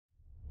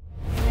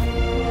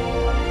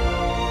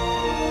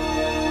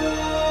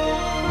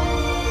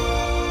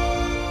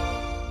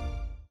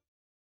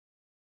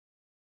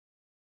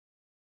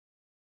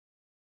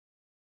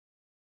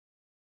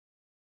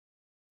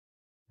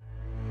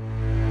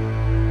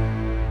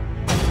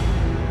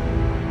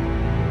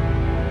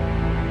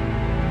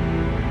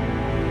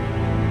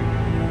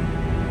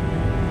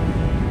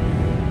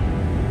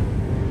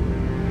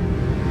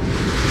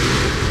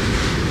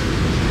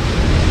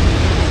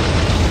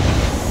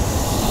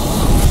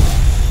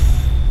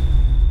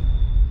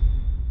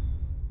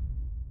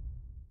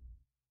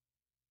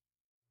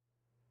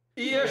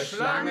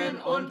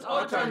und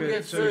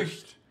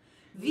Otterngezücht.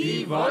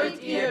 Wie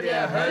wollt ihr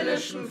der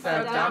höllischen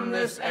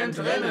Verdammnis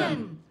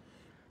entrinnen?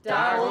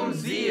 Darum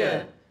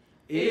siehe,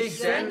 ich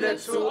sende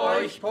zu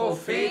euch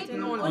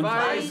Propheten und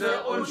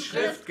Weise und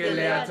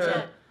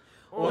Schriftgelehrte,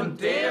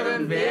 und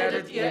deren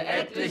werdet ihr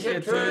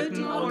etliche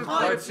töten und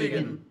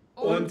kreuzigen,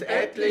 und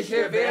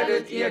etliche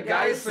werdet ihr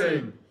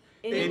geißeln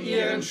in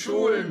ihren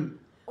Schulen,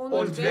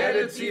 und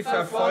werdet sie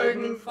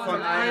verfolgen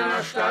von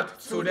einer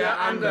Stadt zu der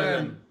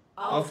anderen,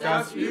 auf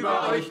dass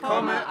über euch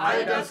komme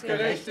all das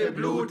gerechte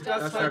Blut,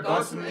 das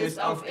vergossen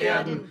ist auf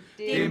Erden,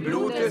 dem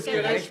Blut des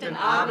gerechten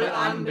Abel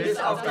an, bis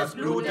auf das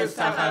Blut des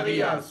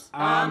Zacharias.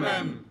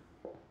 Amen.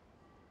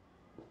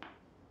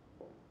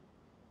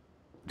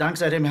 Dank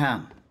sei dem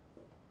Herrn.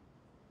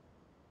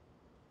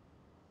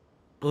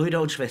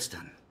 Brüder und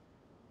Schwestern,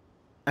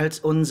 als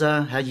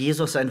unser Herr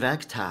Jesus sein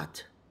Werk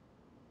tat,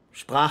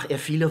 sprach er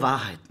viele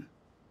Wahrheiten.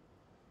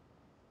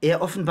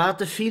 Er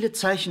offenbarte viele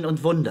Zeichen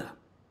und Wunder.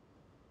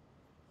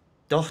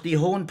 Doch die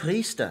hohen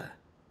Priester,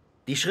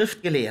 die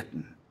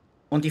Schriftgelehrten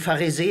und die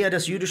Pharisäer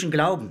des jüdischen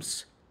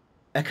Glaubens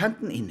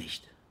erkannten ihn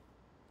nicht.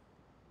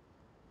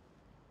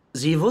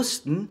 Sie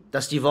wussten,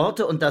 dass die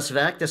Worte und das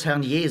Werk des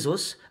Herrn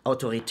Jesus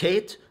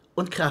Autorität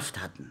und Kraft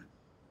hatten.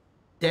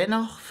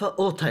 Dennoch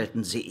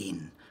verurteilten sie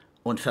ihn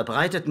und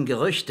verbreiteten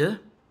Gerüchte,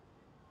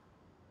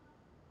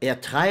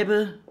 er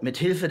treibe mit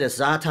Hilfe des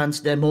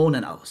Satans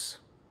Dämonen aus.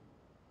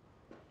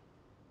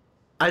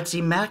 Als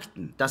sie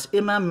merkten, dass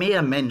immer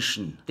mehr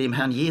Menschen dem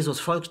Herrn Jesus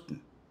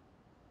folgten,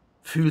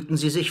 fühlten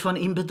sie sich von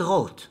ihm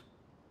bedroht.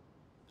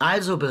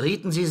 Also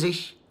berieten sie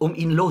sich, um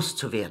ihn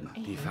loszuwerden.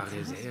 Die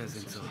Pharisäer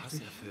sind so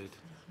hasserfüllt.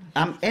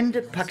 Am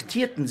Ende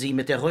paktierten sie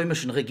mit der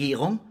römischen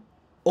Regierung,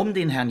 um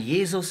den Herrn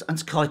Jesus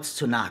ans Kreuz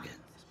zu nageln.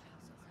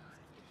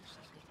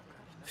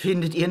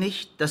 Findet ihr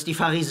nicht, dass die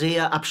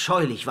Pharisäer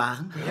abscheulich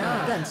waren?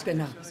 Ja, ganz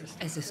genau.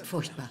 Es ist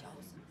furchtbar.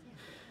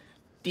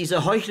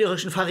 Diese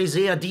heuchlerischen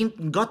Pharisäer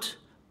dienten Gott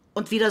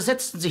und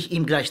widersetzten sich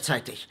ihm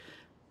gleichzeitig.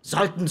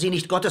 Sollten sie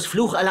nicht Gottes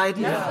Fluch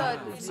erleiden? Ja,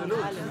 absolut.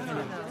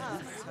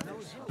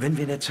 Wenn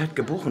wir in der Zeit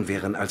geboren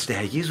wären, als der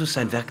Herr Jesus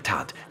sein Werk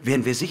tat,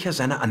 wären wir sicher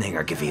seine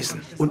Anhänger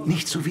gewesen. Und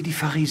nicht so wie die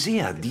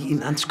Pharisäer, die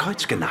ihn ans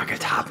Kreuz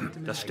genagelt haben.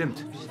 Das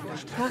stimmt.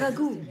 Pfarrer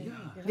Gu,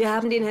 wir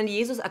haben den Herrn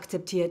Jesus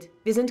akzeptiert.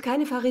 Wir sind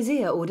keine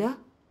Pharisäer, oder?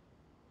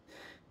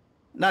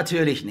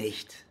 Natürlich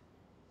nicht.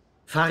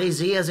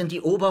 Pharisäer sind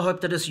die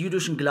Oberhäupter des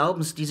jüdischen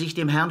Glaubens, die sich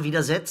dem Herrn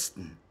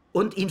widersetzten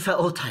und ihn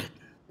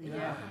verurteilten.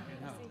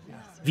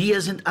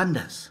 Wir sind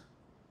anders.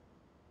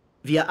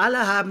 Wir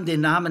alle haben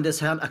den Namen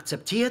des Herrn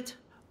akzeptiert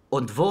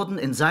und wurden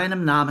in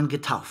seinem Namen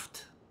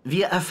getauft.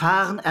 Wir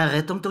erfahren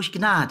Errettung durch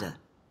Gnade.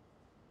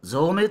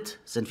 Somit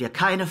sind wir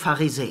keine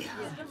Pharisäer.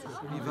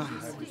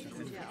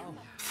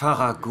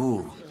 Pfarrer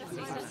Gu,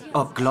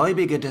 ob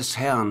Gläubige des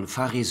Herrn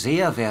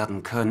Pharisäer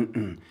werden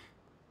könnten,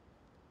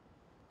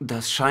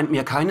 das scheint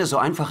mir keine so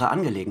einfache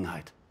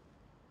Angelegenheit.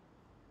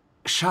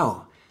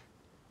 Schau,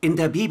 in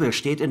der Bibel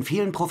steht in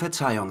vielen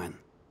Prophezeiungen: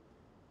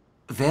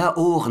 Wer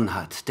Ohren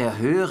hat, der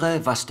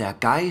höre, was der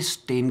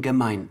Geist den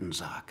Gemeinden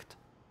sagt.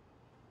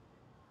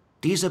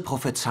 Diese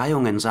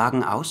Prophezeiungen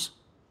sagen aus,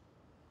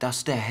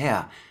 dass der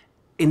Herr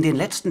in den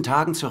letzten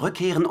Tagen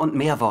zurückkehren und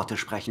mehr Worte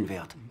sprechen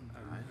wird.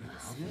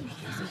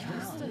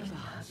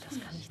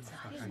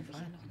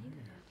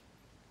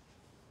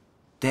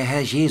 Der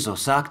Herr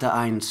Jesus sagte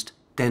einst: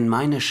 Denn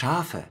meine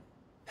Schafe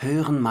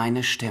hören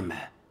meine Stimme,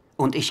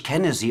 und ich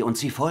kenne sie und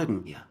sie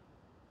folgen mir.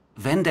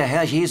 Wenn der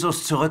Herr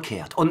Jesus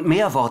zurückkehrt und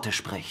mehr Worte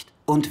spricht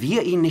und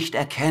wir ihn nicht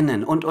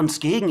erkennen und uns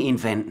gegen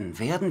ihn wenden,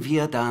 werden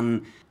wir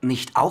dann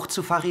nicht auch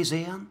zu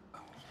Pharisäern?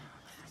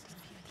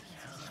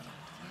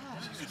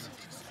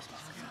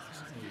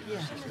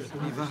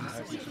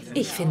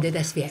 Ich finde,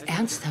 dass wir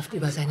ernsthaft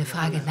über seine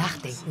Frage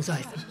nachdenken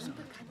sollten.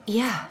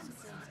 Ja,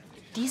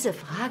 diese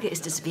Frage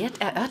ist es wert,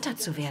 erörtert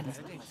zu werden.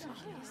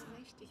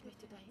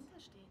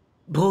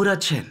 Bruder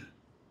Chen,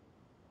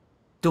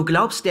 du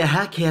glaubst, der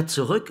Herr kehrt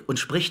zurück und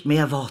spricht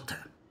mehr Worte.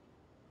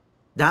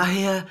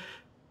 Daher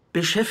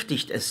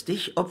beschäftigt es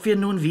dich, ob wir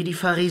nun wie die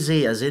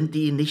Pharisäer sind,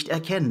 die ihn nicht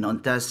erkennen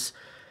und dass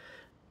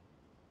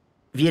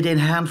wir den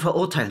Herrn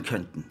verurteilen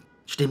könnten.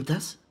 Stimmt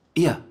das?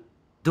 Ja.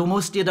 Du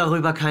musst dir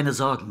darüber keine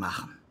Sorgen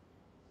machen.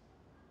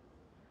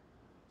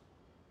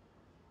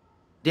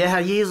 Der Herr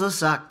Jesus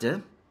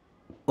sagte: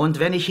 Und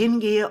wenn ich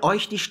hingehe,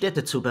 euch die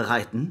Stätte zu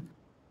bereiten,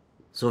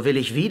 so will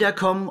ich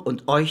wiederkommen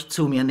und euch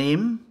zu mir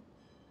nehmen,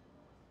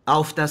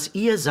 auf dass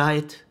ihr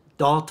seid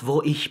dort,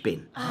 wo ich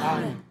bin.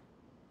 Amen.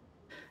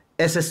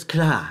 Es ist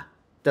klar,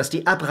 dass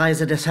die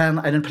Abreise des Herrn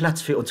einen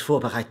Platz für uns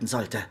vorbereiten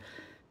sollte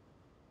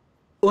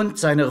und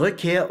seine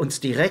Rückkehr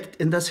uns direkt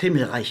in das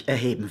Himmelreich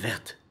erheben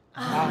wird.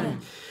 Amen.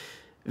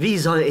 Wie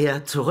soll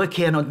er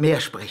zurückkehren und mehr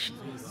sprechen?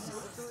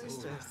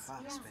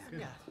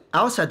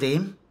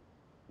 Außerdem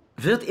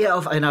wird er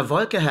auf einer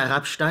Wolke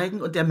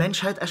herabsteigen und der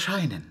Menschheit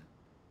erscheinen.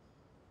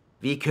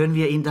 Wie können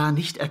wir ihn da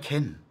nicht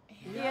erkennen?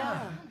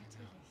 Ja.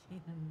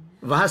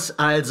 Was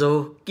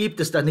also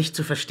gibt es da nicht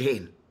zu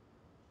verstehen?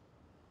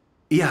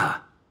 Ja,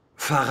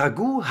 Pfarrer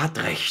Gu hat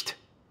recht.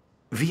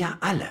 Wir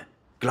alle.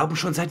 glauben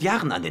schon seit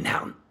Jahren an den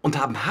Herrn und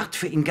haben hart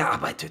für ihn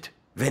gearbeitet.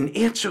 Wenn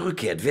er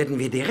zurückkehrt, werden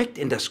wir direkt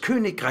in das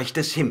Königreich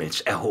des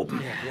Himmels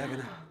erhoben. Ja,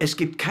 genau. Es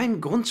gibt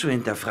keinen Grund zu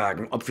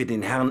hinterfragen, ob wir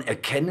den Herrn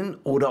erkennen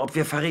oder ob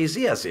wir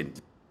Pharisäer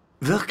sind.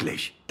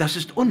 Wirklich, das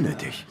ist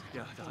unnötig.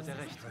 Ja, da hat er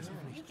recht.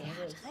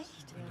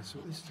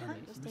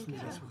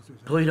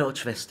 Brüder und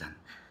Schwestern,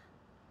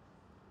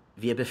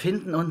 wir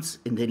befinden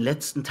uns in den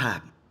letzten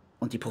Tagen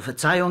und die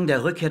Prophezeiungen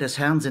der Rückkehr des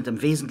Herrn sind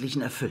im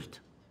Wesentlichen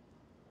erfüllt.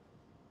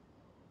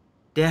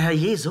 Der Herr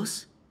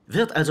Jesus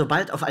wird also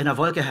bald auf einer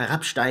Wolke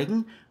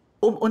herabsteigen,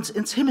 um uns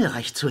ins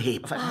Himmelreich zu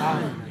heben.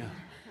 Amen.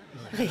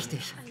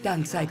 Richtig,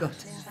 Dank sei Gott.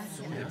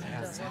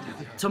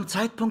 Zum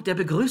Zeitpunkt der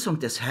Begrüßung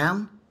des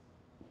Herrn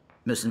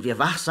müssen wir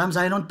wachsam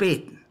sein und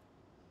beten,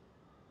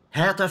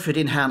 härter für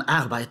den Herrn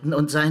arbeiten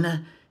und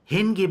seine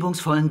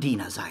hingebungsvollen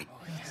Diener sein.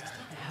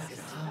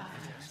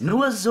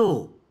 Nur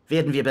so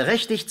werden wir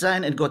berechtigt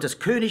sein, in Gottes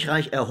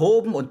Königreich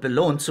erhoben und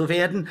belohnt zu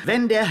werden,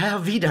 wenn der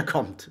Herr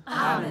wiederkommt.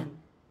 Amen.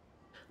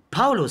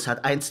 Paulus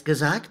hat einst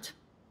gesagt,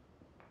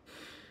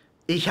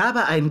 ich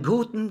habe einen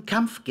guten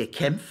Kampf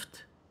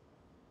gekämpft,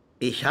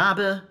 ich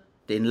habe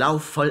den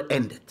Lauf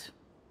vollendet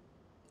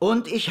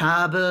und ich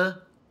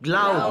habe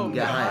Glauben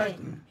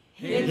gehalten.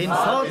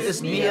 Hinfort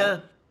ist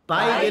mir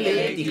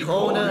beigelegt die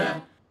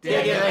Krone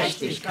der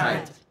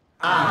Gerechtigkeit.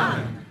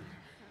 Amen.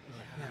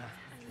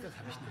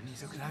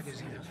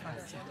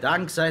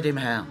 Dank sei dem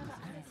Herrn.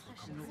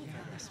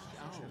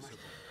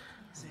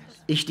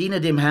 Ich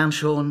diene dem Herrn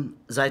schon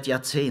seit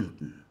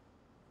Jahrzehnten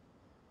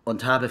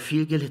und habe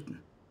viel gelitten.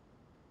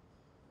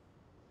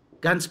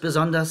 Ganz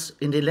besonders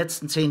in den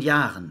letzten 10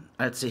 Jahren,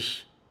 als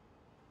ich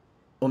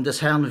um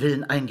des Herrn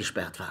willen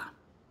eingesperrt war.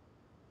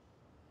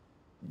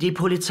 Die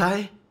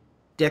Polizei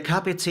der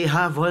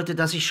KPCh wollte,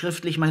 dass ich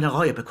schriftlich meine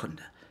Reue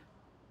bekunde.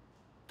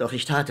 Doch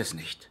ich tat es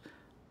nicht.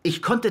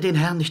 Ich konnte den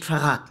Herrn nicht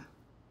verraten.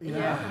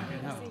 Ja.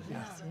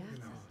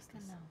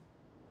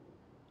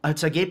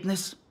 Als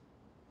Ergebnis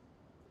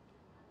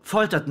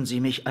folterten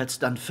sie mich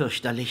alsdann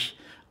fürchterlich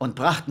und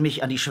brachten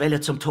mich an die Schwelle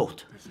zum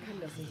Tod.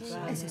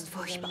 Es ist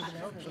furchtbar.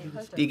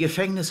 Die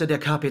Gefängnisse der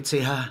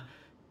KPCh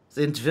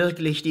sind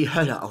wirklich die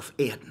Hölle auf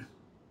Erden.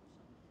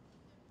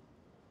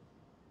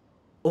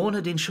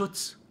 Ohne den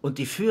Schutz und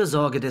die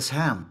Fürsorge des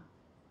Herrn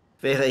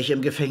wäre ich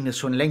im Gefängnis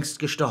schon längst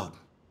gestorben.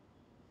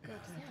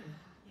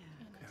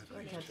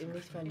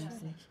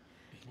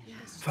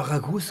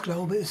 Pfarrer Gus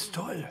Glaube ist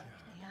toll.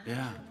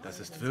 Ja, das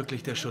ist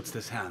wirklich der Schutz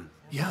des Herrn.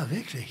 Ja,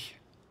 wirklich.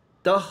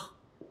 Doch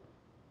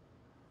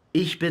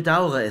ich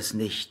bedauere es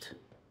nicht,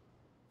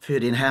 für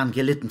den Herrn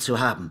gelitten zu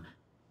haben.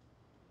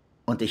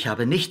 Und ich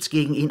habe nichts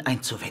gegen ihn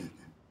einzuwenden.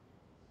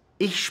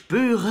 Ich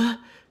spüre,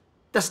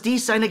 dass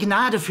dies seine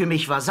Gnade für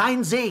mich war,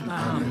 sein Segen.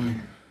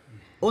 Amen.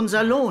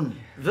 Unser Lohn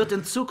wird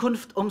in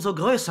Zukunft umso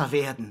größer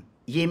werden,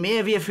 je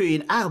mehr wir für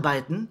ihn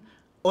arbeiten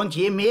und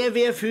je mehr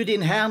wir für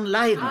den Herrn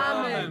leiden.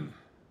 Amen.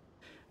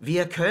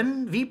 Wir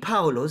können, wie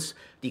Paulus,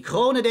 die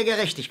Krone der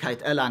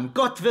Gerechtigkeit erlangen.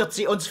 Gott wird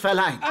sie uns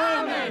verleihen.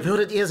 Amen.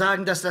 Würdet ihr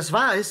sagen, dass das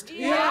wahr ist?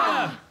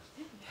 Ja.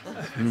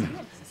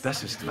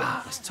 Das ist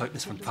wahr. Das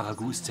Zeugnis von Pfarrer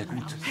Gu ist sehr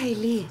gut. Hey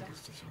Lee,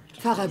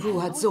 Pfarrer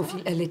Gu hat so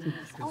viel erlitten.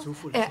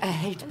 Er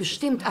erhält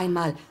bestimmt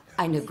einmal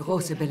eine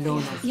große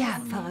Belohnung.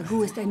 Ja, Pfarrer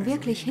Gu ist ein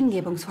wirklich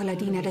hingebungsvoller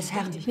Diener des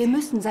Herrn. Wir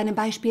müssen seinem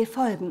Beispiel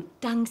folgen.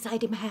 Dank sei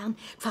dem Herrn.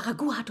 Pfarrer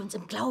Gu hat uns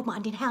im Glauben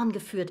an den Herrn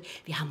geführt.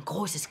 Wir haben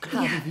großes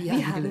Glück.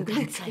 Wir haben Glück.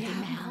 Dank sei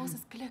dem Herrn.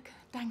 Großes Glück.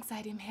 Dank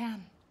sei dem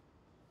Herrn.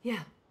 Ja.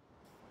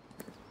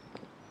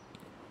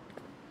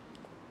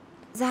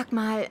 Sag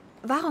mal,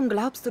 warum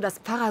glaubst du, dass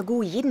Pfarrer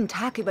Gu jeden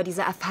Tag über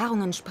diese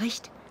Erfahrungen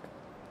spricht?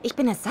 Ich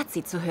bin es satt,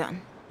 sie zu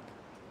hören.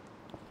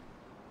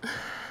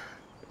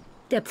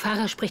 Der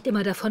Pfarrer spricht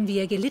immer davon, wie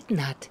er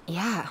gelitten hat.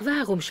 Ja.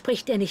 Warum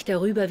spricht er nicht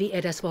darüber, wie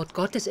er das Wort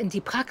Gottes in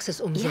die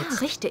Praxis umsetzt? Ja,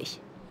 richtig.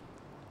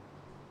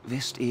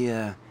 Wisst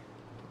ihr,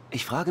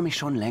 ich frage mich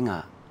schon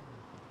länger,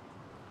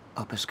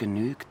 ob es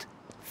genügt,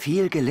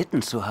 viel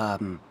gelitten zu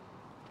haben,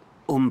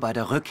 um bei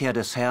der Rückkehr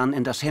des Herrn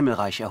in das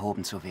Himmelreich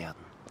erhoben zu werden.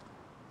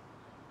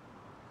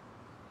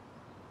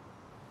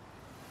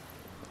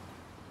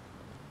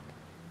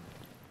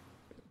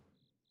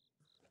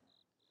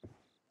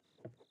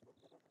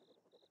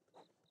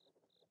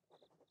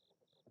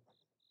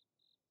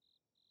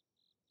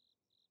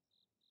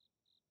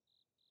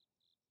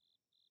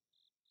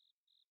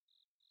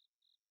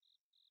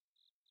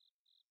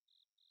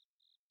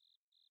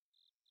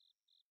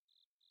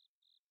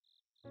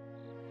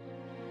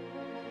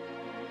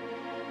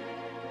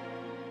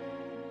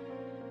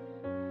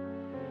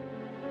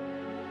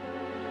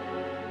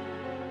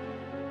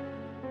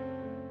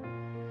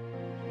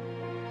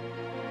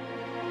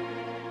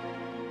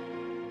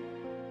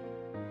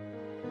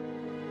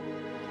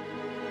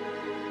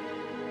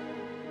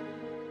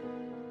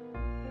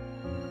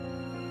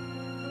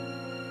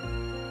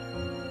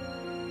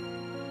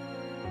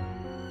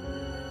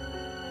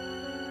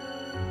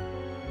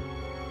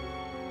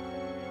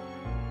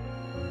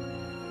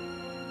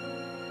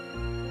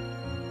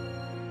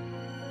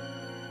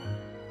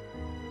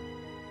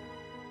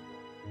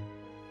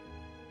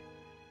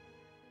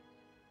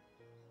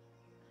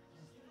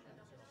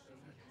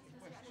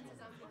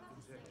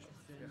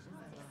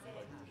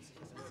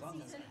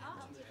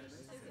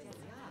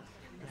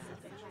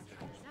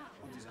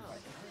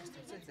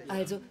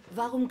 Also,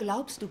 warum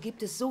glaubst du,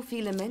 gibt es so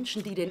viele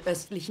Menschen, die den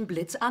östlichen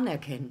Blitz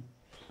anerkennen?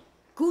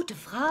 Gute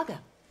Frage.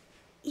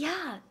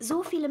 Ja,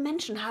 so viele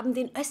Menschen haben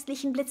den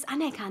östlichen Blitz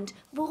anerkannt.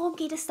 Worum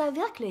geht es da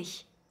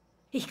wirklich?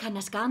 Ich kann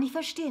das gar nicht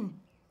verstehen.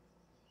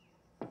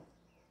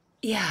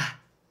 Ja,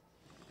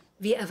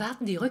 wir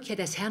erwarten die Rückkehr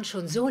des Herrn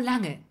schon so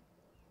lange.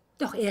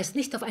 Doch er ist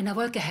nicht auf einer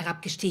Wolke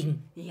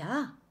herabgestiegen.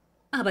 Ja.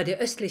 Aber der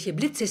östliche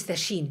Blitz ist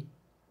erschienen.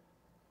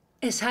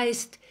 Es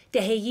heißt,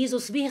 der Herr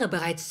Jesus wäre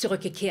bereits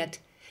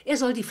zurückgekehrt. Er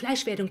soll die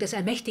Fleischwerdung des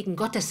allmächtigen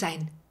Gottes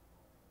sein.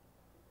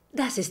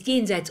 Das ist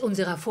jenseits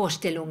unserer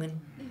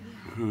Vorstellungen.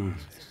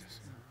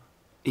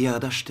 Ja,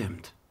 das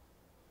stimmt.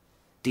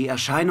 Die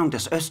Erscheinung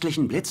des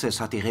östlichen Blitzes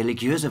hat die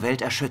religiöse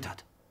Welt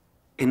erschüttert.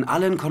 In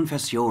allen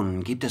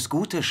Konfessionen gibt es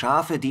gute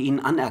Schafe, die ihn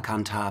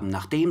anerkannt haben,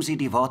 nachdem sie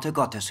die Worte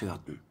Gottes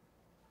hörten.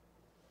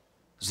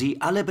 Sie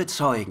alle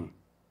bezeugen,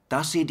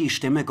 dass sie die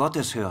Stimme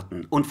Gottes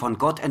hörten und von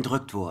Gott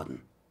entrückt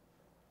wurden.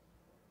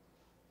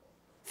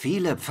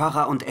 Viele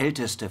Pfarrer und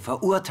Älteste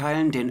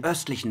verurteilen den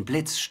östlichen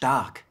Blitz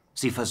stark.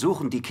 Sie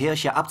versuchen, die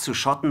Kirche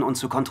abzuschotten und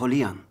zu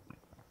kontrollieren.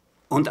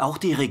 Und auch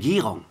die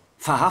Regierung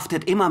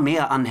verhaftet immer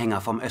mehr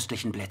Anhänger vom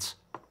östlichen Blitz.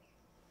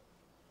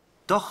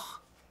 Doch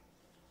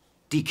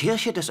die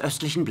Kirche des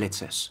östlichen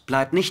Blitzes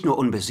bleibt nicht nur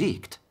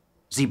unbesiegt,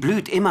 sie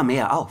blüht immer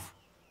mehr auf.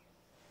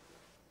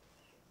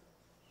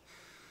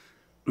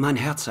 Mein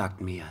Herz sagt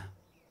mir,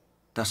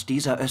 dass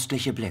dieser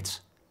östliche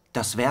Blitz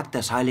das Werk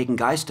des Heiligen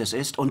Geistes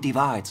ist und die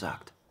Wahrheit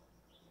sagt.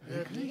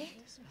 Wirklich?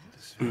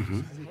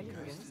 Mhm.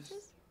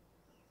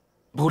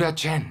 Bruder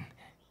Chen,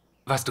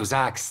 was du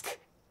sagst,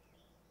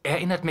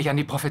 erinnert mich an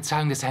die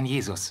Prophezeiung des Herrn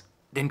Jesus.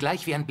 Denn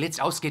gleich wie ein Blitz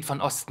ausgeht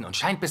von Osten und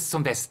scheint bis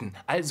zum Westen,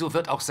 also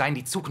wird auch sein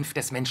die Zukunft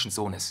des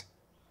Menschensohnes.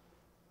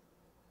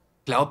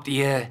 Glaubt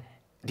ihr,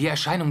 die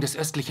Erscheinung des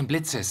östlichen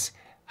Blitzes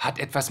hat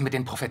etwas mit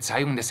den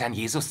Prophezeiungen des Herrn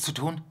Jesus zu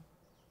tun?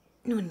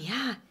 Nun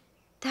ja,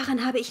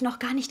 daran habe ich noch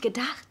gar nicht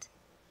gedacht.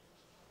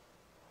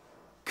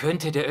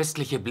 Könnte der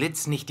östliche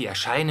Blitz nicht die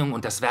Erscheinung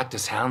und das Werk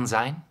des Herrn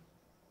sein?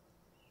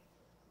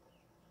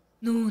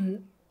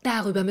 Nun,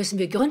 darüber müssen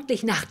wir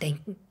gründlich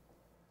nachdenken.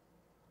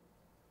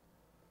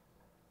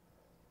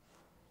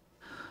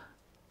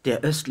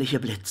 Der östliche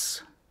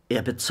Blitz.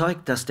 Er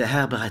bezeugt, dass der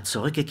Herr bereits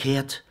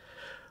zurückgekehrt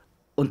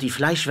und die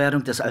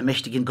Fleischwerdung des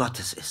allmächtigen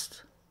Gottes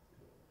ist.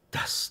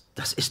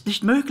 Das ist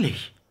nicht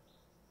möglich.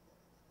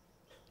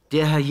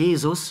 Der Herr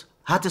Jesus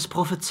hat es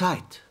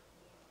prophezeit.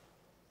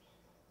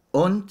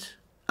 Und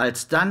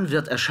alsdann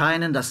wird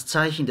erscheinen das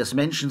Zeichen des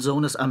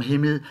Menschensohnes am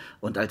Himmel,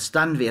 und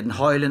alsdann werden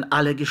heulen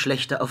alle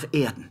Geschlechter auf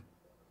Erden.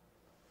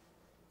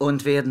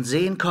 Und werden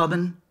sehen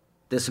kommen,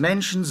 des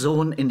Menschen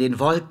Sohn in den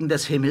Wolken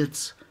des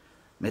Himmels,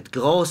 mit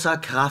großer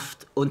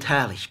Kraft und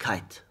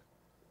Herrlichkeit.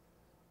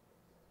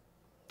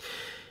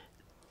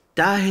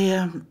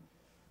 Daher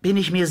bin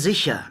ich mir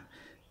sicher,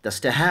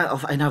 dass der Herr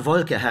auf einer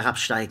Wolke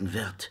herabsteigen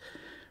wird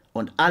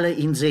und alle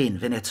ihn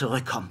sehen, wenn er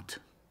zurückkommt.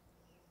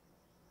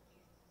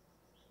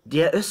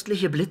 Der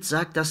östliche Blitz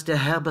sagt, dass der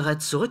Herr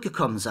bereits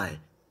zurückgekommen sei.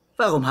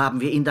 Warum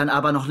haben wir ihn dann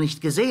aber noch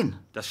nicht gesehen?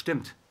 Das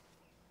stimmt.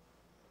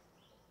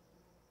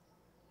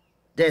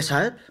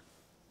 Deshalb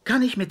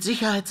kann ich mit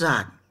Sicherheit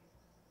sagen,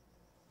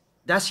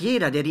 dass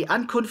jeder, der die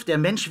Ankunft der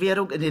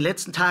Menschwerdung in den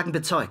letzten Tagen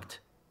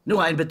bezeugt,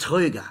 nur ein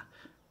Betrüger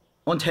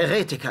und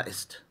Heretiker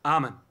ist.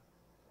 Amen.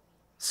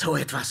 So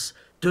etwas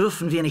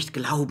dürfen wir nicht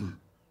glauben.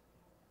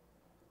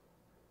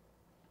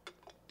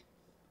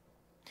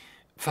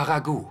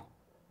 Pfarrer Gu,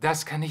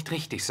 das kann nicht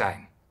richtig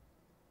sein.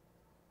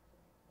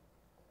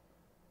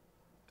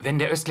 Wenn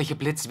der östliche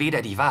Blitz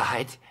weder die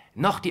Wahrheit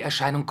noch die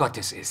Erscheinung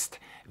Gottes ist,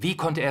 wie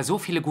konnte er so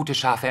viele gute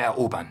Schafe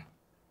erobern?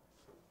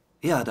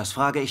 Ja, das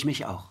frage ich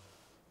mich auch.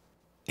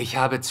 Ich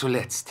habe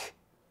zuletzt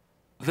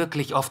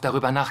wirklich oft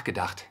darüber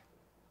nachgedacht.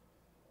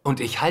 Und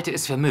ich halte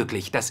es für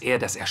möglich, dass er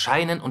das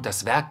Erscheinen und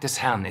das Werk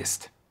des Herrn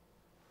ist.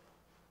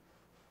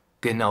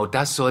 Genau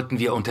das sollten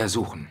wir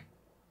untersuchen.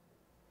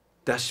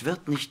 Das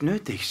wird nicht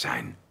nötig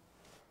sein.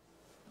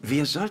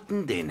 Wir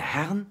sollten den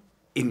Herrn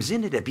im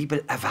Sinne der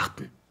Bibel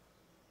erwarten.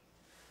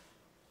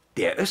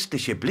 Der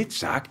östliche Blitz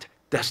sagt,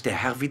 dass der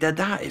Herr wieder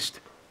da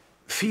ist,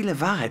 viele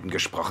Wahrheiten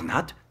gesprochen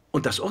hat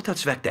und das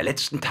Urteilswerk der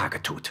letzten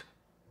Tage tut.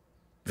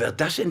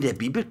 Wird das in der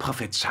Bibel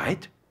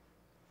prophezeit?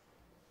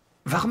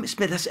 Warum ist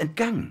mir das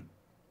entgangen?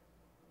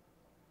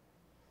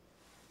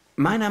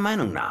 Meiner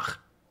Meinung nach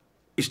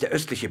ist der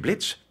östliche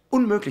Blitz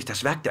unmöglich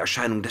das Werk der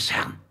Erscheinung des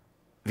Herrn.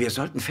 Wir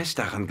sollten fest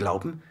daran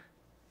glauben,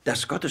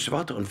 dass Gottes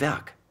Worte und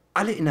Werk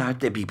alle innerhalb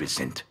der Bibel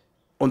sind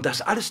und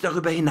dass alles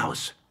darüber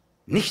hinaus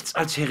nichts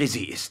als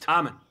Häresie ist.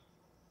 Amen.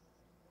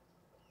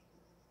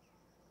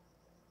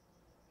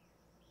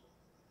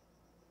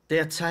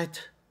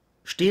 Derzeit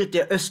stiehlt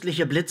der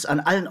östliche Blitz an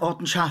allen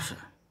Orten Schafe.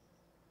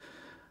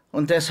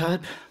 Und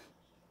deshalb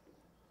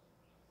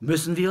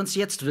müssen wir uns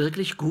jetzt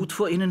wirklich gut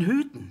vor ihnen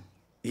hüten.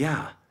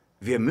 Ja,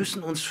 wir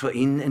müssen uns vor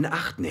ihnen in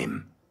Acht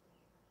nehmen.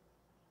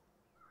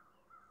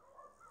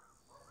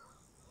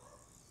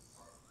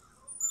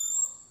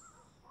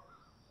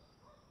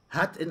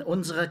 Hat in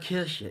unserer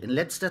Kirche in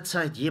letzter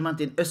Zeit jemand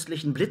den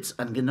östlichen Blitz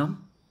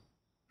angenommen?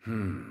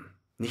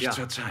 Nicht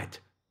zur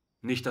Zeit.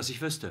 Nicht, dass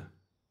ich wüsste.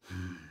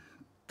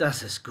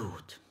 Das ist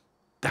gut.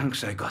 Dank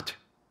sei Gott.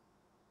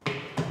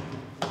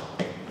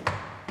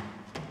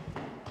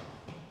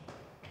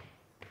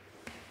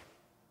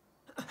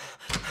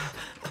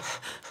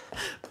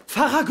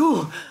 Pfarrer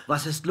Gu,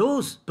 was ist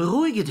los?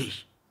 Beruhige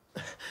dich.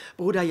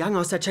 Bruder Yang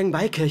aus der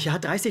Chengbai-Kirche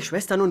hat 30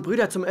 Schwestern und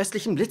Brüder zum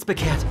östlichen Blitz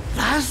bekehrt.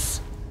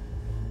 Was?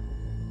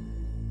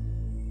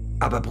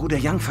 Aber Bruder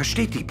Yang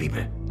versteht die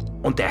Bibel.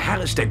 Und der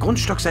Herr ist der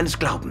Grundstock seines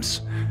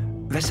Glaubens.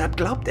 Weshalb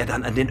glaubt er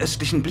dann an den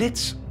östlichen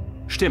Blitz?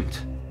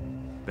 Stimmt.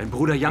 Wenn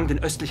Bruder Yang den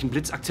östlichen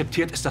Blitz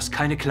akzeptiert, ist das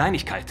keine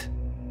Kleinigkeit.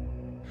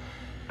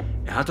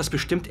 Er hat das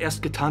bestimmt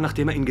erst getan,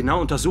 nachdem er ihn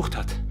genau untersucht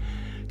hat.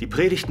 Die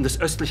Predigten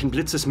des östlichen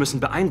Blitzes müssen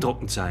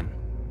beeindruckend sein.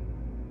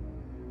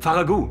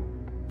 Pfarrer Gu,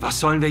 was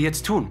sollen wir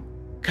jetzt tun?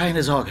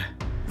 Keine Sorge.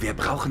 Wir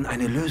brauchen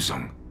eine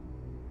Lösung.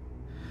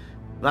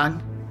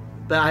 Wang,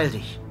 beeil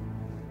dich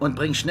und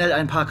bring schnell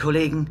ein paar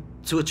Kollegen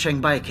zur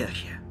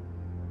Chengbai-Kirche.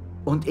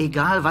 Und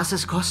egal, was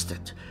es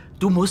kostet,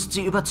 du musst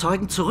sie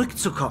überzeugen,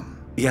 zurückzukommen.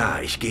 Ja,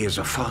 ich gehe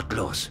sofort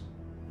los.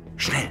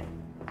 Schnell.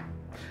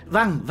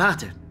 Wang,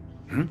 warte.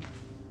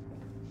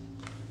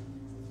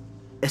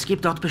 Es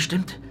gibt dort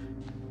bestimmt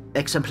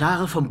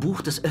Exemplare vom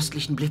Buch des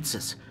östlichen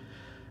Blitzes.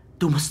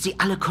 Du musst sie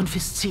alle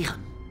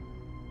konfiszieren.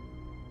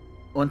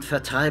 Und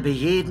vertreibe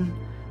jeden,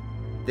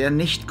 der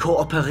nicht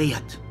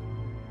kooperiert.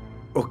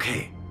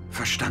 Okay,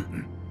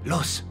 verstanden.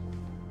 Los.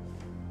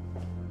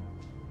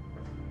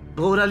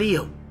 Bruder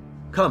Liu,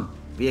 komm,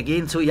 wir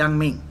gehen zu Yang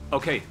Ming.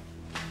 Okay.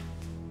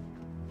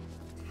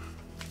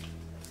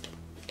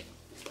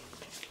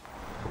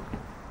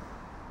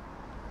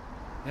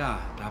 Ja,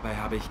 dabei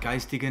habe ich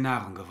geistige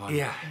Nahrung gewonnen.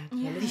 Ja,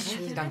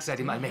 Dank sei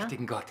dem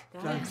allmächtigen Gott.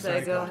 Dank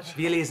sei Gott.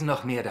 Wir lesen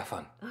noch mehr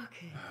davon.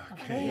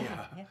 Okay.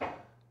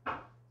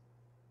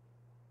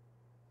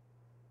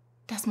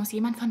 Das muss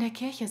jemand von der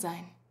Kirche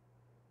sein.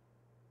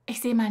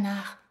 Ich sehe mal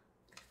nach.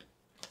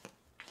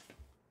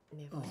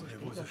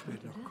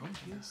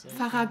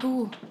 Pfarrer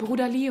Gu,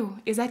 Bruder Liu,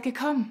 ihr seid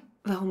gekommen.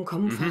 Warum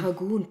kommen Pfarrer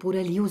Gu und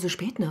Bruder Liu so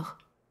spät noch?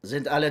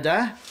 Sind alle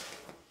da?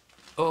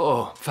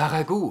 Oh,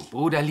 Pfarrer Gu,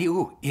 Bruder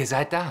Liu, ihr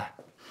seid da.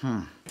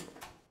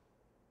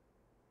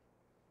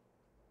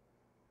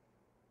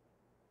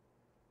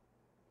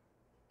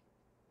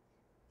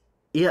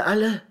 Ihr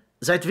alle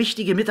seid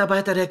wichtige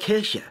Mitarbeiter der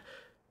Kirche.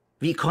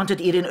 Wie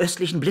konntet ihr den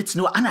östlichen Blitz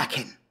nur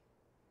anerkennen?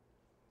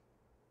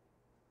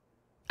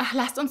 Ach,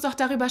 lasst uns doch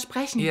darüber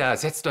sprechen. Ja,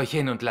 setzt euch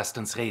hin und lasst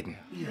uns reden.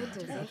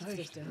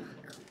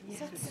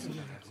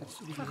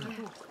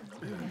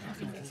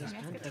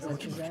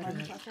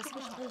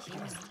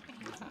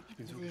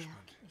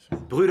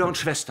 Brüder und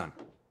Schwestern,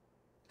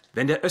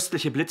 wenn der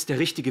östliche Blitz der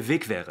richtige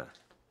Weg wäre,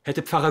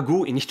 hätte Pfarrer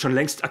Gu ihn nicht schon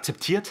längst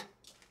akzeptiert?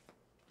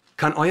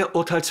 Kann euer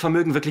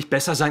Urteilsvermögen wirklich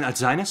besser sein als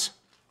seines?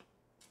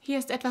 Hier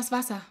ist etwas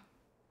Wasser.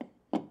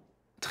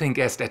 Trink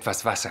erst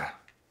etwas Wasser.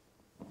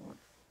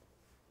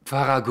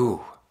 Pfarrer Gu,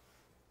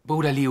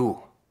 Bruder Liu.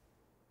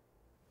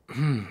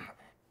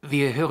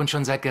 Wir hören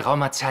schon seit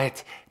geraumer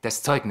Zeit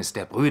das Zeugnis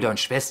der Brüder und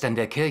Schwestern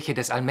der Kirche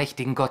des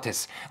Allmächtigen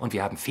Gottes und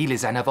wir haben viele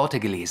seiner Worte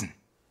gelesen.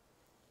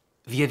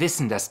 Wir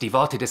wissen, dass die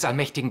Worte des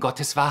Allmächtigen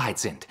Gottes Wahrheit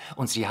sind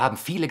und sie haben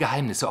viele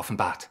Geheimnisse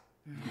offenbart.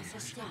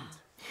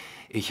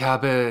 Ich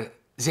habe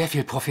sehr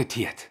viel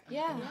profitiert.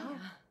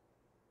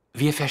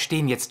 Wir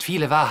verstehen jetzt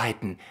viele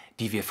Wahrheiten,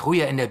 die wir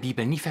früher in der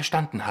Bibel nie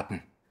verstanden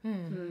hatten.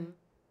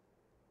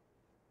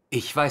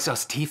 Ich weiß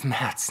aus tiefem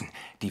Herzen,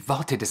 die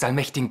Worte des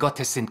Allmächtigen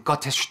Gottes sind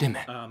Gottes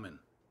Stimme. Amen.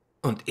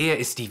 Und er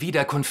ist die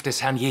Wiederkunft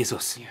des Herrn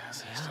Jesus.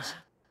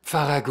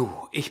 Pfarrer Gu,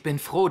 ich bin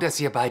froh, dass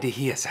ihr beide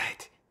hier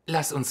seid.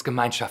 Lass uns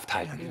Gemeinschaft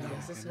halten.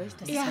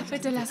 Ja,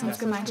 bitte lass uns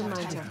Gemeinschaft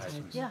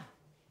halten. Ja.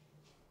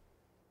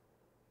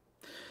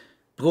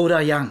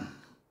 Bruder Yang,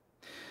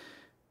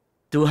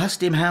 du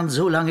hast dem Herrn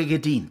so lange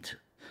gedient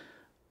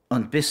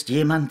und bist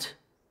jemand,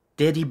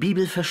 der die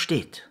Bibel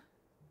versteht.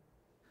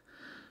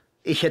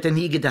 Ich hätte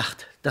nie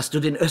gedacht, dass du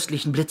den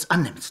östlichen Blitz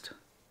annimmst.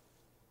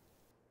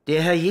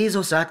 Der Herr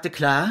Jesus sagte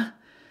klar,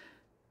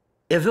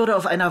 er würde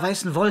auf einer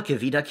weißen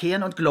Wolke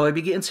wiederkehren und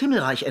Gläubige ins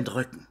Himmelreich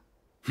entrücken.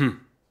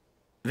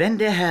 Wenn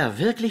der Herr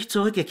wirklich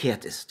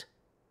zurückgekehrt ist,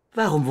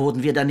 warum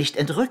wurden wir dann nicht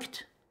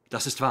entrückt?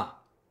 Das ist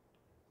wahr.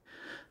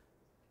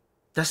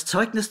 Das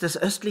Zeugnis des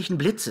östlichen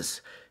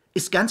Blitzes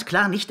ist ganz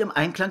klar nicht im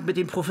Einklang mit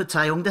den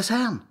Prophezeiungen des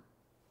Herrn.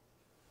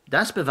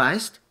 Das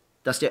beweist,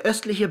 dass der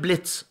östliche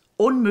Blitz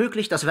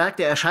unmöglich das Werk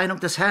der Erscheinung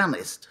des Herrn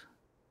ist.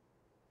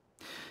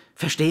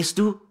 Verstehst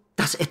du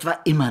das etwa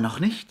immer noch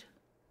nicht?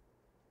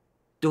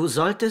 Du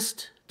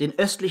solltest den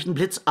östlichen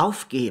Blitz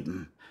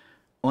aufgeben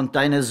und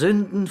deine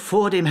Sünden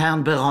vor dem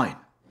Herrn bereuen.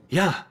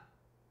 Ja,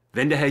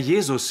 wenn der Herr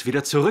Jesus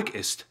wieder zurück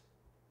ist,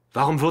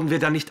 warum wurden wir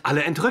dann nicht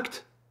alle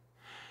entrückt?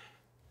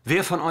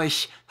 Wer von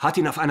euch hat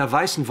ihn auf einer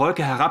weißen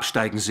Wolke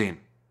herabsteigen sehen?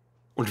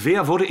 Und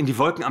wer wurde in die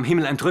Wolken am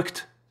Himmel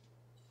entrückt?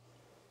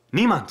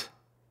 Niemand.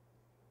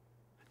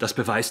 Das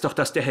beweist doch,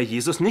 dass der Herr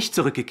Jesus nicht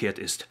zurückgekehrt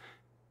ist.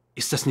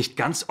 Ist das nicht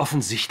ganz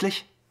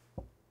offensichtlich?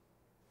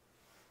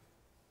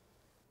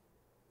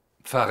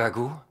 Pfarrer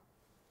Gu,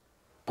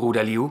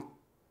 Bruder Liu,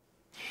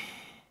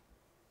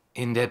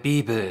 In der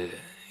Bibel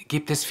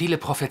gibt es viele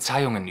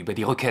Prophezeiungen über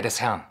die Rückkehr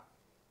des Herrn.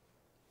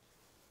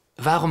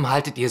 Warum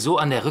haltet ihr so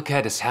an der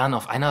Rückkehr des Herrn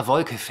auf einer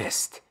Wolke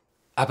fest,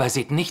 aber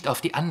seht nicht auf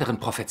die anderen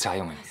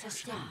Prophezeiungen?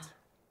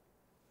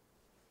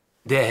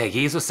 Der Herr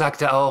Jesus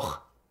sagte auch,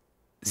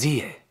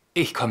 siehe,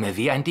 ich komme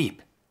wie ein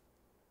Dieb.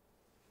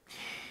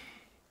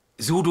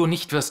 So du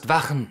nicht wirst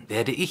wachen,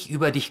 werde ich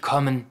über dich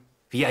kommen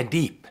wie ein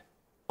Dieb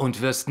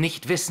und wirst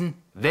nicht wissen,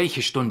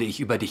 welche Stunde ich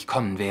über dich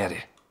kommen werde.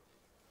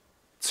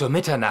 Zur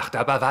Mitternacht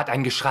aber ward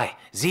ein Geschrei,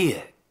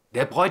 siehe,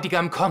 der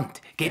Bräutigam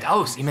kommt, geht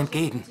aus ihm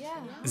entgegen.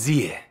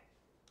 Siehe,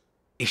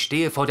 ich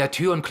stehe vor der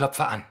Tür und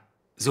klopfe an.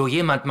 So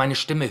jemand meine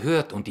Stimme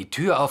hört und die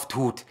Tür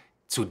auftut,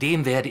 zu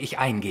dem werde ich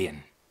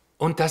eingehen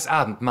und das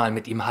Abendmahl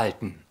mit ihm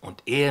halten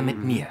und er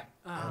mit mir.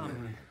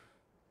 Amen.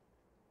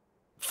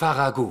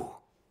 Pfarrer Gu,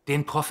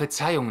 den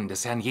Prophezeiungen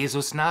des Herrn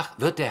Jesus nach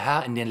wird der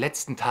Herr in den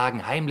letzten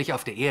Tagen heimlich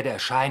auf der Erde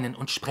erscheinen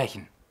und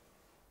sprechen.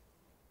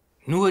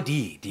 Nur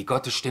die, die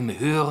Gottes Stimme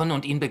hören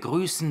und ihn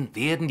begrüßen,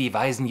 werden die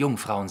weisen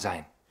Jungfrauen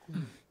sein.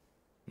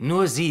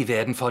 Nur sie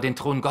werden vor den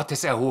Thron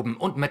Gottes erhoben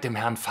und mit dem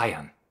Herrn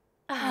feiern.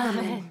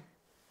 Amen.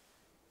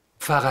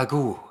 Pfarrer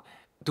Gu,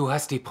 du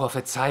hast die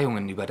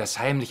Prophezeiungen über das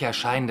heimliche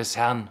Erscheinen des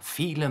Herrn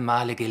viele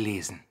Male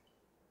gelesen.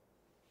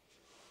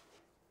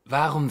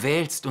 Warum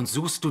wählst und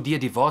suchst du dir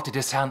die Worte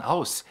des Herrn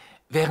aus,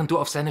 während du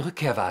auf seine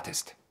Rückkehr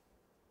wartest?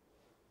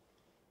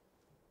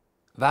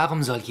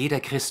 Warum soll jeder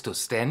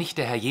Christus, der nicht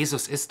der Herr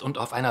Jesus ist und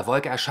auf einer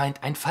Wolke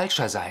erscheint, ein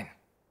Falscher sein?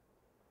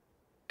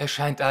 Er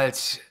scheint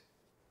als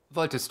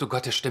wolltest du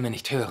Gottes Stimme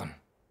nicht hören.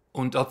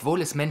 Und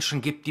obwohl es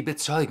Menschen gibt, die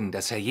bezeugen,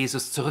 dass Herr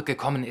Jesus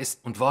zurückgekommen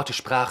ist und Worte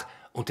sprach,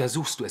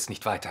 untersuchst du es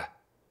nicht weiter.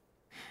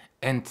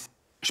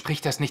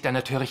 Entspricht das nicht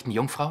einer törichten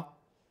Jungfrau?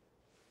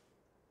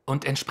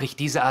 Und entspricht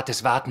diese Art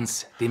des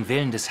Wartens dem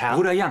Willen des Herrn?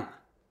 Bruder Yang,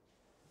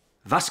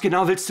 was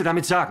genau willst du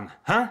damit sagen?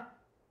 Hä?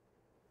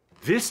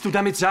 Willst du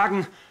damit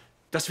sagen,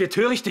 dass wir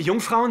törichte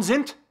Jungfrauen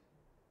sind?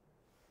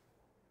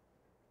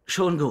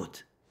 Schon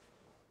gut.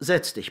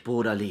 Setz dich,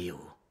 Bruder Liu.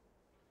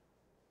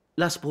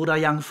 Lass Bruder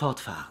Yang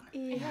fortfahren.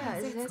 Ja,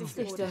 setz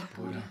dich doch,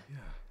 Bruder.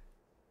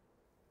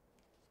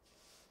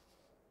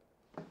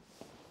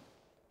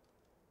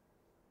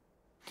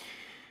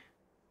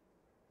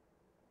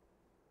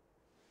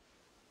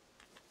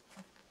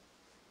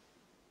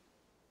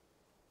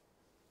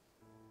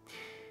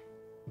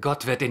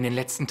 Gott wird in den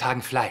letzten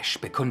Tagen Fleisch,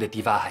 bekundet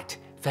die Wahrheit,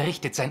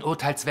 verrichtet sein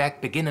Urteilswerk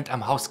beginnend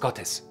am Haus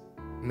Gottes.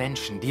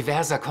 Menschen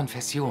diverser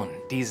Konfessionen,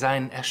 die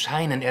sein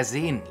Erscheinen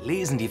ersehen,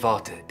 lesen die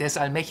Worte des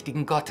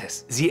allmächtigen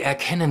Gottes. Sie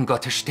erkennen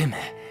Gottes Stimme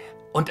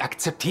und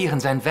akzeptieren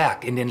sein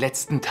Werk in den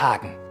letzten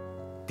Tagen.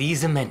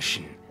 Diese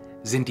Menschen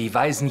sind die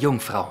weisen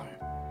Jungfrauen.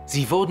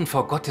 Sie wurden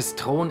vor Gottes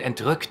Thron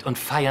entrückt und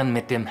feiern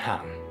mit dem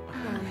Herrn.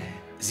 Amen.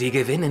 Sie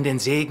gewinnen den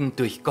Segen,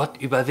 durch Gott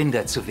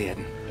Überwinder zu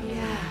werden.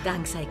 Ja,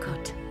 Dank sei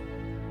Gott.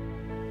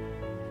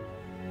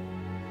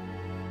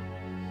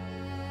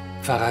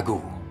 Pfarrer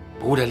Gu,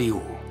 Bruder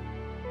Liu,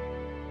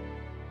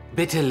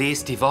 bitte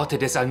lest die Worte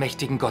des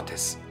allmächtigen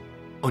Gottes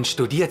und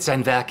studiert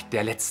sein Werk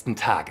der letzten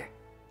Tage.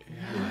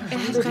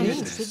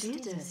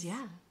 Studiert es, ja.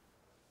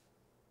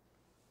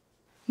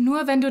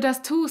 Nur wenn du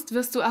das tust,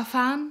 wirst du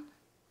erfahren,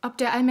 ob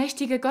der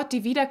allmächtige Gott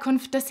die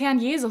Wiederkunft des Herrn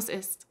Jesus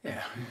ist. Ja.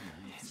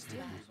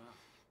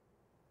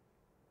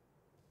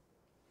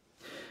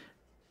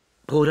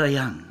 Bruder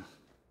Yang,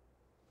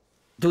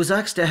 du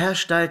sagst, der Herr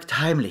steigt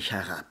heimlich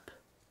herab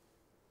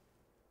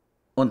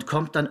und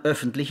kommt dann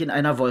öffentlich in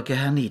einer Wolke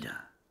hernieder.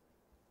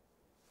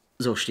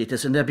 So steht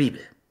es in der Bibel.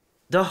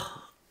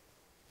 Doch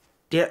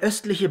der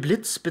östliche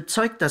Blitz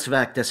bezeugt das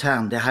Werk des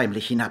Herrn, der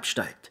heimlich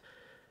hinabsteigt.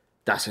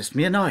 Das ist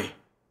mir neu.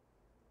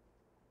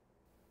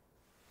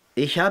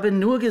 Ich habe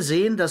nur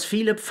gesehen, dass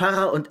viele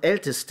Pfarrer und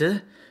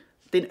Älteste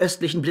den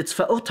östlichen Blitz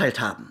verurteilt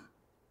haben.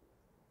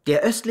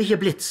 Der östliche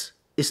Blitz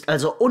ist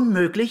also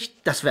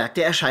unmöglich das Werk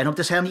der Erscheinung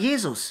des Herrn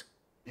Jesus.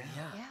 Ja.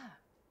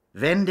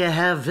 Wenn der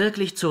Herr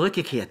wirklich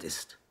zurückgekehrt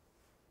ist,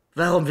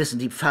 warum wissen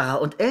die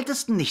Pfarrer und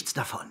Ältesten nichts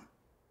davon?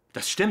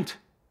 Das stimmt.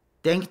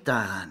 Denkt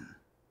daran,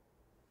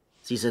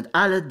 sie sind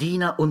alle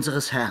Diener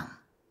unseres Herrn.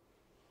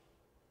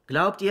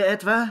 Glaubt ihr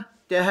etwa,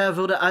 der Herr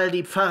würde all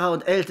die Pfarrer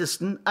und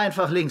Ältesten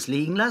einfach links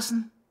liegen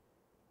lassen?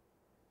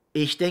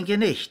 Ich denke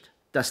nicht,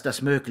 dass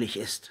das möglich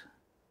ist.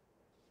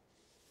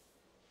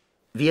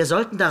 Wir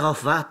sollten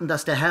darauf warten,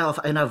 dass der Herr auf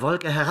einer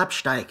Wolke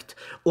herabsteigt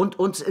und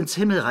uns ins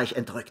Himmelreich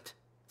entrückt.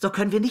 So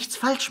können wir nichts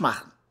falsch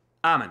machen.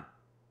 Amen.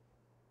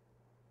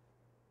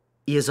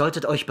 Ihr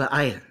solltet euch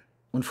beeilen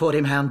und vor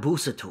dem Herrn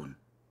Buße tun,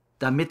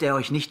 damit er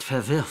euch nicht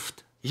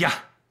verwirft. Ja,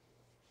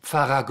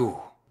 Pfarrer Gu,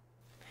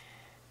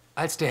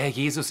 als der Herr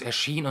Jesus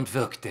erschien und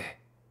wirkte,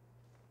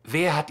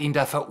 wer hat ihn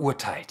da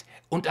verurteilt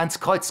und ans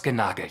Kreuz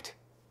genagelt?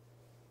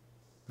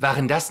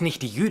 Waren das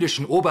nicht die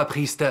jüdischen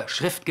Oberpriester,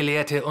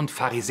 Schriftgelehrte und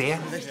Pharisäer?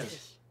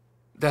 Richtig.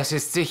 Das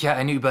ist sicher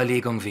eine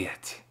Überlegung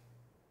wert.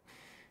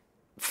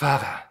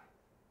 Pfarrer,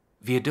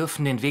 wir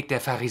dürfen den Weg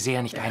der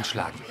Pharisäer nicht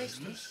einschlagen.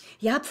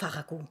 Ja,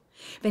 Pfarrer Gu,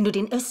 wenn du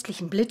den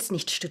östlichen Blitz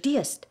nicht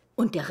studierst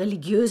und der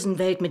religiösen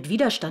Welt mit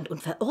Widerstand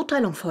und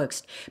Verurteilung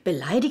folgst,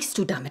 beleidigst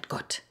du damit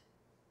Gott.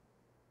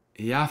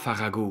 Ja,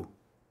 Pfarrer Gu.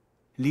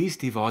 Lies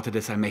die Worte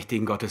des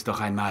allmächtigen Gottes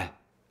doch einmal.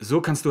 So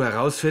kannst du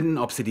herausfinden,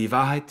 ob sie die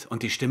Wahrheit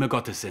und die Stimme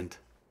Gottes sind.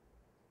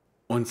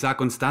 Und sag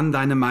uns dann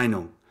deine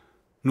Meinung.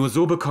 Nur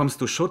so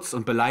bekommst du Schutz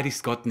und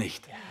beleidigst Gott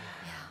nicht.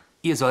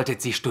 Ihr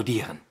solltet sie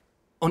studieren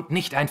und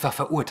nicht einfach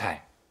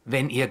verurteilen.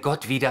 Wenn ihr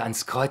Gott wieder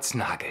ans Kreuz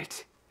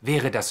nagelt,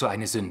 wäre das so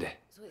eine Sünde.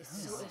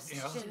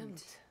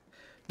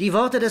 Die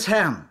Worte des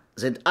Herrn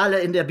sind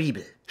alle in der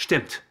Bibel.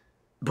 Stimmt.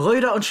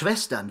 Brüder und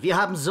Schwestern,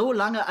 wir haben so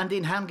lange an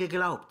den Herrn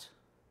geglaubt.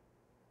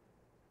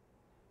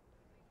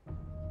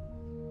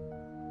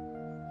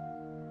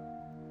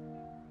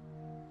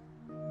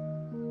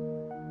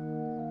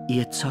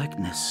 Ihr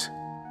Zeugnis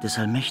des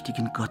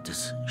allmächtigen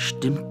Gottes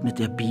stimmt mit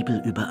der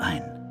Bibel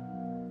überein.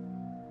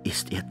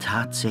 Ist er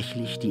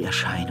tatsächlich die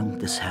Erscheinung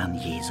des Herrn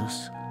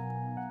Jesus?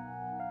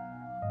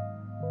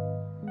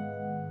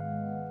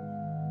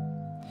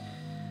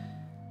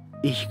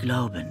 Ich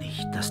glaube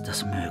nicht, dass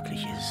das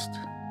möglich ist.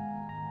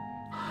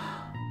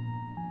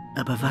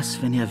 Aber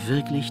was, wenn er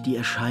wirklich die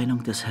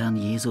Erscheinung des Herrn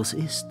Jesus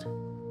ist?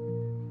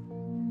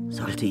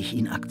 Sollte ich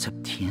ihn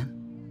akzeptieren?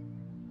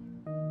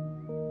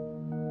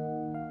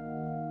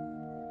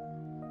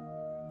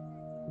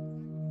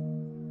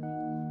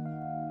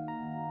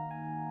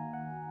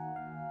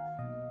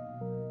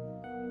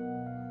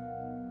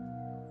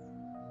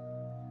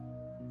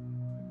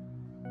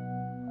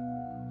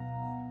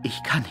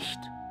 Ich kann nicht.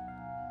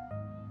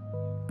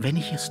 Wenn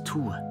ich es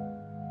tue,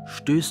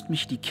 stößt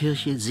mich die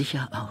Kirche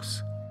sicher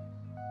aus.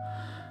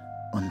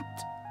 Und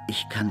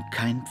ich kann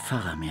kein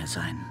Pfarrer mehr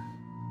sein.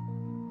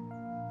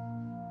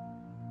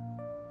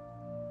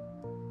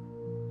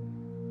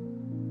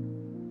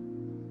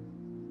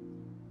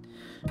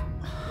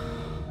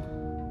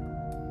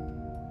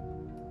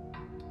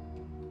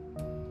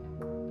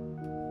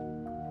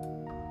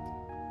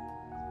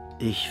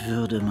 Ich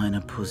würde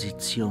meine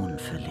Position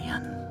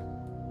verlieren.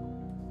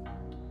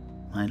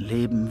 Mein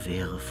Leben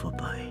wäre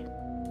vorbei.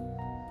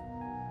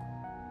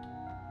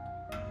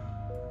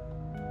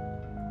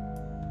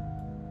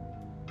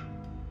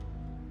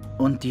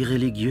 Und die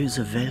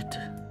religiöse Welt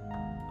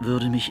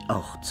würde mich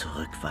auch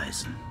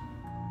zurückweisen.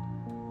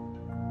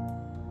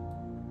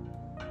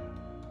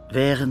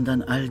 Wären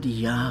dann all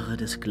die Jahre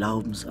des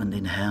Glaubens an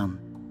den Herrn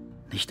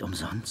nicht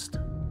umsonst?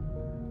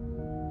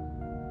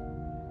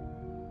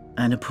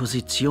 Eine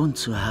Position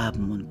zu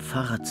haben und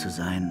Pfarrer zu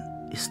sein,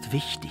 ist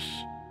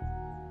wichtig.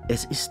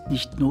 Es ist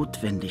nicht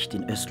notwendig,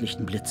 den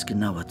östlichen Blitz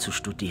genauer zu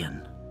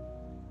studieren.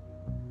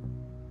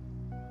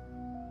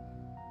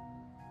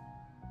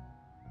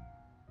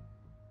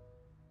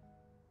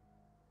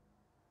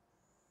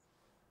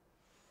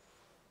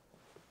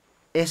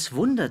 Es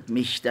wundert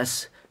mich,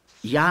 dass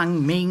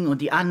Yang, Ming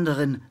und die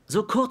anderen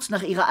so kurz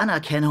nach ihrer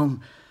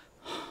Anerkennung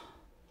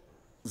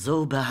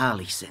so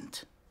beharrlich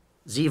sind.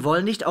 Sie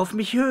wollen nicht auf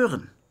mich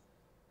hören.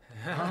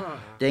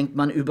 Denkt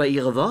man über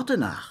ihre Worte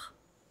nach,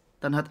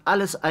 dann hat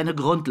alles eine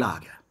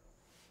Grundlage.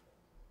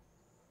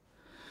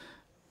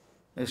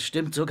 Es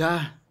stimmt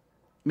sogar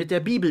mit der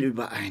Bibel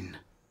überein.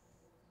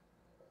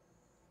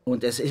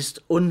 Und es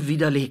ist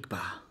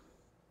unwiderlegbar.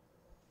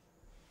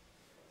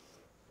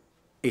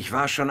 Ich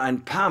war schon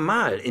ein paar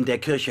Mal in der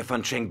Kirche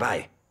von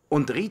Chengbai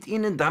und riet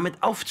ihnen,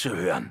 damit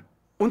aufzuhören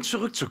und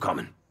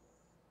zurückzukommen.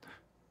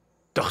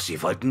 Doch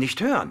sie wollten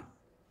nicht hören.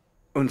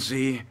 Und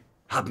sie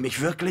haben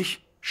mich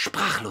wirklich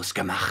sprachlos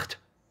gemacht.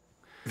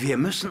 Wir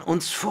müssen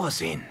uns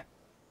vorsehen.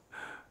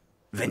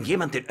 Wenn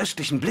jemand den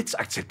östlichen Blitz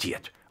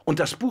akzeptiert und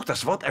das Buch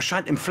Das Wort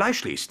erscheint im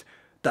Fleisch liest,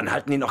 dann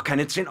halten ihn noch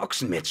keine 10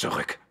 Ochsen mehr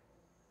zurück.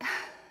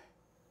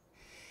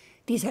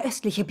 Dieser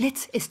östliche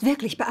Blitz ist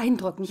wirklich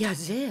beeindruckend. Ja,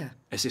 sehr.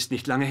 Es ist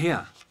nicht lange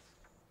her.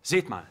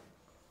 Seht mal,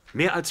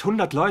 mehr als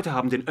 100 Leute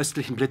haben den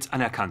östlichen Blitz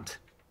anerkannt.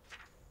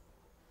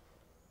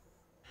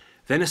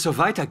 Wenn es so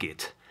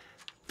weitergeht,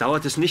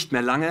 dauert es nicht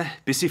mehr lange,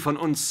 bis sie von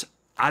uns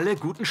alle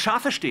guten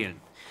Schafe stehlen.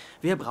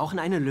 Wir brauchen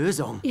eine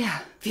Lösung.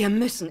 Ja, wir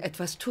müssen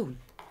etwas tun.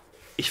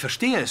 Ich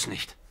verstehe es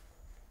nicht.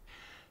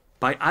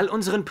 Bei all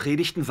unseren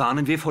Predigten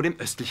warnen wir vor dem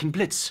östlichen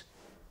Blitz.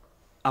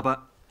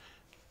 Aber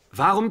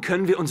warum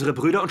können wir unsere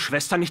Brüder und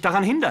Schwestern nicht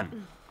daran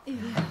hindern?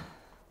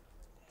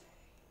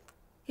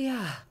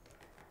 Ja.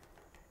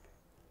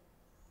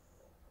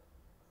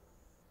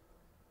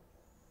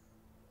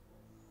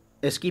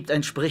 Es gibt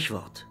ein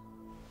Sprichwort.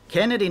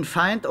 Kenne den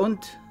Feind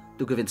und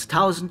du gewinnst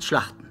 1000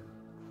 Schlachten.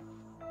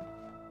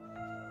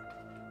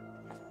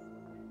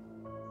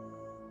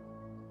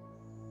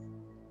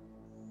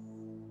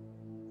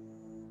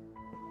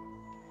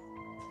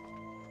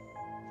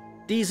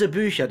 Diese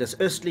Bücher des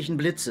östlichen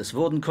Blitzes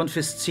wurden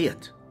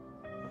konfisziert.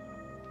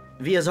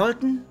 Wir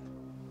sollten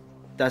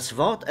das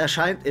Wort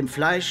erscheint im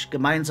Fleisch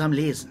gemeinsam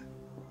lesen,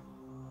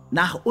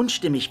 nach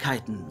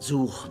Unstimmigkeiten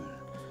suchen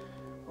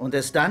und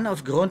es dann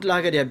auf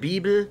Grundlage der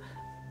Bibel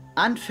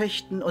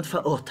anfechten und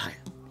verurteilen.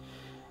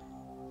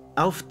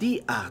 Auf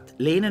die Art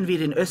lehnen wir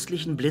den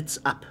östlichen Blitz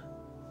ab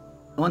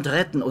und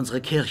retten unsere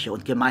Kirche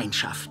und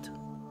Gemeinschaft.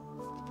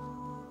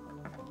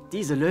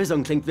 Diese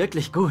Lösung klingt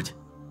wirklich gut.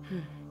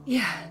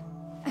 Ja,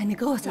 eine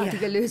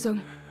großartige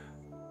Lösung.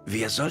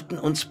 Wir sollten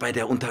uns bei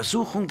der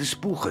Untersuchung des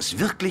Buches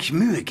wirklich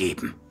Mühe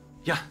geben.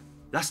 Ja,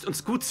 lasst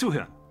uns gut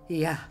zuhören.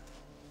 Ja.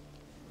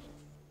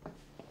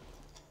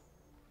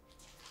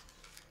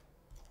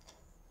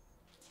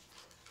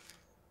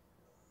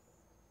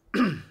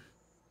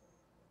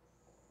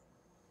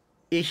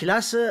 Ich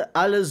lasse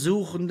alle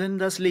Suchenden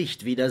das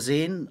Licht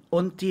wiedersehen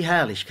und die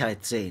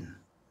Herrlichkeit sehen,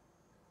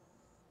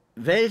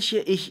 welche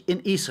ich in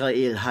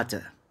Israel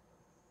hatte.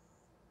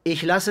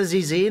 Ich lasse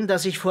sie sehen,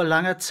 dass ich vor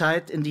langer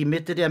Zeit in die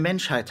Mitte der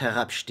Menschheit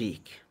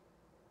herabstieg.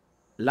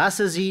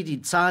 Lasse sie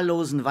die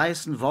zahllosen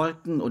weißen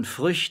Wolken und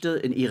Früchte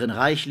in ihren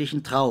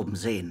reichlichen Trauben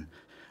sehen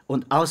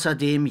und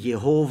außerdem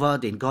Jehova,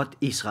 den Gott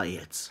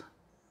Israels.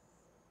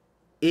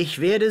 Ich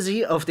werde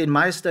sie auf den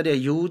Meister der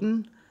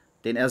Juden,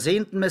 den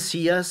ersehnten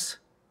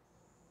Messias,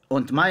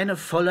 und meine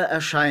volle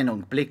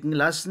Erscheinung blicken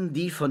lassen,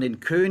 die von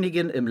den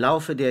Königen im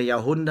Laufe der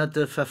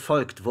Jahrhunderte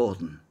verfolgt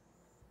wurden.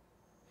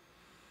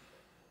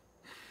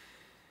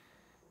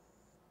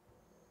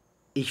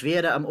 Ich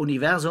werde am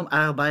Universum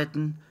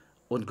arbeiten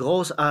und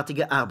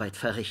großartige Arbeit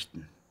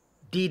verrichten,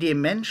 die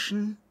dem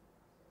Menschen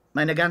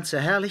meine ganze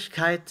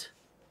Herrlichkeit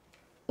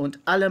und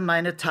alle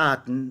meine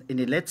Taten in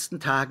den letzten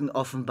Tagen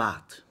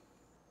offenbart.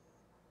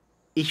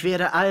 Ich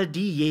werde all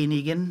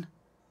diejenigen,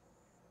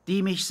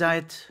 die mich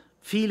seit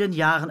vielen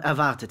Jahren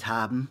erwartet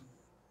haben,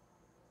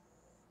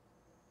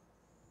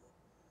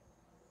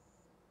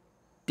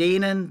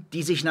 denen,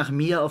 die sich nach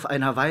mir auf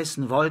einer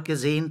weißen Wolke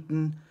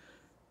sehnten,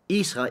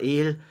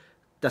 Israel,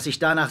 das sich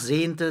danach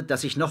sehnte,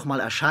 dass ich nochmal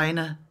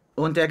erscheine,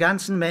 und der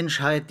ganzen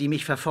Menschheit, die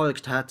mich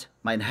verfolgt hat,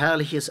 mein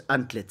herrliches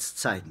Antlitz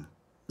zeigen,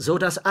 so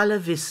dass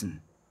alle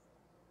wissen,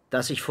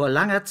 dass ich vor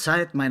langer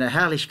Zeit meine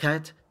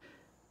Herrlichkeit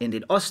in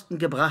den Osten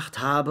gebracht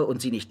habe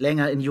und sie nicht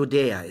länger in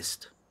Judäa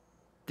ist.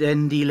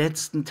 Denn die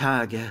letzten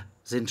Tage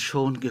sind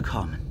schon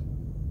gekommen.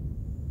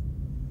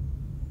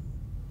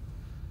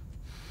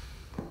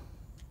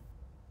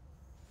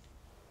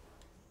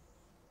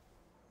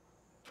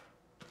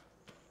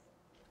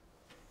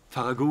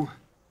 Pfarrer Gu,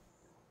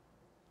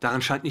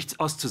 daran scheint nichts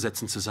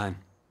auszusetzen zu sein.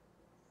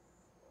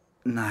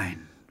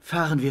 Nein,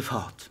 fahren wir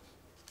fort.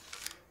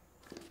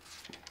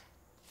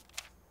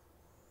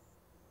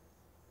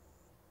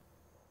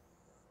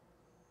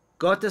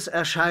 Gottes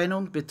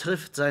Erscheinung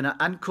betrifft seine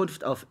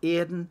Ankunft auf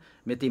Erden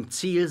mit dem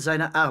Ziel,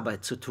 seine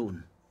Arbeit zu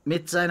tun.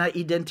 Mit seiner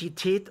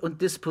Identität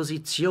und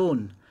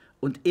Disposition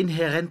und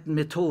inhärenten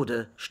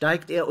Methode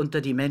steigt er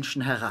unter die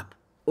Menschen herab,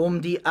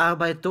 um die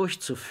Arbeit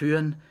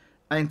durchzuführen,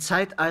 ein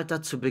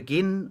Zeitalter zu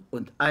beginnen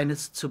und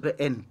eines zu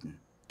beenden.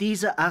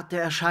 Diese Art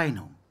der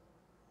Erscheinung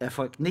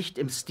erfolgt nicht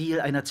im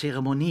Stil einer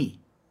Zeremonie.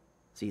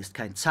 Sie ist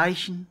kein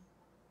Zeichen,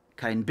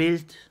 kein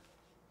Bild,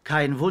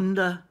 kein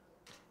Wunder,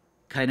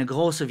 keine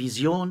große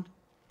Vision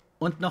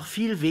und noch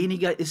viel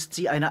weniger ist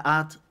sie eine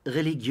Art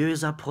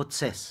religiöser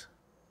Prozess.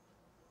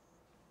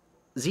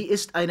 Sie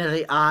ist eine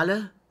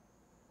reale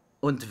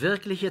und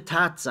wirkliche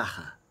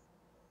Tatsache,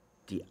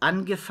 die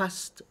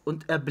angefasst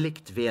und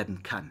erblickt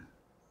werden kann.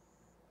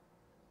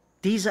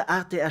 Diese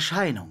Art der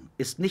Erscheinung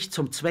ist nicht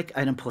zum Zweck,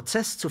 einem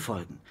Prozess zu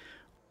folgen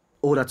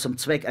oder zum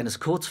Zweck eines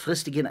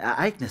kurzfristigen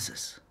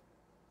Ereignisses,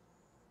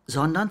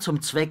 sondern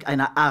zum Zweck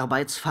einer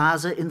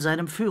Arbeitsphase in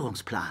seinem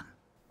Führungsplan.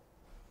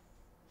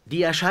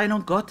 Die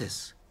Erscheinung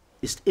Gottes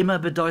ist immer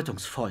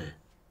bedeutungsvoll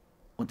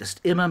und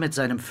ist immer mit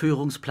seinem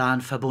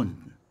Führungsplan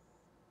verbunden.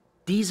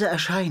 Diese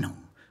Erscheinung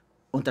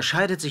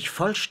unterscheidet sich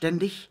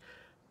vollständig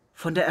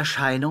von der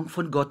Erscheinung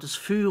von Gottes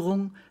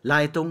Führung,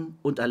 Leitung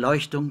und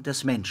Erleuchtung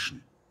des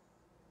Menschen.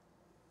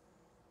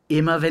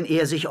 Immer wenn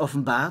er sich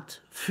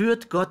offenbart,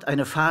 führt Gott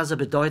eine Phase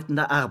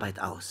bedeutender Arbeit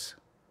aus.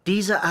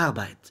 Diese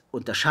Arbeit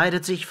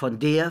unterscheidet sich von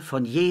der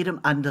von jedem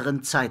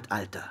anderen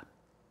Zeitalter.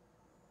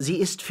 Sie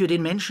ist für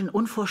den Menschen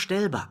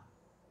unvorstellbar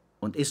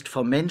und ist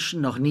vom Menschen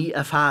noch nie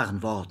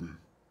erfahren worden.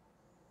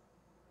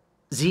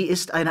 Sie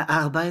ist eine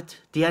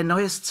Arbeit, die ein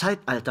neues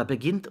Zeitalter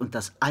beginnt und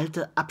das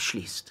alte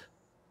abschließt.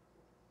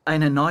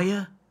 Eine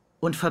neue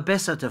und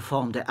verbesserte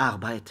Form der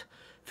Arbeit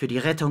für die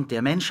Rettung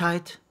der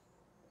Menschheit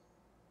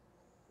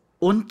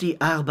und die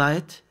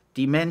Arbeit,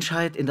 die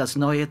Menschheit in das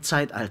neue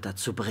Zeitalter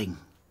zu bringen.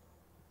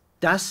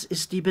 Das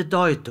ist die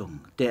Bedeutung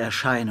der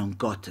Erscheinung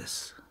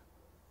Gottes.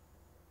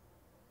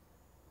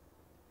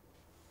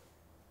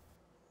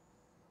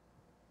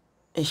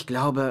 Ich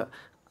glaube,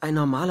 ein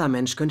normaler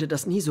Mensch könnte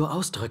das nie so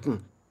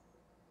ausdrücken.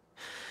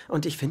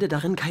 Und ich finde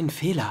darin keinen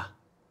Fehler.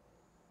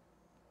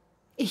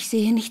 Ich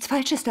sehe nichts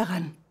Falsches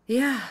daran.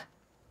 Ja,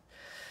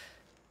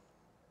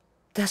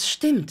 das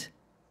stimmt.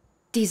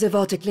 Diese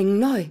Worte klingen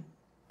neu.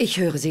 Ich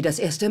höre sie das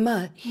erste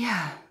Mal.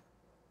 Ja.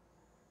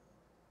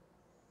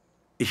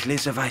 Ich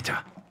lese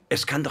weiter.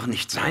 Es kann doch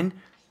nicht sein,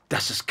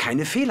 dass es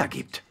keine Fehler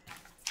gibt.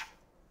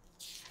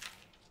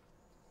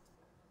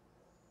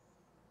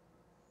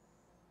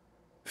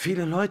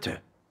 Viele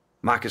Leute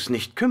mag es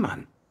nicht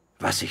kümmern,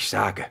 was ich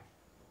sage.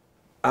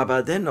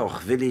 Aber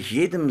dennoch will ich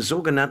jedem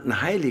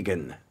sogenannten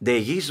Heiligen, der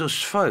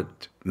Jesus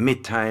folgt,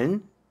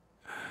 mitteilen,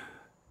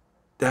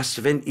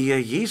 dass wenn ihr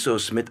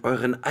Jesus mit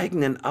euren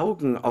eigenen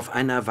Augen auf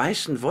einer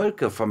weißen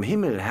Wolke vom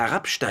Himmel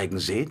herabsteigen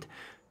seht,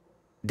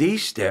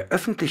 dies der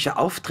öffentliche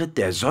Auftritt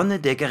der Sonne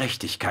der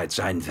Gerechtigkeit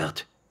sein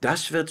wird.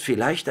 Das wird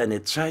vielleicht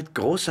eine Zeit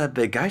großer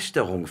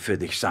Begeisterung für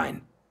dich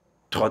sein.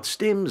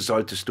 Trotzdem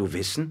solltest du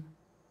wissen,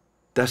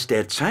 dass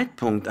der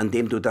Zeitpunkt, an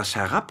dem du das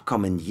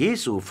Herabkommen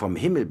Jesu vom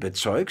Himmel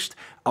bezeugst,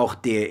 auch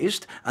der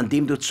ist, an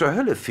dem du zur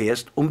Hölle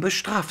fährst, um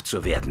bestraft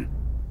zu werden.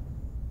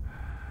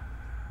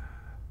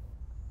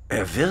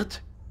 Er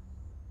wird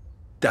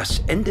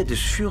das Ende des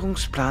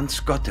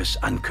Führungsplans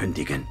Gottes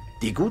ankündigen.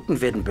 Die Guten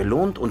werden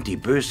belohnt und die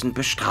Bösen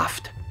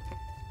bestraft.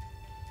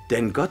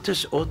 Denn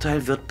Gottes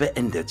Urteil wird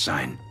beendet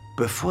sein,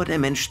 bevor der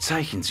Mensch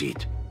Zeichen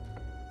sieht,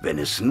 wenn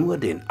es nur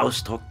den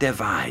Ausdruck der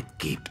Wahrheit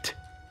gibt.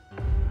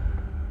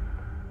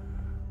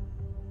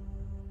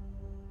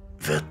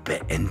 Wird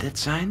beendet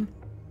sein?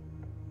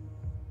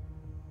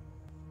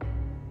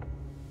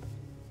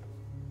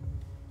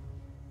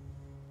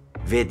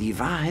 Wer die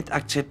Wahrheit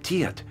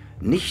akzeptiert,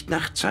 nicht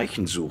nach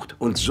Zeichen sucht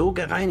und so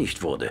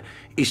gereinigt wurde,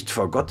 ist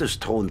vor Gottes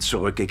Thron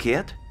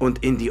zurückgekehrt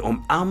und in die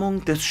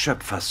Umarmung des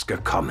Schöpfers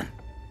gekommen.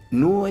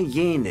 Nur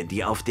jene,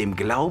 die auf dem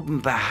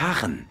Glauben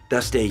beharren,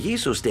 dass der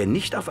Jesus, der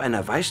nicht auf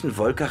einer weißen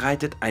Wolke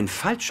reitet, ein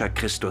falscher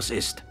Christus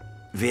ist,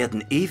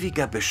 werden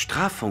ewiger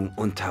Bestrafung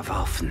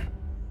unterworfen.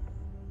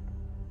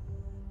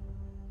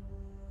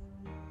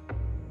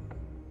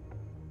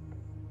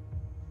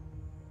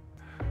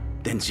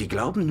 Denn sie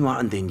glauben nur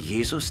an den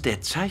Jesus,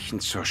 der Zeichen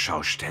zur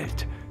Schau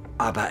stellt,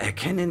 aber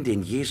erkennen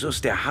den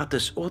Jesus, der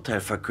hartes Urteil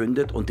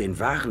verkündet und den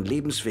wahren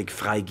Lebensweg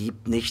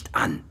freigibt, nicht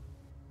an.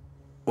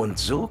 Und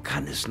so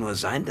kann es nur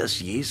sein, dass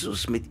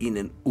Jesus mit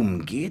ihnen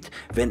umgeht,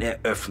 wenn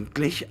er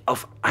öffentlich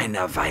auf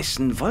einer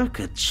weißen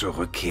Wolke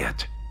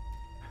zurückkehrt.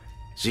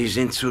 Sie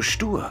sind zu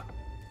stur,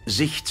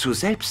 sich zu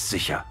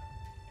selbstsicher,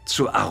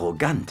 zu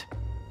arrogant.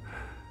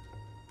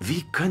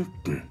 Wie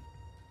könnten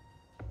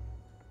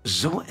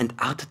so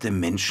entartete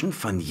Menschen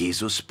von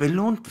Jesus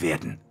belohnt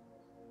werden?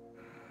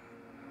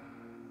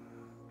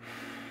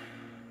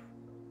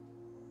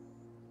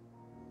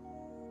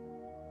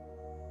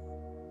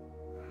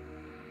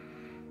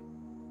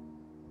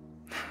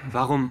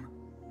 Warum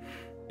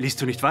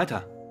liest du nicht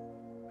weiter?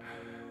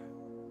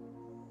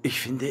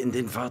 Ich finde in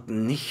den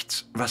Worten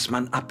nichts, was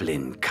man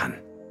ablehnen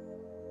kann.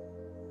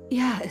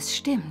 Ja, es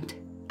stimmt.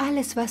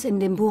 Alles, was in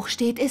dem Buch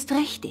steht, ist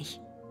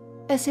richtig.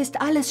 Es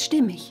ist alles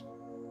stimmig.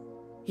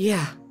 Ja.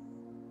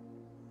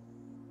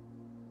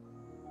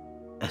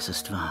 Es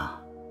ist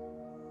wahr.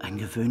 Ein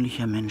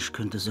gewöhnlicher Mensch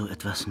könnte so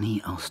etwas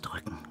nie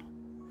ausdrücken.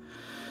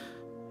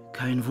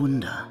 Kein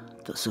Wunder,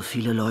 dass so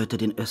viele Leute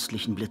den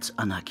östlichen Blitz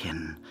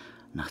anerkennen,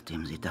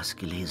 nachdem sie das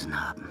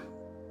gelesen haben.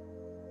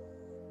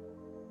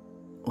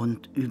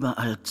 Und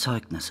überall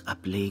Zeugnis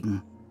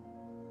ablegen,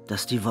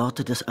 dass die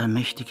Worte des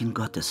allmächtigen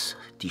Gottes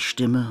die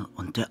Stimme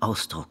und der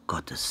Ausdruck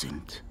Gottes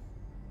sind.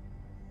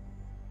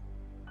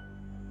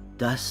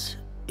 Das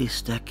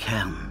ist der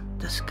Kern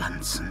des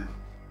Ganzen.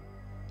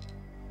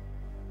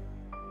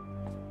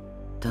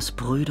 Dass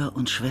Brüder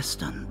und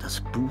Schwestern das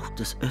Buch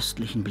des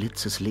östlichen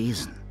Blitzes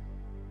lesen,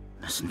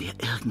 müssen wir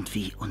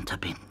irgendwie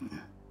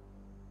unterbinden.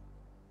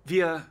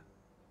 Wir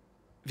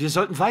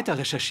sollten weiter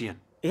recherchieren.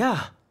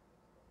 Ja.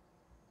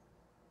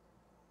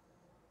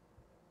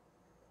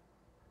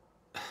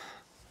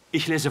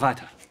 Ich lese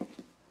weiter.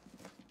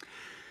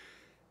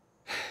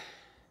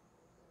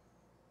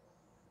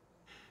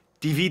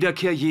 Die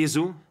Wiederkehr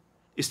Jesu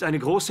ist eine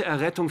große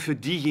Errettung für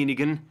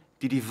diejenigen,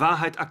 die die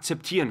Wahrheit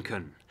akzeptieren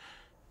können.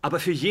 Aber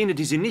für jene,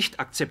 die sie nicht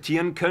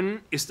akzeptieren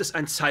können, ist es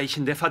ein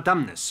Zeichen der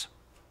Verdammnis.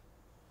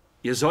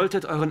 Ihr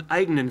solltet euren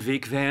eigenen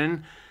Weg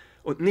wählen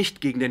und nicht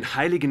gegen den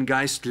Heiligen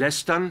Geist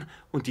lästern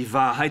und die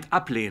Wahrheit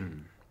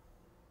ablehnen.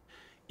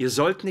 Ihr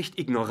sollt nicht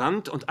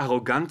ignorant und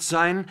arrogant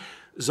sein,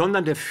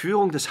 sondern der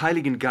Führung des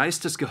Heiligen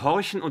Geistes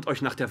gehorchen und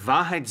euch nach der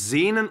Wahrheit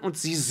sehnen und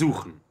sie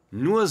suchen.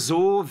 Nur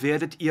so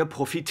werdet ihr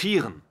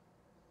profitieren.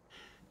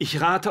 Ich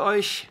rate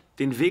euch,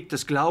 den Weg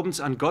des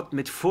Glaubens an Gott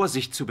mit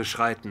Vorsicht zu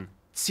beschreiten.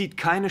 Zieht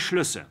keine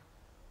Schlüsse.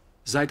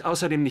 Seid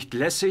außerdem nicht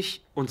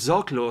lässig und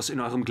sorglos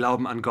in eurem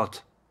Glauben an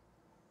Gott.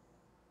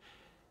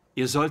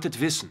 Ihr solltet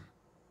wissen,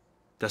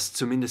 dass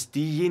zumindest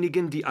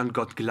diejenigen, die an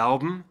Gott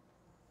glauben,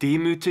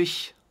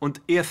 demütig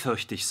und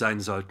ehrfürchtig sein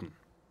sollten.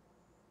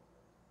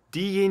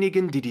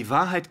 Diejenigen, die die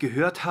Wahrheit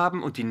gehört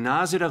haben und die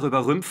Nase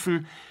darüber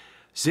rümpfen,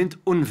 sind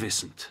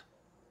unwissend.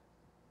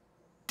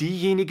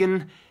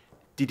 Diejenigen,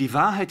 die die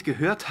Wahrheit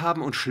gehört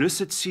haben und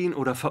Schlüsse ziehen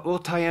oder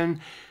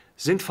verurteilen,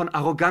 sind von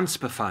Arroganz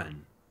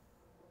befallen.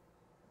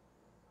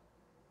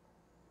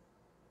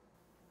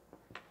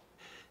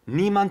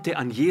 Niemand, der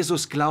an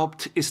Jesus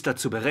glaubt, ist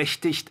dazu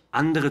berechtigt,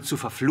 andere zu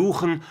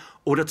verfluchen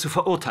oder zu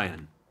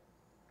verurteilen.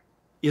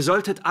 Ihr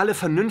solltet alle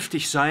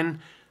vernünftig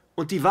sein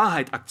und die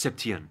Wahrheit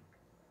akzeptieren.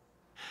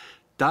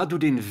 Da du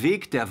den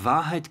Weg der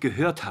Wahrheit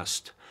gehört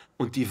hast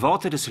und die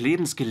Worte des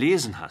Lebens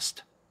gelesen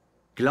hast,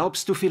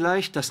 glaubst du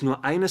vielleicht, dass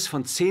nur eines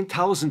von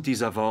 10.000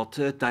 dieser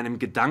Worte deinem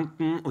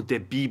Gedanken und der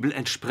Bibel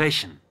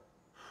entsprechen.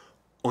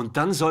 Und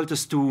dann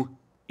solltest du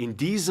in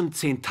diesem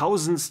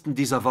 10.000.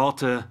 dieser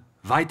Worte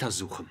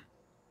weitersuchen.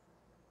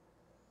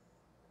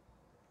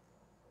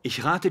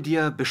 Ich rate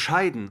dir,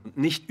 bescheiden und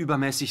nicht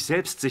übermäßig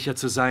selbstsicher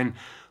zu sein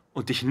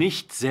und dich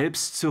nicht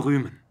selbst zu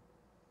rühmen.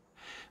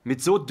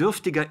 Mit so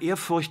dürftiger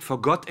Ehrfurcht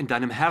vor Gott in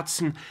deinem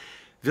Herzen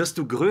wirst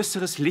du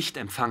größeres Licht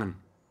empfangen.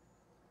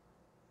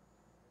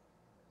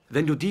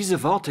 Wenn du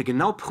diese Worte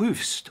genau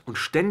prüfst und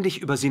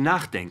ständig über sie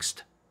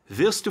nachdenkst,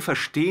 wirst du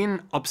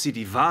verstehen, ob sie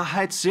die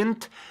Wahrheit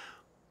sind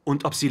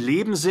und ob sie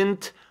Leben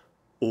sind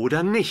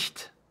oder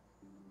nicht.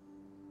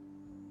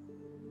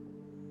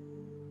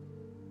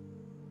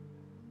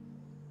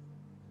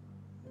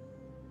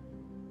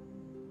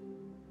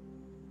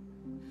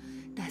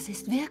 Das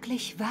ist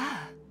wirklich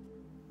wahr.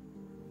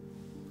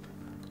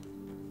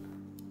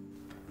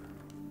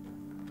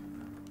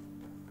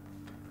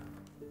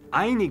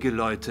 Einige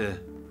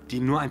Leute, die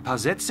nur ein paar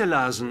Sätze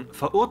lasen,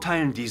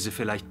 verurteilen diese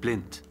vielleicht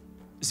blind.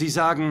 Sie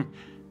sagen,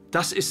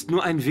 das ist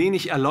nur ein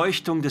wenig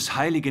Erleuchtung des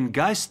Heiligen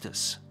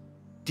Geistes.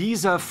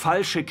 Dieser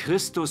falsche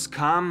Christus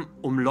kam,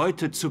 um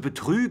Leute zu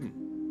betrügen.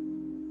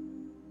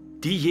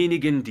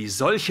 Diejenigen, die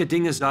solche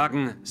Dinge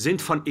sagen,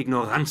 sind von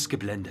Ignoranz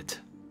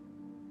geblendet.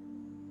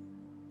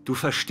 Du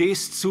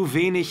verstehst zu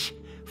wenig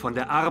von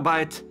der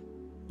Arbeit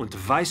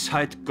und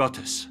Weisheit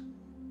Gottes.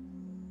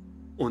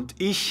 Und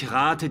ich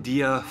rate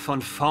dir,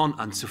 von vorn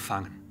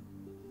anzufangen.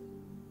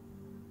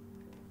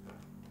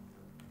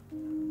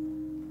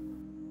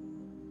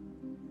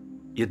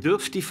 Ihr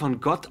dürft die von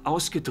Gott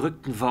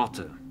ausgedrückten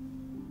Worte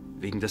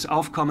wegen des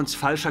Aufkommens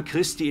falscher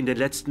Christi in den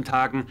letzten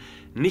Tagen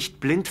nicht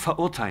blind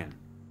verurteilen.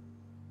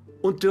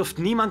 Und dürft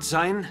niemand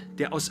sein,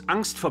 der aus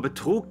Angst vor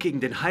Betrug gegen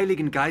den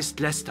Heiligen Geist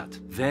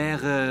lästert.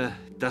 Wäre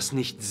das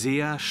nicht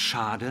sehr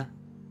schade?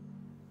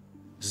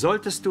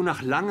 Solltest du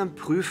nach langem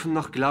Prüfen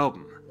noch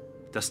glauben,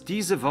 dass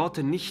diese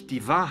Worte nicht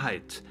die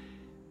Wahrheit,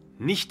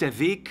 nicht der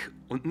Weg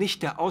und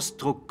nicht der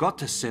Ausdruck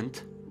Gottes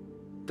sind,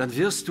 dann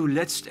wirst du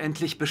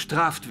letztendlich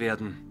bestraft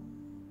werden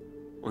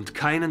und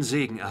keinen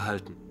Segen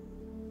erhalten.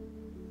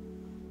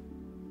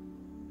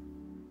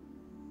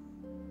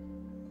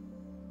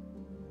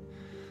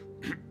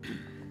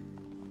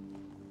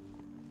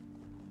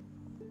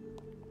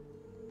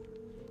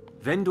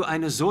 Wenn du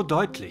eine so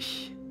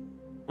deutlich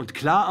und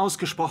klar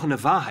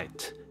ausgesprochene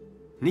Wahrheit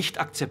nicht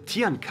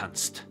akzeptieren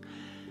kannst,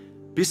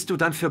 bist du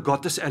dann für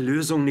Gottes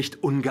Erlösung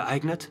nicht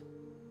ungeeignet?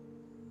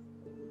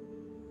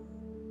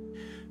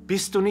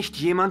 Bist du nicht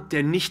jemand,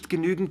 der nicht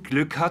genügend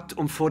Glück hat,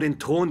 um vor den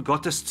Thron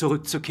Gottes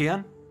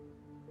zurückzukehren?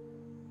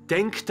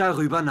 Denk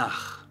darüber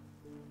nach.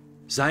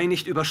 Sei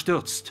nicht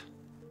überstürzt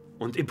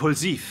und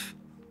impulsiv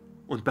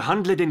und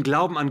behandle den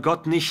Glauben an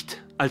Gott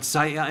nicht, als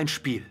sei er ein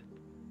Spiel.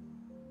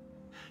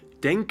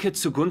 Denke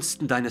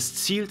zugunsten deines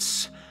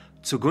Ziels,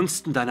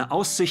 zugunsten deiner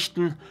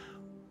Aussichten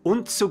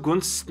und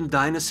zugunsten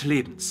deines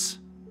Lebens.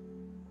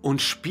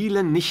 Und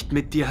spiele nicht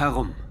mit dir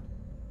herum.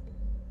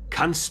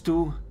 Kannst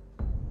du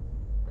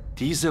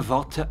diese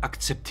Worte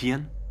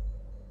akzeptieren?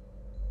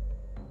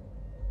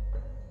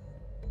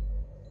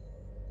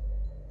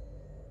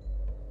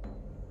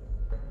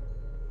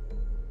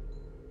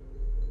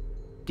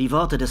 Die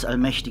Worte des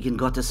allmächtigen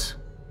Gottes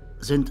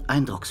sind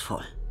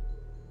eindrucksvoll.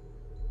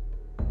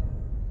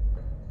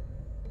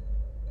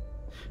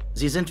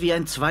 Sie sind wie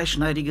ein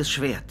zweischneidiges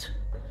Schwert.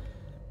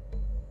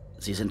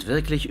 Sie sind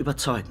wirklich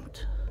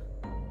überzeugend.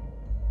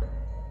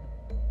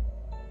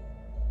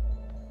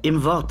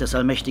 Im Wort des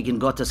allmächtigen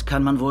Gottes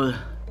kann man wohl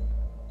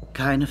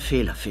keine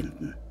Fehler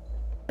finden.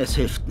 Es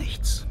hilft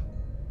nichts.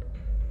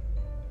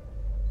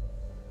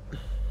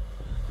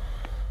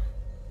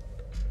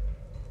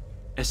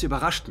 Es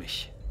überrascht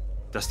mich,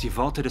 dass die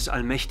Worte des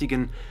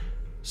Allmächtigen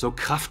so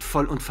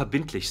kraftvoll und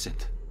verbindlich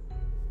sind.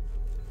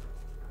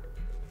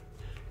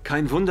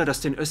 Kein Wunder,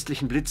 dass den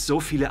östlichen Blitz so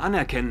viele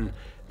anerkennen,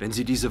 wenn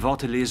sie diese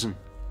Worte lesen.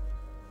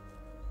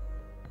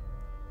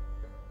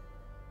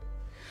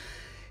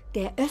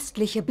 Der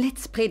östliche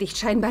Blitz predigt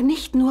scheinbar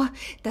nicht nur,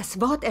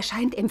 das Wort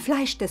erscheint im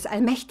Fleisch des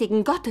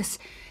allmächtigen Gottes.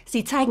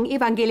 Sie zeigen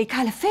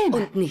evangelikale Filme.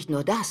 Und nicht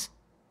nur das.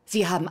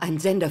 Sie haben einen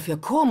Sender für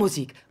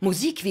Chormusik,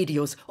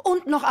 Musikvideos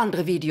und noch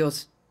andere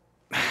Videos.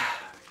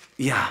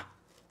 Ja,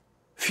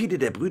 viele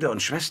der Brüder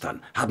und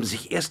Schwestern haben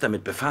sich erst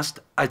damit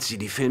befasst, als sie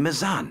die Filme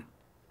sahen.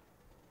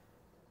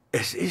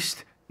 Es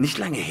ist nicht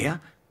lange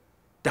her,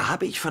 da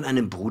habe ich von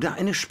einem Bruder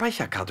eine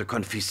Speicherkarte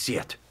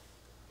konfisziert.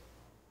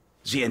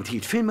 Sie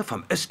enthielt Filme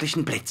vom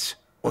östlichen Blitz.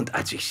 Und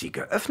als ich sie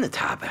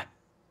geöffnet habe,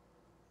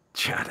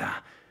 tja, da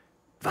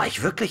war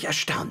ich wirklich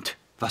erstaunt.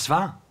 Was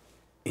war?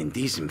 In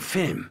diesem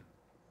Film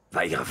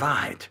war ihre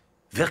Wahrheit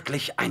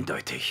wirklich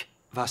eindeutig.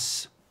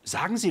 Was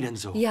sagen Sie denn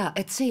so? Ja,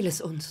 erzähl es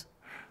uns.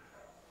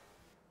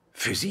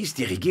 Für sie ist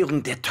die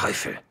Regierung der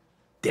Teufel,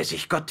 der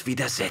sich Gott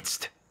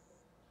widersetzt.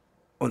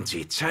 Und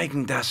sie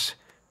zeigen das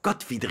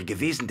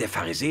gottwidrige Wesen der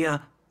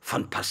Pharisäer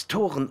von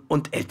Pastoren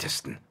und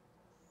Ältesten.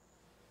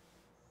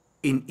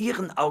 In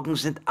ihren Augen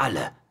sind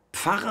alle,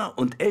 Pfarrer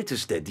und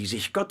Älteste, die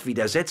sich Gott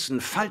widersetzen,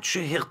 falsche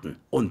Hirten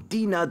und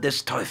Diener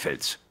des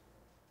Teufels.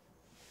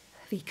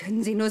 Wie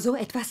können Sie nur so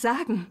etwas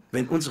sagen?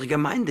 Wenn unsere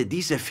Gemeinde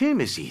diese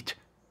Filme sieht,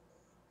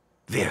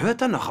 wer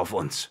hört dann noch auf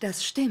uns?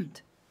 Das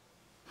stimmt.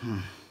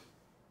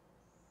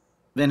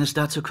 Wenn es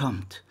dazu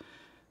kommt,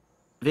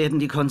 werden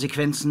die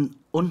Konsequenzen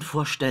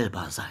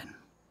unvorstellbar sein.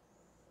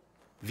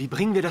 Wie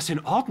bringen wir das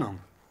in Ordnung?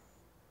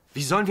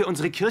 Wie sollen wir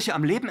unsere Kirche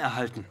am Leben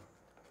erhalten?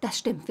 Das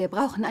stimmt, wir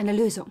brauchen eine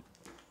Lösung.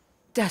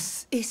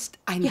 Das ist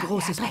ein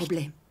großes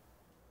Problem.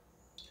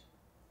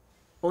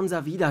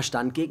 Unser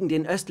Widerstand gegen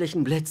den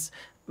östlichen Blitz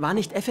war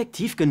nicht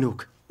effektiv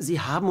genug. Sie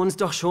haben uns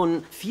doch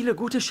schon viele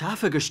gute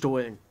Schafe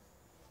gestohlen.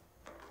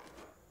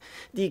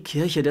 Die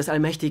Kirche des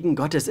Allmächtigen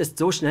Gottes ist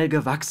so schnell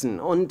gewachsen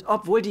und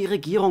obwohl die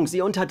Regierung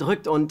sie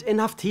unterdrückt und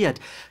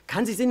inhaftiert,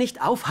 kann sie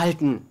nicht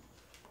aufhalten.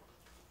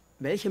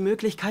 Welche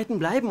Möglichkeiten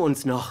bleiben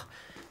uns noch?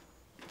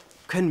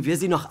 Können wir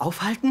sie noch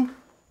aufhalten?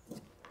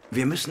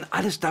 Wir müssen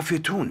alles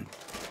dafür tun.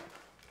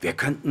 Wir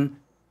könnten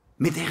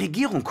mit der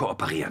Regierung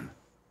kooperieren.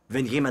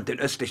 Wenn jemand den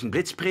östlichen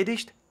Blitz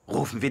predigt,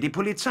 rufen wir die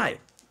Polizei.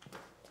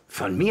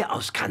 Von mir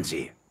aus kann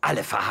sie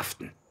alle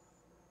verhaften.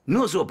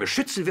 Nur so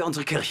beschützen wir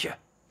unsere Kirche.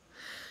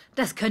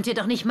 Das könnt ihr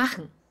doch nicht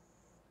machen.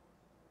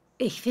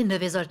 Ich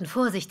finde, wir sollten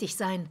vorsichtig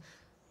sein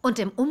und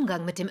im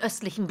Umgang mit dem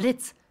östlichen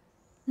Blitz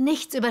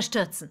nichts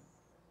überstürzen.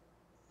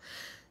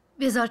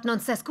 Wir sollten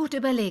uns das gut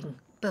überlegen,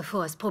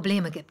 bevor es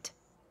Probleme gibt.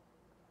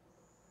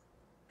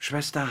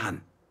 Schwester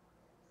Han,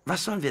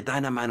 was sollen wir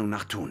deiner Meinung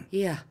nach tun?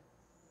 Ja.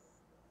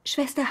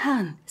 Schwester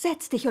Han,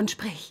 setz dich und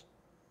sprich.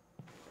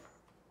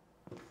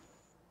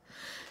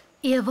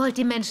 Ihr wollt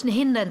die Menschen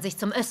hindern, sich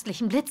zum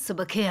östlichen Blitz zu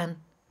bekehren.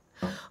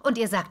 Und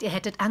ihr sagt, ihr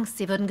hättet Angst,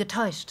 sie würden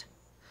getäuscht.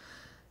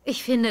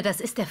 Ich finde,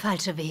 das ist der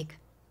falsche Weg.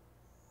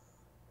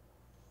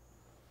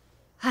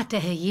 Hat der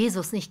Herr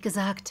Jesus nicht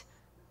gesagt,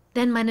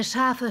 denn meine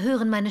Schafe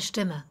hören meine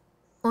Stimme,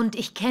 und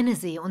ich kenne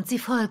sie, und sie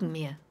folgen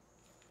mir.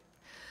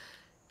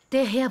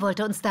 Der Herr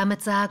wollte uns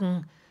damit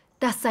sagen,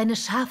 dass seine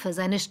Schafe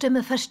seine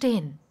Stimme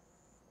verstehen.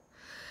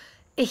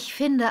 Ich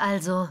finde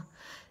also,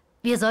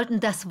 wir sollten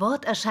das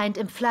Wort erscheint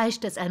im Fleisch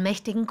des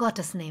allmächtigen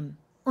Gottes nehmen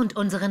und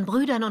unseren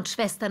Brüdern und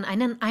Schwestern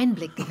einen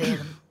Einblick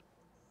gewähren.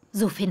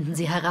 So finden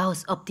sie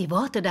heraus, ob die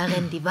Worte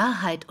darin die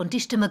Wahrheit und die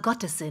Stimme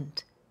Gottes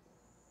sind.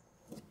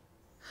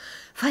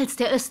 Falls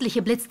der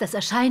östliche Blitz das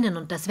Erscheinen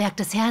und das Werk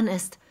des Herrn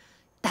ist,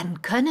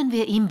 dann können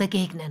wir ihm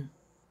begegnen.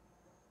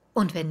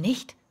 Und wenn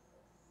nicht,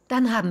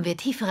 dann haben wir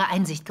tiefere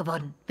Einsicht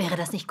gewonnen. Wäre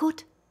das nicht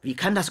gut? Wie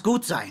kann das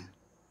gut sein?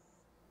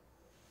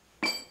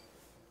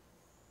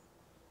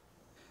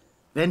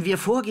 Wenn wir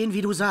vorgehen,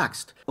 wie du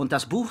sagst, und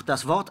das Buch,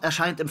 das Wort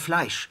erscheint im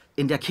Fleisch,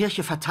 in der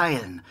Kirche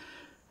verteilen,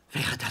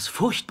 wäre das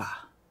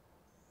furchtbar.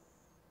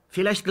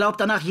 Vielleicht glaubt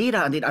danach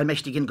jeder an den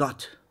allmächtigen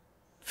Gott.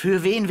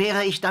 Für wen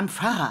wäre ich dann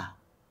Pfarrer?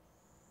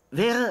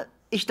 Wäre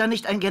ich dann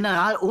nicht ein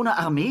General ohne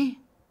Armee?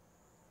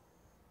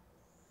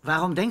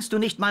 Warum denkst du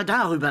nicht mal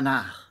darüber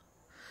nach?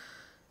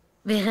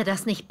 Wäre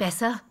das nicht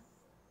besser,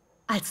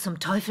 als zum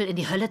Teufel in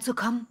die Hölle zu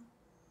kommen?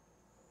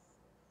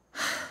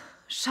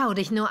 Schau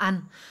dich nur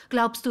an.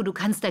 Glaubst du, du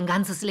kannst dein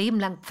ganzes Leben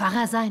lang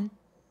Pfarrer sein?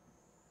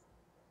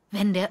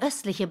 Wenn der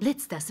östliche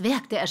Blitz das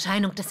Werk der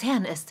Erscheinung des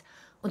Herrn ist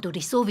und du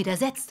dich so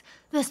widersetzt,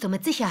 wirst du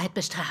mit Sicherheit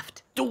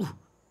bestraft. Du!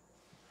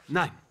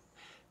 Nein,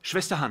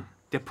 Schwester Han,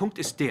 der Punkt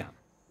ist der.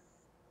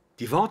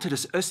 Die Worte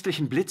des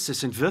östlichen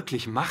Blitzes sind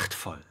wirklich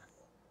machtvoll.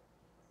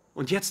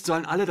 Und jetzt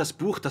sollen alle das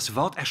Buch, das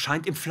Wort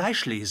erscheint im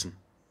Fleisch lesen.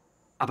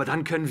 Aber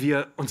dann können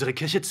wir unsere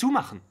Kirche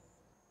zumachen.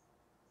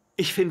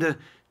 Ich finde,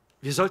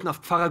 wir sollten auf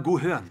Pfarrer Gu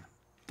hören.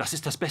 Das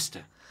ist das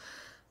Beste.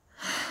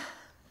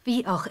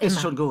 Wie auch immer.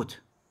 Ist schon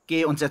gut.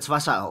 Geh und setz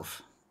Wasser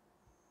auf.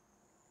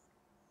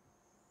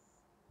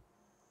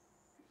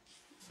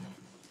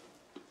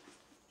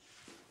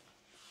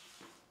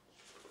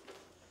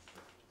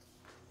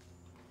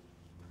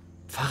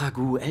 Pfarrer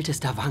Gu,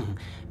 ältester Wang,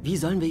 wie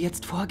sollen wir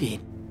jetzt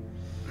vorgehen?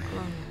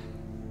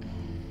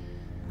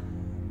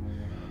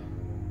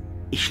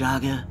 Ich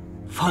schlage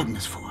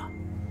Folgendes vor.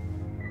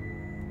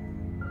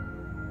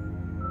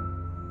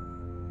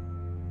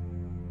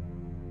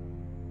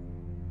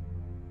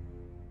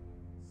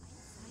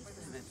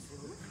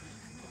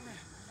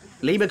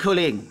 Liebe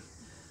Kollegen,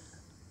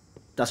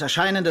 das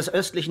Erscheinen des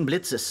östlichen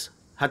Blitzes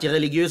hat die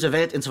religiöse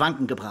Welt ins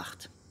Wanken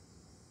gebracht.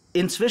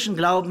 Inzwischen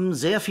glauben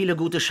sehr viele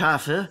gute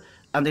Schafe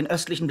an den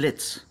östlichen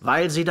Blitz,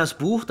 weil sie das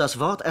Buch, das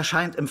Wort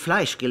erscheint im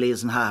Fleisch,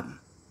 gelesen haben.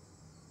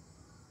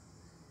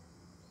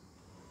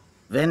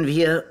 Wenn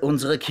wir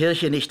unsere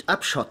Kirche nicht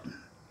abschotten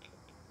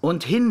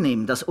und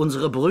hinnehmen, dass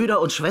unsere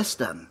Brüder und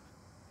Schwestern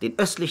den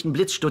östlichen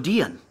Blitz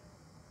studieren,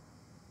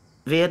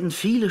 werden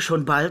viele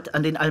schon bald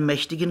an den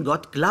allmächtigen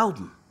Gott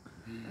glauben.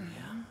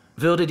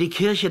 Würde die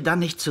Kirche dann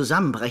nicht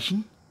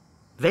zusammenbrechen?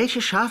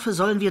 Welche Schafe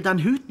sollen wir dann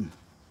hüten?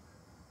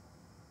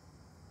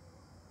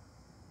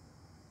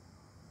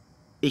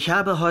 Ich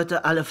habe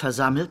heute alle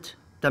versammelt,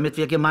 damit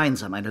wir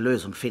gemeinsam eine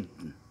Lösung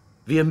finden.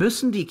 Wir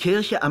müssen die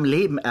Kirche am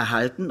Leben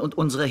erhalten und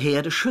unsere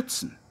Herde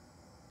schützen.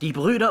 Die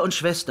Brüder und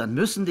Schwestern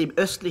müssen dem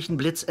östlichen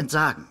Blitz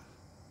entsagen.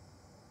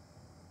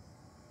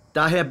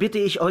 Daher bitte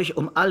ich euch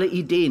um alle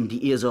Ideen, die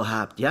ihr so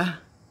habt, ja?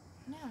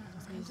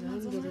 Wie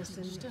sollen wir das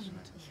denn stimmen?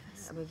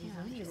 Aber wie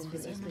sollen wir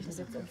den östlichen Blitz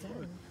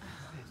entsagen?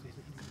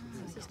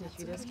 Ich weiß nicht,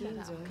 wie das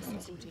gehen soll.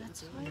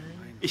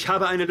 Ich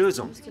habe eine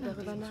Lösung. Ich müsste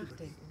darüber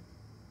nachdenken.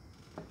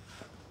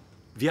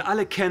 Wir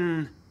alle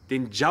kennen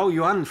den Zhao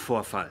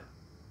Yuan-Vorfall.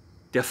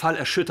 Der Fall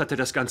erschütterte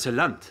das ganze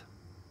Land.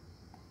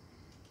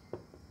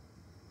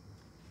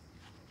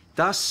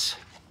 Das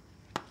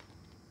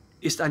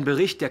ist ein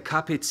Bericht der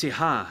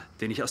KPCh,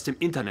 den ich aus dem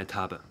Internet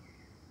habe.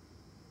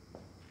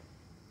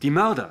 Die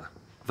Mörder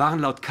waren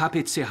laut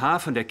KPCh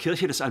von der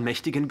Kirche des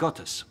Allmächtigen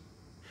Gottes.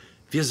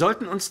 Wir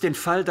sollten uns den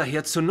Fall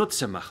daher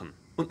zunutze machen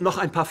und noch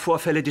ein paar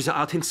Vorfälle dieser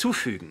Art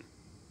hinzufügen.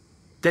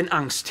 Denn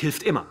Angst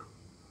hilft immer.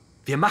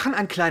 Wir machen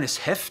ein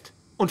kleines Heft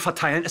und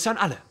verteilen es an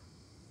alle.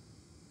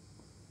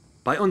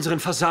 Bei unseren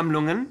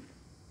Versammlungen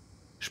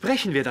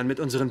sprechen wir dann mit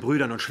unseren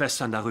Brüdern und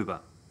Schwestern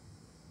darüber.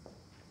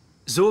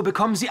 So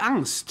bekommen sie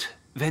Angst,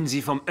 wenn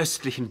sie vom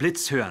östlichen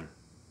Blitz hören.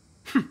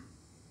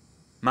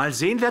 Mal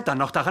sehen, wer dann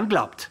noch daran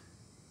glaubt.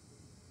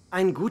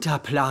 Ein guter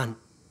Plan.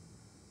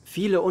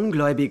 Viele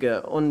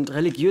ungläubige und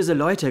religiöse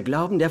Leute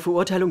glauben der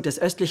Verurteilung des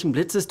östlichen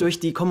Blitzes durch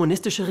die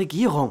kommunistische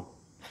Regierung.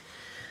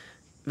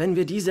 Wenn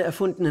wir diese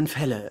erfundenen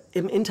Fälle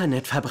im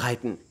Internet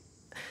verbreiten,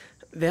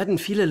 werden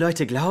viele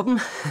Leute glauben,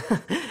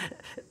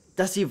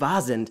 dass sie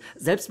wahr sind,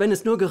 selbst wenn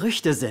es nur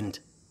Gerüchte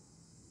sind.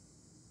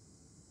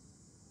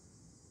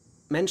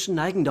 Menschen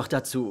neigen doch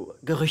dazu,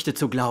 Gerüchte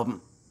zu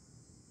glauben.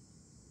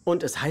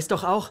 Und es heißt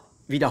doch auch,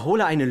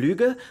 wiederhole eine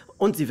Lüge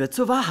und sie wird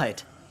zur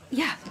Wahrheit.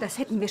 Ja, das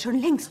hätten wir schon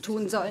längst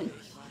tun sollen.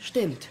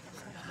 Stimmt.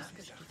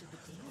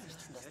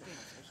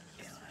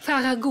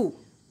 Pfarrer Gu,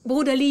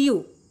 Bruder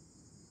Liu.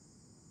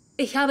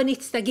 Ich habe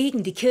nichts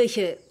dagegen, die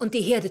Kirche und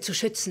die Herde zu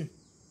schützen.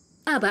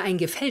 Aber ein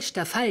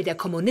gefälschter Fall der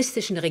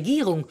kommunistischen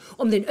Regierung,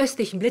 um den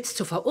östlichen Blitz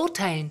zu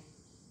verurteilen,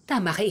 da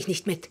mache ich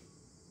nicht mit.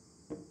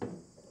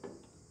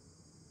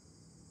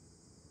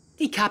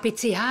 Die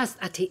KPCh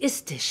ist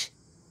atheistisch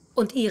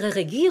und ihre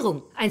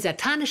Regierung ein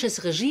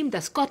satanisches Regime,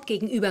 das Gott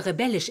gegenüber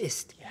rebellisch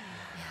ist.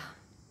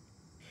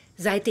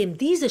 Seitdem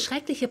diese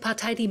schreckliche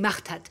Partei die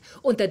Macht hat,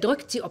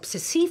 unterdrückt sie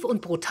obsessiv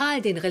und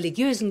brutal den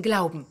religiösen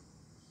Glauben.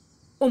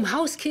 Um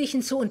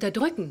Hauskirchen zu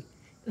unterdrücken,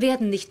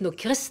 werden nicht nur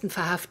Christen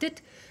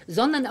verhaftet,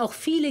 sondern auch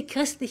viele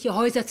christliche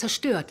Häuser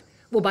zerstört,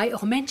 wobei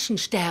auch Menschen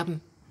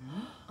sterben.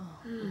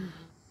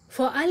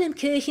 Vor allem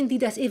Kirchen, die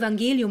das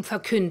Evangelium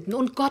verkünden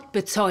und Gott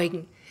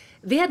bezeugen,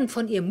 werden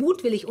von ihr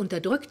mutwillig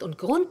unterdrückt und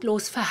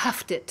grundlos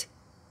verhaftet.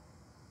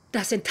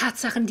 Das sind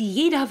Tatsachen, die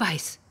jeder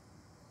weiß.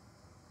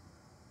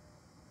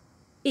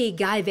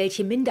 Egal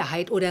welche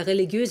Minderheit oder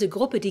religiöse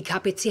Gruppe die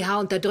KPCh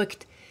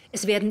unterdrückt,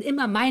 es werden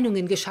immer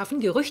Meinungen geschaffen,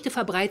 Gerüchte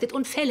verbreitet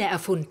und Fälle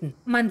erfunden.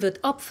 Man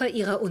wird Opfer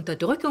ihrer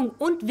Unterdrückung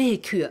und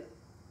Willkür.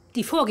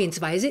 Die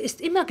Vorgehensweise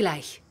ist immer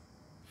gleich.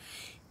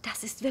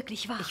 Das ist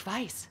wirklich wahr. Ich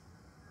weiß.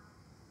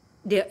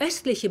 Der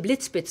östliche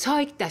Blitz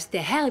bezeugt, dass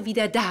der Herr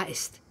wieder da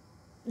ist.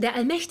 Der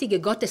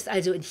allmächtige Gott ist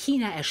also in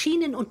China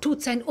erschienen und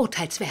tut sein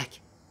Urteilswerk.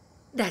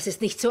 Das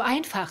ist nicht so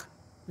einfach.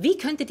 Wie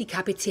könnte die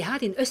KPCh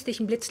den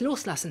östlichen Blitz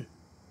loslassen?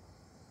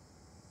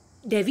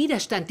 Der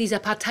Widerstand dieser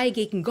Partei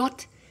gegen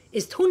Gott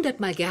ist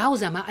 100-mal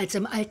grausamer als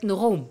im alten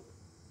Rom.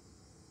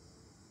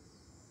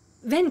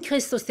 Wenn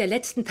Christus der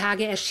letzten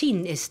Tage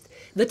erschienen ist,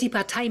 wird die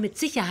Partei mit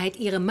Sicherheit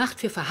ihre Macht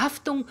für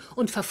Verhaftung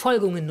und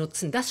Verfolgungen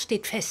nutzen. Das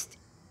steht fest.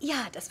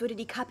 Ja, das würde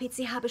die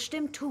KPCh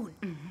bestimmt tun.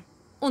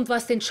 Und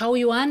was den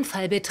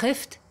Shaoyuan-Fall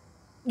betrifft,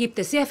 gibt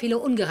es sehr viele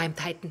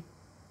Ungereimtheiten.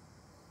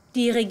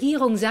 Die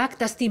Regierung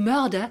sagt, dass die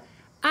Mörder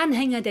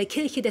Anhänger der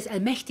Kirche des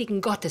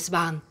Allmächtigen Gottes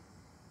waren.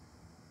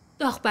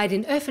 Doch bei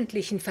den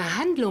öffentlichen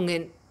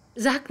Verhandlungen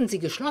sagten sie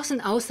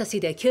geschlossen aus, dass sie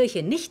der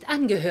Kirche nicht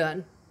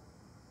angehören.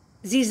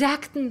 Sie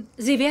sagten,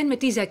 sie wären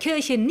mit dieser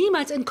Kirche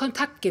niemals in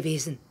Kontakt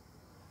gewesen.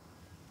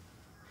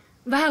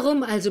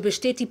 Warum also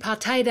besteht die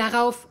Partei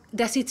darauf,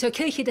 dass sie zur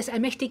Kirche des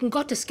Allmächtigen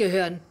Gottes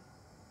gehören?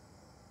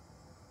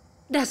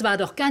 Das war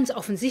doch ganz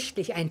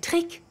offensichtlich ein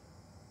Trick.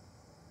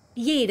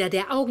 Jeder,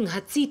 der Augen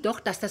hat, sieht doch,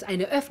 dass das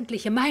eine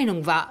öffentliche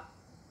Meinung war.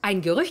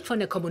 Ein Gerücht von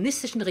der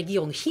Kommunistischen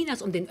Regierung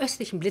Chinas, um den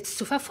östlichen Blitz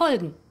zu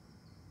verfolgen.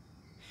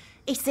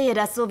 Ich sehe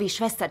das so wie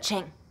Schwester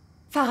Cheng.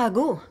 Pfarrer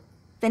Gu,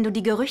 wenn du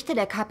die Gerüchte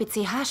der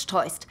KPCh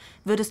streust,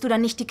 würdest du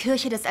dann nicht die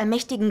Kirche des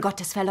Allmächtigen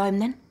Gottes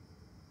verleumden?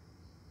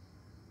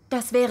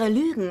 Das wäre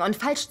Lügen und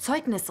falsch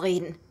Zeugnis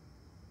reden.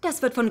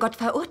 Das wird von Gott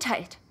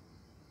verurteilt.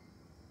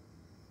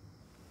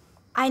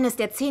 Eines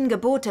der 10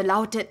 Gebote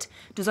lautet,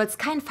 du sollst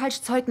kein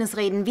Falschzeugnis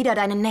reden wider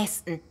deinen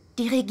Nächsten.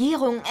 Die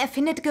Regierung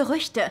erfindet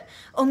Gerüchte,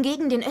 um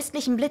gegen den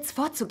östlichen Blitz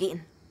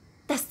vorzugehen.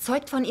 Das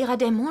zeugt von ihrer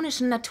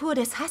dämonischen Natur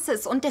des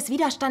Hasses und des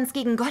Widerstands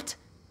gegen Gott.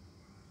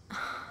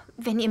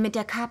 Wenn ihr mit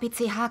der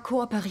KPCh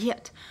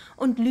kooperiert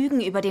und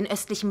Lügen über den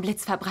östlichen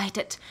Blitz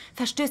verbreitet,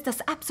 verstößt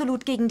das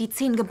absolut gegen die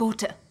 10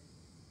 Gebote.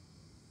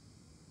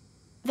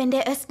 Wenn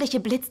der östliche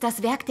Blitz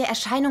das Werk der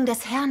Erscheinung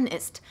des Herrn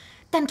ist,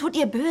 dann tut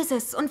ihr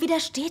Böses und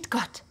widersteht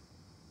Gott.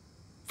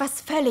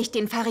 Was völlig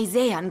den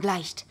Pharisäern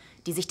gleicht,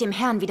 die sich dem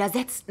Herrn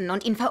widersetzten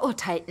und ihn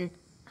verurteilten.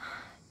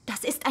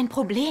 Das ist ein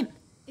Problem.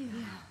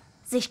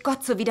 Sich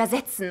Gott zu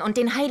widersetzen und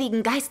den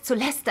Heiligen Geist zu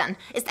lästern,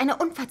 ist eine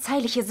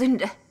unverzeihliche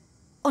Sünde.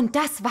 Und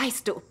das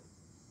weißt du.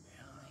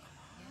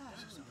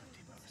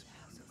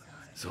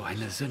 So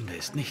eine Sünde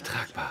ist nicht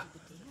tragbar.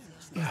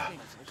 Ja,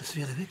 das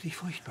wäre wirklich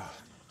furchtbar.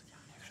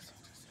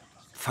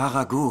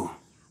 Pfarrer Gu,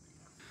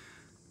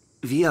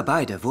 Wir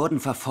beide wurden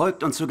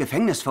verfolgt und zu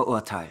Gefängnis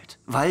verurteilt,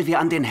 weil wir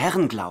an den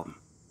Herrn glauben.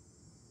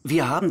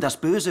 Wir haben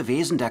das böse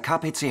Wesen der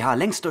KPCh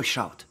längst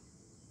durchschaut.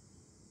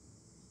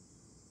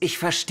 Ich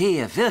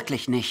verstehe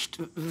wirklich nicht,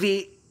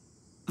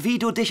 wie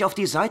du dich auf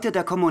die Seite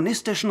der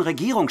kommunistischen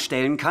Regierung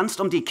stellen kannst,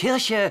 um die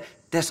Kirche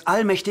des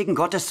Allmächtigen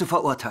Gottes zu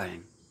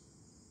verurteilen.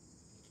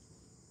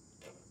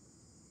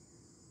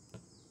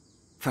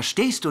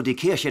 Verstehst du die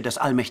Kirche des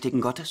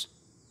Allmächtigen Gottes?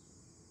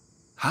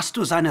 Hast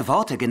du seine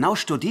Worte genau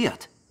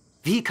studiert?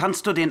 Wie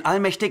kannst du den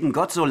allmächtigen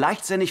Gott so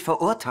leichtsinnig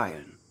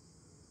verurteilen?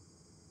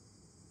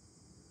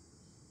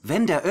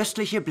 Wenn der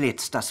östliche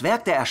Blitz das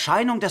Werk der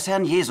Erscheinung des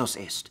Herrn Jesus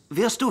ist,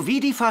 wirst du wie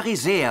die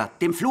Pharisäer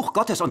dem Fluch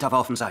Gottes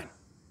unterworfen sein.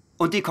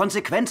 Und die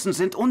Konsequenzen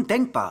sind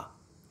undenkbar.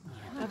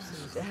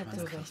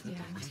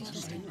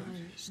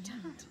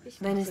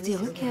 Wenn es die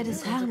Rückkehr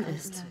des Herrn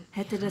ist,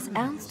 hätte das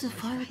ernste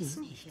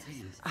Folgen.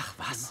 Ach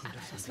was,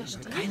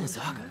 keine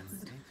Sorge.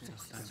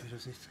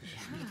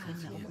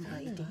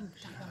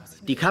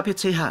 Die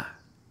KPCh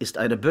ist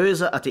eine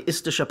böse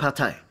atheistische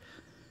Partei.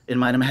 In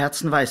meinem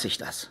Herzen weiß ich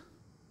das.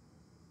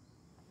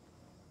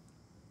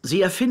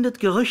 Sie erfindet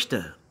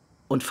Gerüchte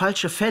und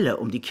falsche Fälle,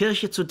 um die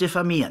Kirche zu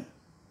diffamieren.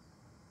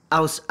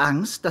 Aus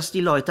Angst, dass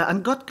die Leute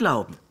an Gott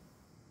glauben.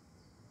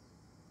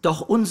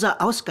 Doch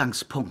unser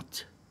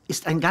Ausgangspunkt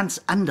ist ein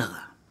ganz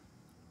anderer.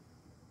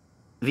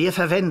 Wir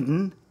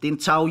verwenden den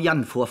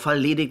Zhao-Yan-Vorfall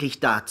lediglich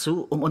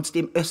dazu, um uns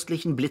dem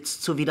östlichen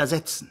Blitz zu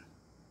widersetzen.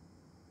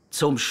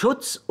 Zum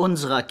Schutz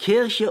unserer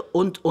Kirche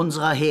und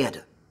unserer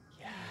Herde.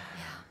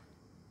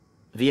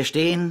 Wir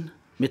stehen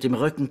mit dem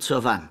Rücken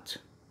zur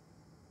Wand.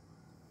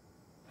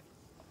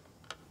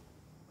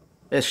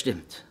 Es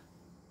stimmt.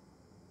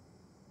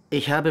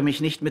 Ich habe mich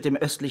nicht mit dem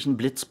östlichen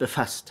Blitz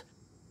befasst.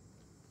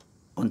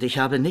 Und ich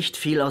habe nicht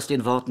viel aus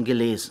den Worten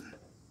gelesen.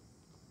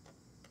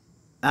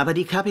 Aber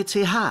die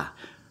KPCh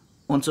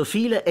und so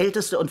viele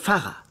Älteste und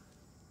Pfarrer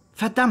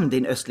verdammen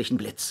den östlichen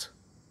Blitz.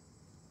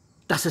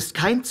 Das ist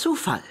kein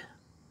Zufall.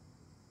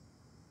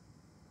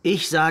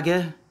 Ich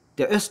sage,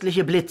 der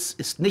östliche Blitz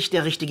ist nicht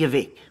der richtige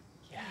Weg.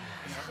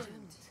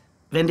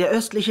 Wenn der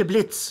östliche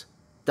Blitz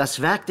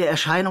das Werk der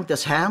Erscheinung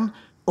des Herrn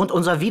und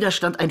unser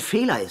Widerstand ein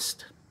Fehler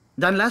ist,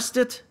 dann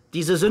lastet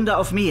diese Sünde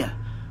auf mir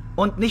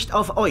und nicht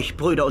auf euch,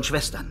 Brüder und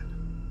Schwestern.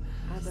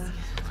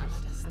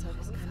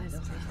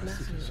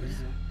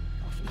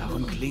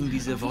 Warum klingen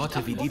diese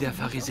Worte wie die der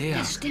Pharisäer?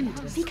 Das stimmt.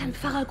 Wie kann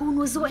Pfarrer Gu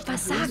nur so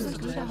etwas sagen?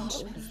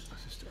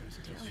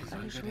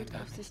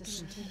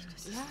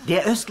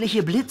 Der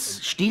östliche Blitz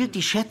stiehlt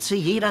die Schätze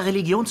jeder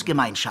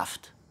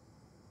Religionsgemeinschaft.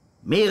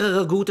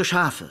 Mehrere gute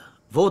Schafe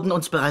wurden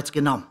uns bereits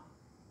genommen.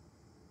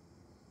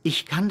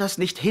 Ich kann das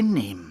nicht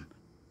hinnehmen.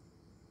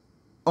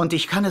 Und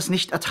ich kann es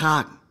nicht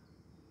ertragen.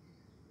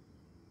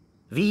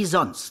 Wie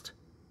sonst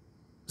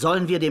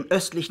sollen wir dem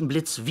östlichen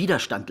Blitz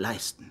Widerstand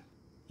leisten?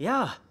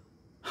 Ja.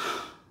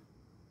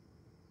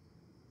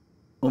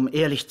 Um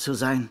ehrlich zu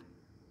sein,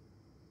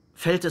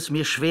 fällt es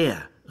mir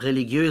schwer,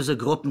 religiöse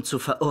Gruppen zu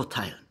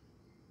verurteilen.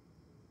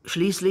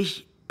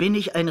 Schließlich bin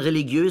ich ein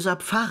religiöser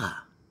Pfarrer.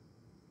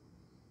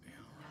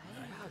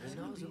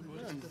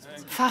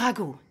 Pfarrer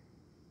Gu,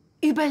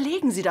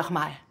 überlegen Sie doch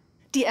mal.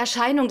 Die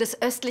Erscheinung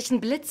des östlichen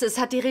Blitzes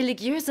hat die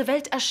religiöse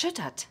Welt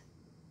erschüttert.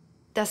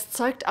 Das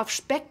zeugt auf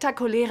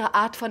spektakuläre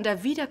Art von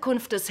der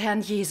Wiederkunft des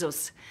Herrn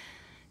Jesus,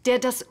 der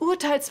das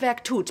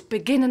Urteilswerk tut,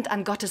 beginnend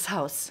an Gottes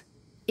Haus.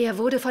 Er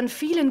wurde von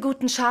vielen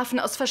guten Schafen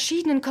aus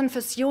verschiedenen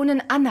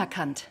Konfessionen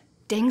anerkannt.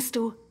 Denkst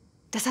du,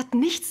 das hat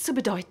nichts zu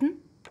bedeuten?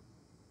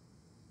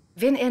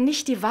 Wenn er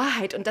nicht die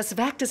Wahrheit und das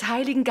Werk des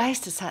Heiligen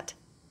Geistes hat,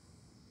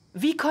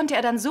 wie konnte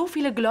er dann so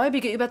viele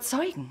Gläubige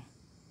überzeugen?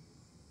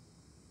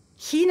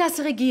 Chinas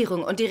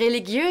Regierung und die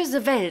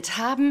religiöse Welt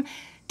haben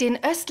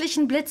den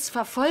östlichen Blitz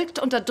verfolgt,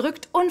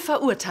 unterdrückt und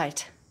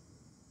verurteilt.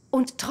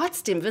 Und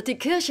trotzdem wird die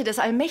Kirche des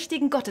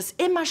Allmächtigen Gottes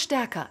immer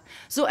stärker,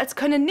 so als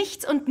könne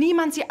nichts und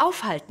niemand sie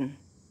aufhalten.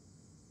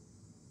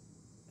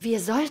 Wir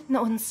sollten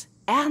uns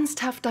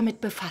ernsthaft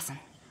damit befassen.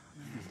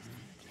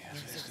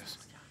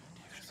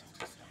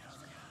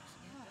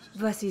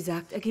 Was sie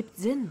sagt, ergibt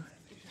Sinn.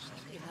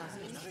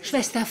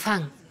 Schwester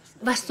Fang,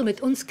 was du mit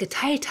uns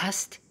geteilt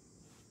hast,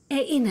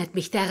 erinnert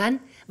mich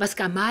daran, was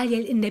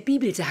Gamaliel in der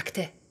Bibel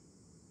sagte.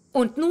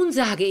 Und nun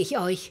sage ich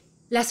euch,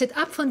 lasset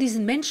ab von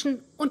diesen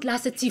Menschen und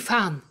lasset sie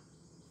fahren.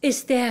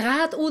 Ist der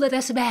Rat oder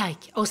das Werk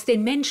aus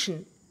den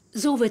Menschen,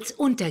 so wird's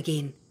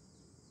untergehen.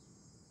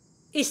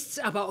 Ist's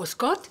aber aus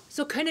Gott,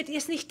 so könnet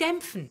ihr's nicht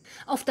dämpfen,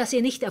 auf dass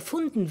ihr nicht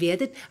erfunden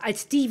werdet,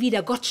 als die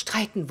wider Gott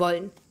streiten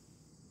wollen.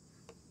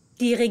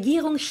 Die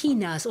Regierung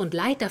Chinas und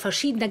Leiter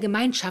verschiedener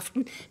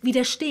Gemeinschaften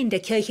widerstehen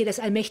der Kirche des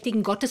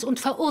Allmächtigen Gottes und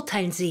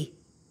verurteilen sie.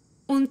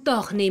 Und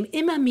doch nehmen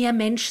immer mehr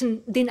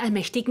Menschen den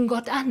allmächtigen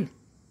Gott an.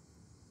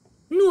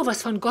 Nur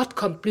was von Gott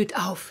kommt, blüht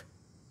auf.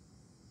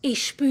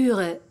 Ich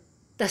spüre,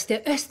 dass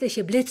der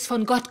östliche Blitz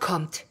von Gott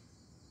kommt.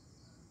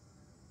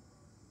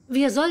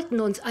 Wir sollten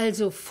uns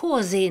also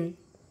vorsehen,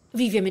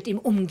 wie wir mit ihm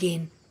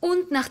umgehen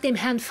und nach dem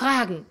Herrn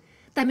fragen,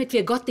 damit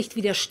wir Gott nicht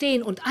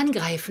widerstehen und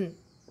angreifen.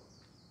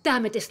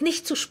 Damit ist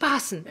nicht zu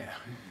spaßen.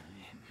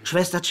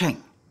 Schwester Cheng,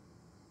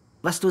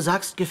 Was du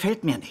sagst,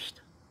 gefällt mir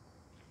nicht.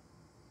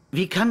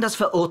 Wie kann das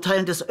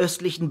Verurteilen des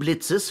östlichen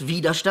Blitzes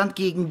Widerstand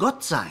gegen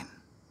Gott sein?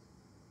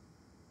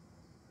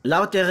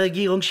 Laut der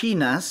Regierung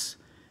Chinas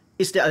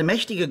ist der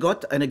allmächtige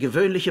Gott eine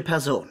gewöhnliche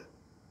Person.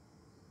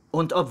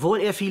 Und obwohl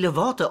er viele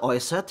Worte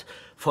äußert,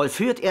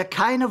 vollführt er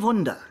keine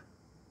Wunder.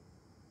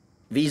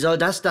 Wie soll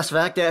das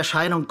Werk der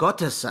Erscheinung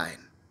Gottes sein?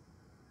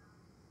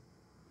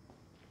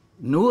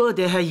 Nur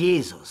der Herr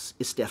Jesus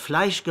ist der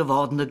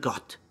fleischgewordene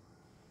Gott.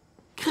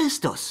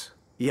 Christus.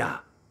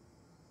 Ja.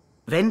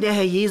 Wenn der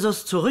Herr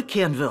Jesus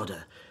zurückkehren würde,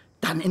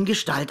 dann in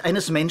Gestalt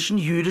eines Menschen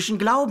jüdischen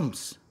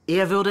Glaubens.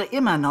 Er würde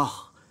immer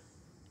noch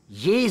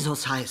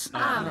Jesus heißen.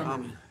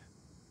 Amen.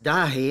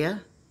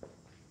 Daher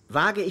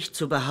wage ich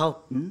zu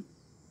behaupten,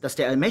 dass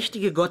der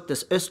allmächtige Gott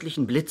des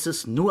östlichen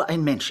Blitzes nur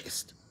ein Mensch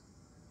ist.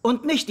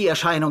 Und nicht die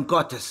Erscheinung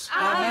Gottes.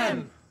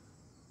 Amen.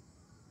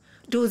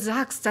 Du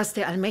sagst, dass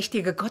der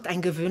allmächtige Gott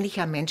ein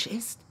gewöhnlicher Mensch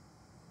ist?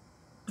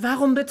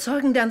 Warum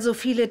bezeugen dann so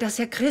viele, dass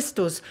er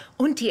Christus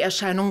und die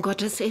Erscheinung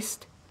Gottes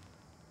ist?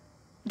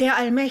 Der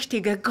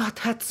allmächtige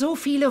Gott hat so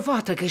viele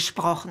Worte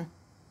gesprochen.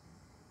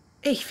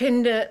 Ich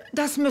finde,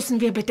 das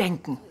müssen wir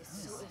bedenken.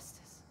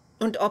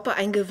 Und ob er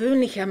ein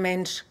gewöhnlicher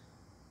Mensch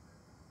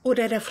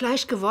oder der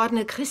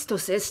fleischgewordene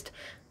Christus ist,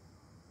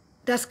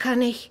 das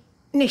kann ich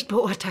nicht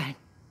beurteilen.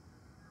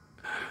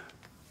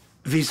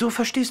 Wieso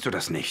verstehst du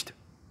das nicht?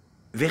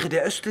 Wäre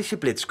der östliche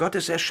Blitz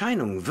Gottes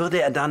Erscheinung,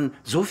 würde er dann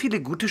so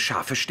viele gute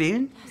Schafe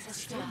stehlen?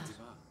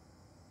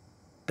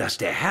 Dass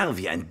der Herr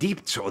wie ein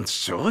Dieb zu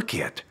uns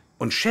zurückkehrt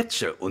und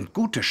Schätze und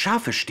gute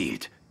Schafe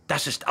stiehlt,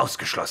 das ist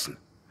ausgeschlossen.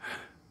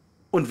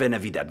 Und wenn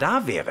er wieder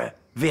da wäre,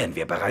 wären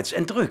wir bereits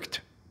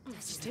entrückt.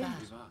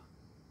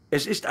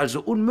 Es ist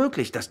also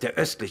unmöglich, dass der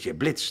östliche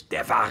Blitz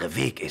der wahre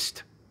Weg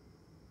ist.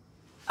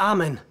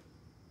 Amen.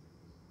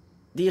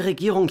 Die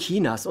Regierung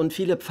Chinas und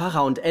viele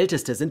Pfarrer und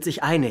Älteste sind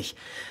sich einig,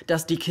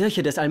 dass die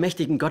Kirche des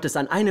allmächtigen Gottes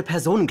an eine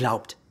Person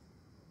glaubt.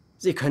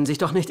 Sie können sich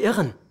doch nicht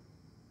irren.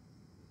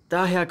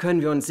 Daher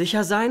können wir uns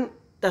sicher sein,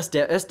 dass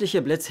der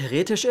östliche Blitz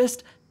heretisch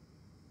ist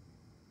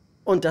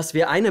und dass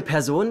wir eine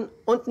Person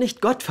und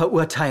nicht Gott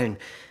verurteilen.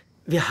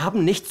 Wir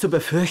haben nichts zu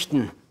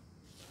befürchten.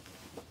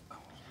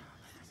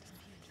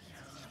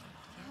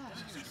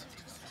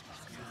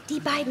 Die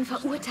beiden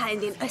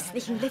verurteilen den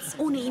östlichen Blitz,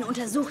 ohne ihn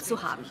untersucht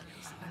zu haben.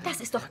 Das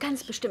ist doch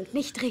ganz bestimmt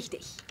nicht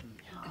richtig.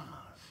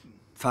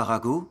 Pfarrer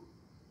Gu,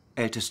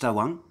 Ältester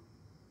Wang,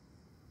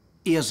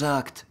 ihr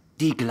sagt,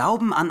 die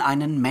glauben an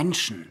einen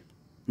Menschen,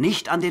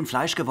 nicht an den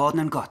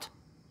fleischgewordenen Gott.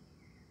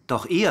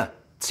 Doch ihr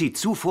zieht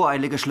zu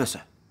voreilige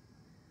Schlüsse.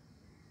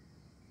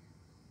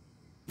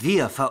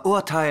 Wir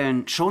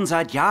verurteilen schon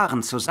seit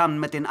Jahren zusammen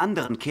mit den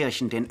anderen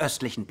Kirchen den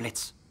östlichen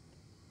Blitz.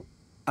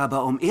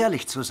 Aber um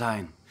ehrlich zu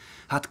sein,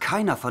 hat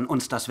keiner von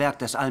uns das Werk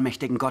des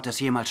allmächtigen Gottes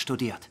jemals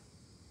studiert.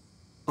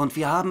 Und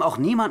wir haben auch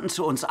niemanden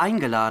zu uns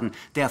eingeladen,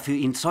 der für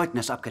ihn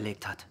Zeugnis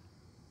abgelegt hat.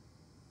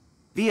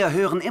 Wir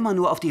hören immer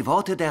nur auf die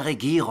Worte der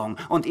Regierung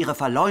und ihre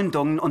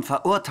Verleumdungen und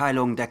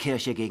Verurteilungen der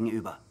Kirche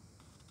gegenüber.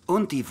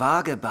 Und die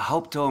vage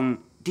Behauptung,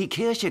 die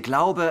Kirche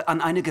glaube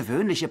an eine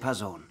gewöhnliche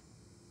Person.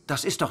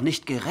 Das ist doch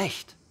nicht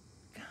gerecht.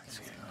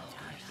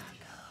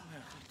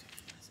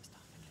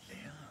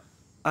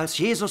 Als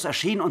Jesus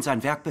erschien und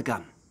sein Werk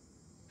begann,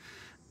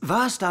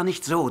 war es da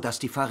nicht so, dass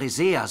die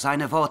Pharisäer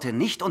seine Worte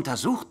nicht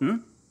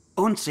untersuchten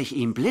und sich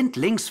ihm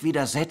blindlings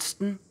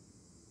widersetzten?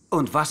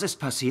 Und was ist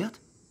passiert?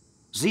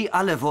 Sie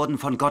alle wurden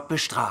von Gott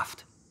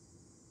bestraft.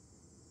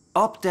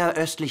 Ob der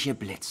östliche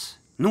Blitz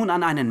nun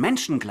an einen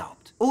Menschen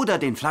glaubt oder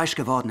den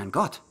fleischgewordenen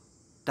Gott,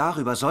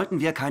 darüber sollten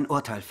wir kein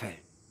Urteil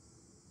fällen.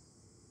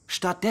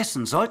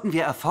 Stattdessen sollten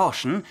wir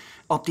erforschen,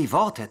 ob die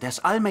Worte des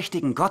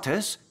allmächtigen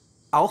Gottes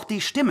auch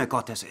die Stimme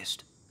Gottes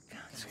ist.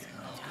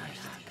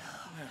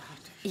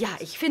 Ja,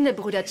 ich finde,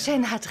 Bruder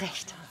Chen hat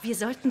recht. Wir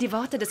sollten die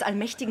Worte des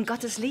allmächtigen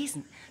Gottes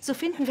lesen. So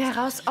finden wir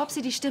heraus, ob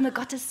sie die Stimme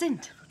Gottes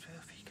sind.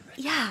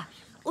 Ja,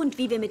 und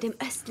wie wir mit dem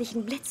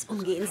östlichen Blitz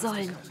umgehen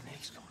sollen.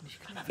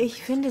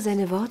 Ich finde,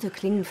 seine Worte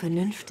klingen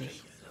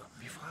vernünftig.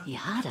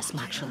 Ja, das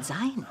mag schon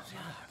sein.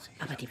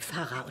 Aber die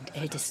Pfarrer und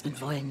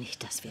Ältesten wollen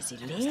nicht, dass wir sie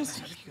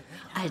lesen.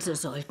 Also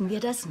sollten wir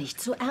das nicht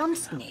zu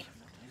ernst nehmen.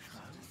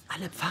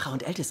 Alle Pfarrer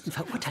und Ältesten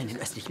verurteilen den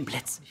östlichen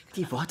Blitz.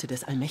 Die Worte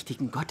des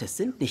allmächtigen Gottes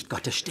sind nicht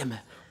Gottes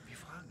Stimme.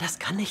 Das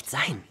kann nicht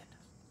sein.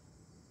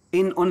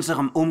 In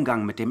unserem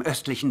Umgang mit dem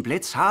östlichen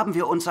Blitz haben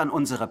wir uns an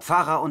unsere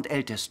Pfarrer und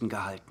Ältesten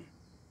gehalten.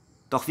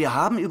 Doch wir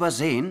haben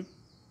übersehen,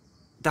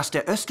 dass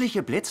der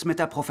östliche Blitz mit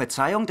der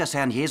Prophezeiung des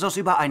Herrn Jesus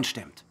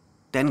übereinstimmt.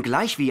 Denn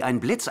gleich wie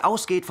ein Blitz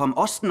ausgeht vom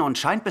Osten und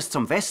scheint bis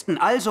zum Westen,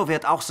 also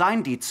wird auch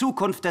sein die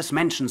Zukunft des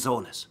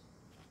Menschensohnes.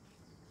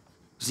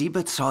 Sie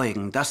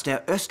bezeugen, dass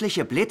der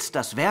östliche Blitz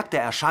das Werk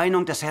der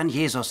Erscheinung des Herrn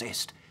Jesus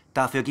ist.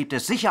 Dafür gibt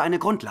es sicher eine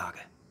Grundlage.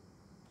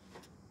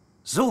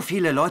 So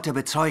viele Leute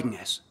bezeugen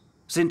es.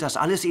 Sind das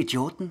alles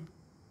Idioten?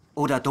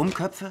 Oder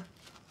Dummköpfe?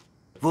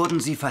 Wurden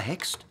sie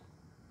verhext?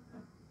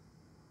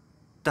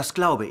 Das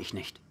glaube ich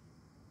nicht.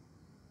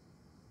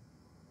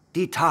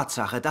 Die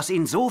Tatsache, dass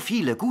ihn so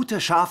viele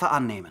gute Schafe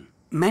annehmen,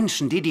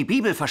 Menschen, die die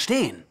Bibel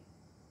verstehen,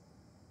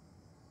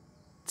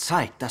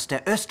 zeigt, dass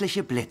der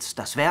östliche Blitz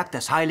das Werk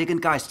des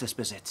Heiligen Geistes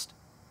besitzt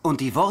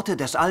und die Worte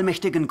des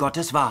allmächtigen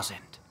Gottes wahr sind.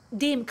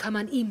 Dem kann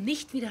man ihm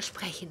nicht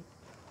widersprechen.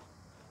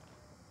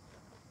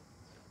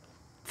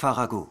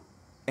 Pfarrer Gu,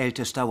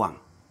 Ältester Wang.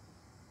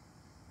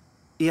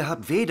 Ihr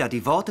habt weder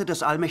die Worte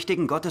des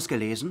allmächtigen Gottes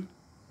gelesen,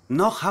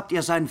 noch habt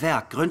ihr sein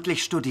Werk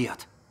gründlich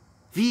studiert.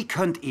 Wie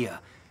könnt ihr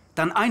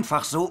dann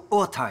einfach so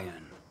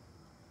urteilen?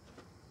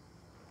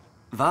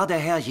 War der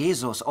Herr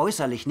Jesus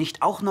äußerlich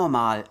nicht auch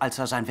normal, als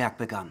er sein Werk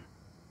begann?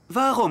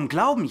 Warum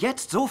glauben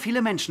jetzt so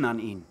viele Menschen an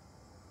ihn?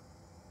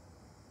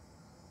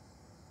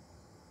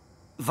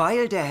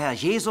 Weil der Herr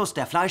Jesus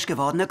der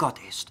fleischgewordene Gott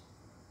ist.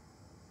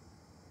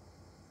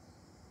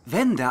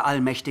 Wenn der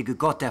allmächtige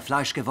Gott der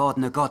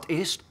fleischgewordene Gott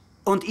ist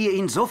und ihr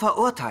ihn so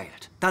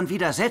verurteilt, dann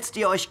widersetzt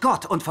ihr euch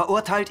Gott und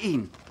verurteilt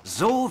ihn.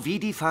 So wie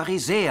die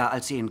Pharisäer,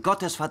 als sie in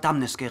Gottes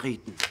Verdammnis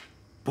gerieten.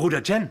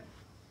 Bruder Jen,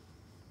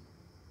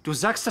 du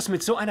sagst das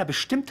mit so einer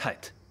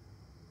Bestimmtheit.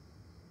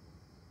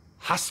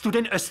 Hast du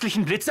den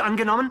östlichen Blitz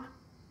angenommen?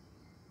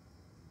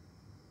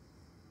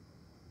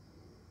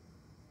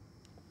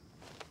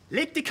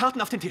 Leg die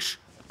Karten auf den Tisch.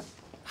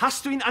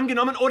 Hast du ihn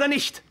angenommen oder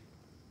nicht?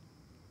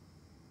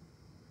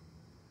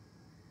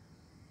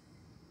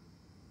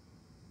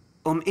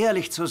 Um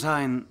ehrlich zu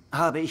sein,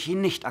 habe ich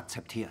ihn nicht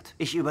akzeptiert.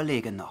 Ich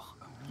überlege noch.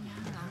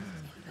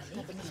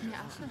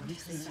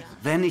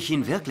 Wenn ich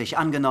ihn wirklich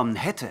angenommen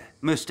hätte,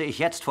 müsste ich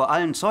jetzt vor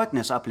allen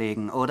Zeugnis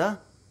ablegen,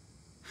 oder?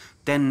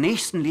 Denn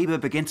Nächstenliebe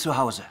beginnt zu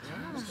Hause.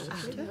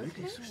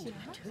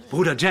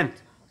 Bruder Jen,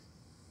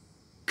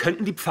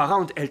 könnten die Pfarrer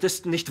und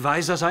Ältesten nicht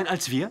weiser sein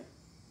als wir?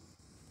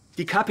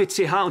 Die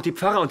KPCh und die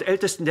Pfarrer und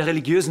Ältesten der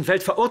religiösen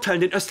Welt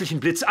verurteilen den östlichen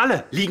Blitz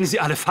alle. Liegen sie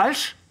alle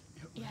falsch?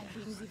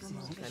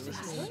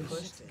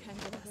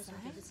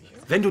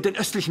 Wenn du den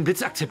östlichen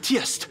Blitz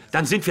akzeptierst,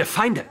 dann sind wir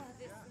Feinde.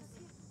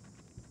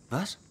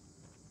 Was?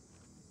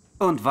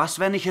 Und was,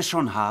 wenn ich es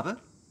schon habe?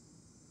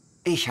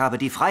 Ich habe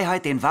die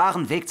Freiheit, den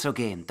wahren Weg zu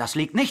gehen. Das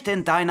liegt nicht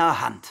in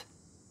deiner Hand.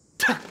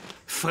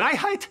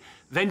 Freiheit?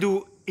 Wenn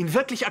du ihn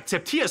wirklich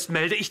akzeptierst,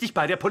 melde ich dich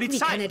bei der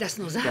Polizei. Wie kann er das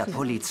nur sagen? Der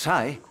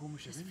Polizei?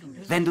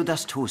 Wenn du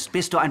das tust,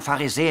 bist du ein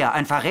Pharisäer,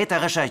 ein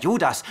verräterischer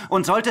Judas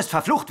und solltest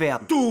verflucht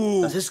werden.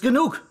 Du! Das ist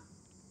genug.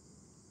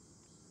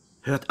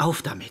 Hört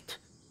auf damit.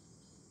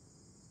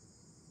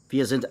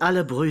 Wir sind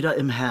alle Brüder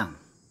im Herrn.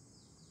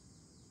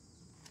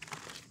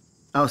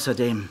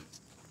 Außerdem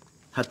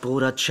hat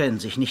Bruder Chen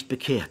sich nicht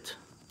bekehrt.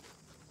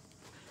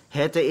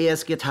 Hätte er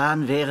es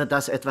getan, wäre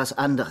das etwas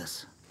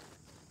anderes.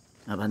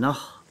 Aber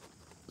noch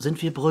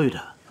sind wir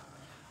Brüder.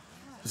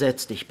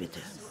 Setz dich bitte.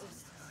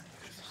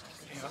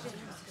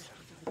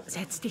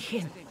 Setz dich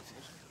hin.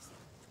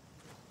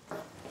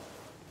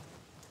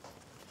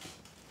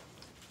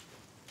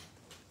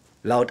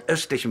 Laut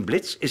östlichem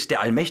Blitz ist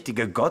der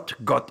allmächtige Gott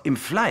Gott im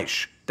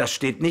Fleisch. Das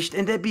steht nicht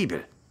in der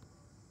Bibel.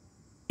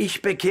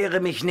 Ich bekehre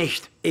mich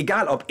nicht,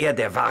 egal ob er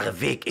der wahre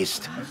Weg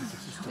ist.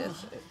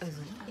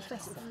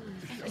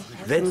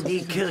 Wenn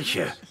die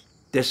Kirche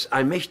des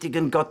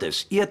allmächtigen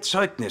Gottes ihr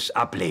Zeugnis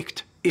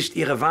ablegt, ist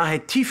ihre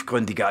Wahrheit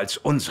tiefgründiger als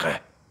unsere.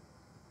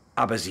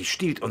 Aber sie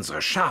stiehlt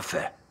unsere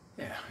Schafe.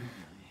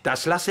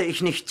 Das lasse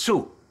ich nicht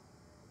zu.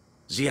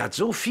 Sie hat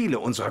so viele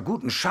unserer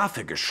guten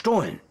Schafe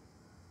gestohlen.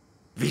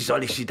 Wie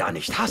soll ich sie da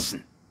nicht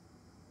hassen?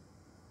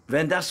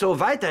 Wenn das so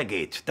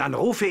weitergeht, dann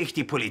rufe ich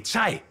die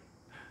Polizei.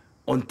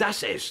 Und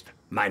das ist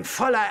mein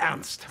voller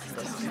Ernst.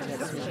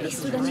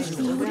 Bist du denn nicht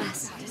wie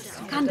Judas?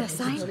 Kann das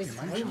sein?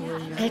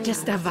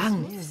 Ältester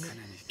Wang,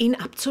 ihn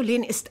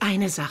abzulehnen ist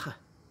eine Sache.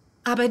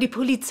 Aber die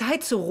Polizei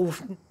zu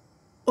rufen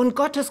und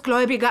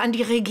Gottesgläubige an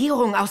die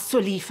Regierung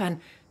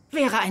auszuliefern,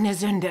 wäre eine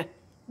Sünde.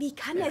 Wie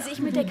kann er sich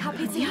mit der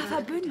KPCh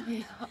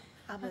verbünden?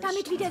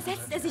 Damit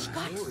widersetzt er sich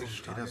Gott.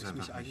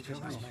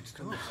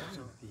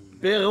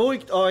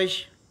 Beruhigt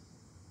euch.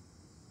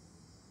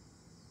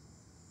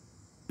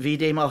 Wie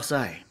dem auch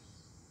sei.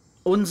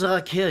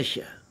 Unserer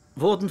Kirche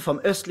wurden vom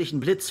östlichen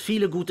Blitz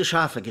viele gute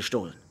Schafe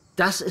gestohlen.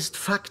 Das ist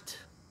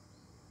Fakt.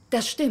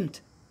 Das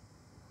stimmt.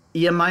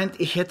 Ihr meint,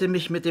 ich hätte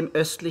mich mit dem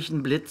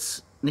östlichen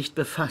Blitz nicht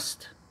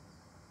befasst.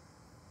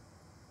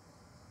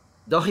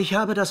 Doch ich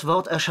habe das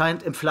Wort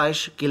erscheint im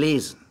Fleisch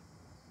gelesen.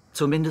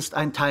 Zumindest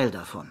ein Teil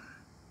davon.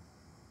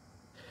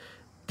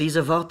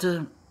 Diese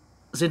Worte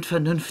sind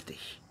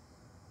vernünftig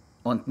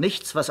und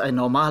nichts, was ein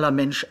normaler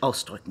Mensch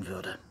ausdrücken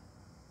würde.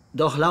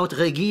 Doch laut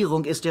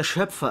Regierung ist der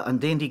Schöpfer, an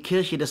den die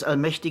Kirche des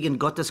allmächtigen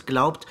Gottes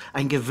glaubt,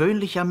 ein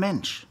gewöhnlicher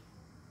Mensch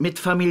mit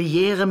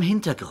familiärem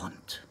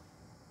Hintergrund.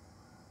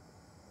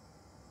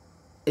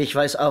 Ich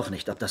weiß auch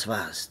nicht, ob das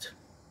wahr ist.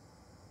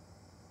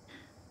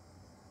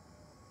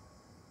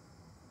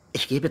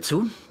 Ich gebe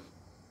zu,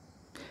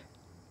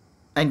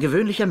 ein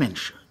gewöhnlicher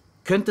Mensch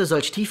könnte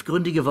solch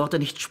tiefgründige Worte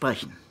nicht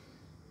sprechen.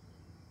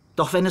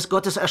 Doch wenn es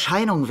Gottes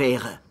Erscheinung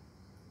wäre,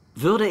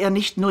 würde er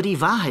nicht nur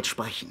die Wahrheit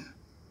sprechen,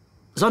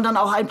 sondern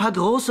auch ein paar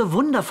große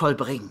Wunder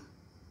vollbringen.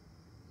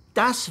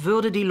 Das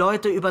würde die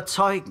Leute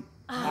überzeugen.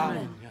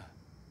 Amen.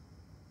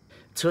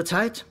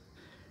 Zurzeit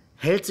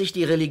hält sich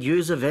die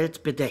religiöse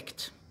Welt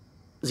bedeckt.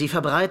 Sie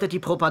verbreitet die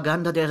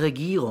Propaganda der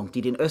Regierung,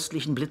 die den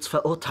östlichen Blitz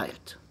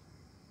verurteilt.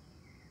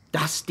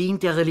 Das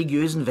dient der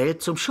religiösen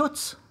Welt zum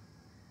Schutz.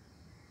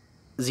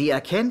 Sie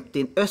erkennt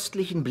den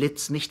östlichen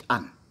Blitz nicht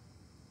an.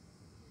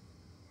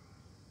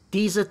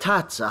 Diese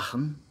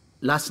Tatsachen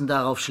lassen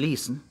darauf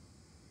schließen,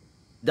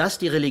 dass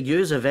die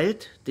religiöse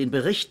Welt den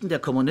Berichten der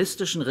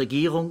kommunistischen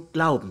Regierung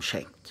Glauben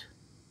schenkt.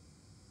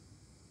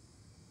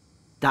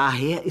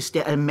 Daher ist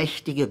der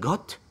allmächtige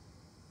Gott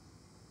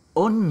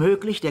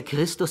unmöglich der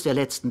Christus der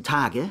letzten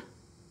Tage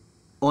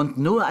und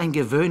nur ein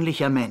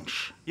gewöhnlicher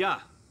Mensch.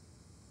 Ja.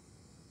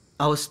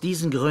 Aus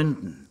diesen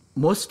Gründen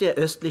muss der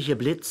östliche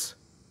Blitz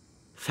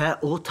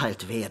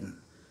verurteilt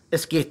werden.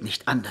 Es geht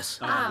nicht anders.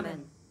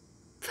 Amen.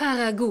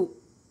 Pfarrer Gu,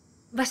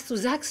 was du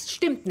sagst,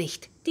 stimmt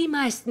nicht. Die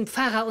meisten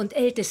Pfarrer und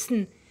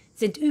Ältesten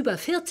sind über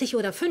 40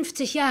 oder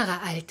 50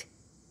 Jahre alt.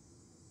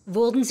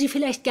 Wurden sie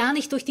vielleicht gar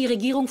nicht durch die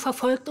Regierung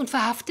verfolgt und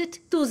verhaftet?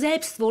 Du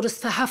selbst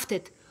wurdest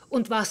verhaftet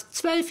und warst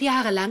 12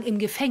 Jahre lang im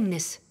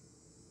Gefängnis.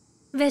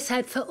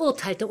 Weshalb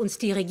verurteilte uns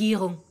die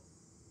Regierung?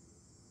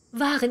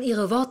 Waren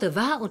ihre Worte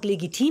wahr und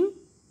legitim?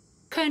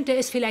 Könnte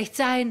es vielleicht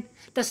sein,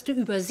 dass du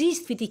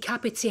übersiehst, wie die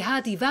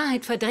KPCh die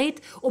Wahrheit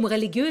verdreht, um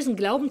religiösen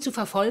Glauben zu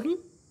verfolgen?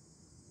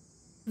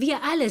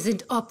 Wir alle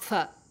sind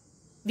Opfer.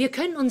 Wir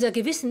können unser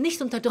Gewissen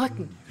nicht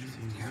unterdrücken.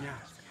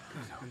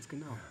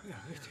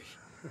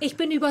 Ich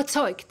bin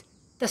überzeugt,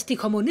 dass die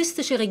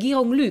kommunistische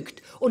Regierung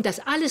lügt und dass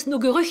alles nur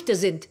Gerüchte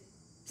sind.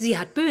 Sie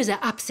hat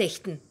böse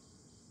Absichten.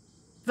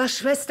 Was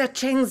Schwester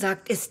Cheng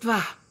sagt, ist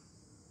wahr.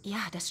 Ja,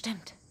 das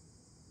stimmt.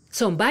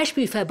 Zum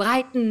Beispiel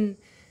verbreiten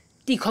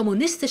die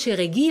kommunistische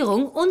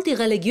Regierung und die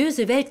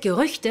religiöse Welt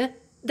Gerüchte,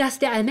 dass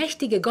der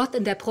allmächtige Gott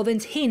in der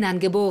Provinz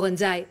Henan geboren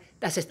sei.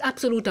 Das ist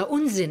absoluter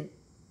Unsinn.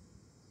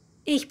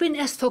 Ich bin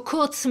erst vor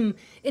kurzem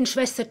in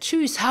Schwester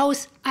Chus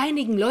Haus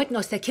einigen Leuten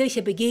aus der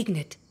Kirche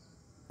begegnet.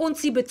 Und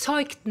sie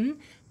bezeugten,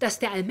 dass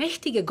der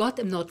allmächtige Gott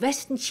im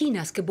Nordwesten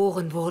Chinas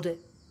geboren wurde.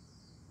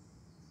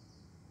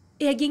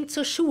 Er ging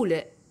zur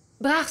Schule,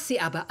 brach sie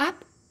aber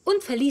ab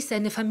und verließ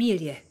seine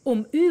Familie,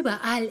 um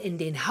überall in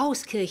den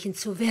Hauskirchen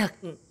zu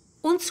wirken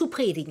und zu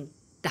predigen.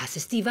 Das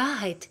ist die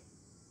Wahrheit.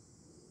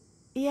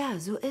 Ja,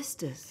 so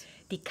ist es.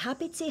 Die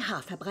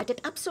KPCh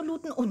verbreitet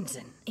absoluten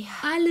Unsinn. Ja.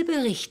 Alle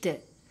Berichte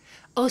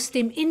aus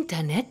dem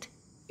Internet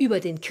über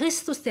den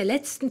Christus der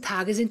letzten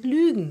Tage sind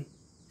Lügen.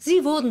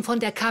 Sie wurden von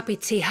der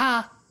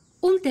KPCh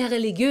und der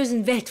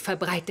religiösen Welt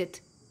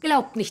verbreitet.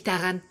 Glaubt nicht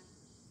daran.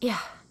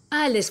 Ja.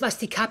 Alles, was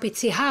die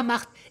KPCh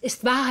macht,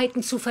 ist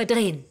Wahrheiten zu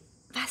verdrehen.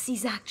 Was sie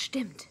sagt,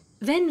 stimmt.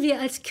 Wenn wir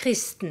als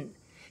Christen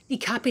die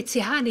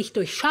KPCh nicht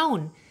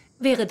durchschauen,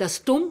 wäre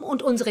das dumm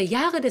und unsere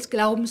Jahre des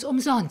Glaubens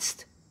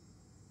umsonst.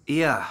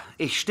 Ja,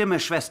 ich stimme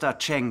Schwester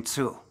Cheng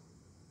zu.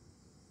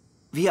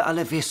 Wir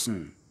alle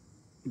wissen,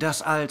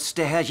 dass als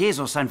der Herr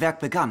Jesus sein Werk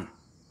begann,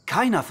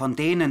 keiner von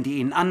denen, die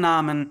ihn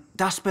annahmen,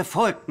 das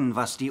befolgten,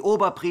 was die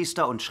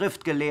Oberpriester und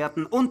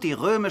Schriftgelehrten und die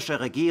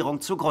römische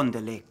Regierung zugrunde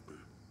legten.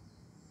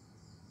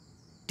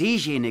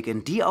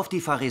 Diejenigen, die auf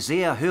die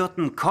Pharisäer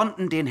hörten,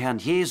 konnten den Herrn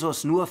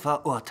Jesus nur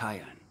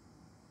verurteilen.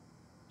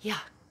 Ja.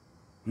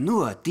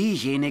 Nur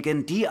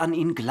diejenigen, die an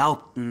ihn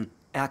glaubten,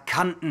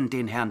 erkannten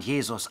den Herrn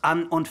Jesus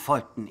an und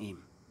folgten ihm.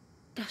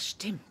 Das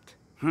stimmt.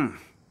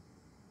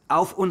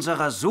 Auf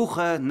unserer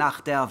Suche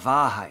nach der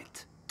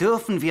Wahrheit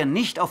dürfen wir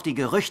nicht auf die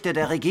Gerüchte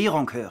der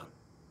Regierung hören.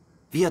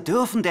 Wir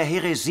dürfen der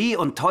Häresie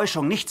und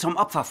Täuschung nicht zum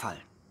Opfer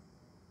fallen.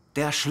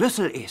 Der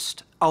Schlüssel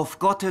ist, auf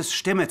Gottes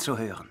Stimme zu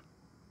hören.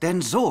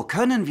 Denn so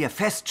können wir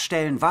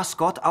feststellen, was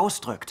Gott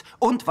ausdrückt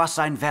und was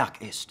sein Werk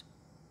ist.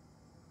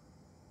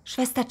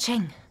 Schwester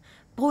Cheng,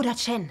 Bruder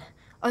Chen,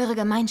 eure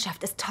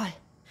Gemeinschaft ist toll.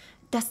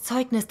 Das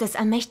Zeugnis des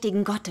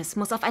allmächtigen Gottes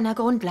muss auf einer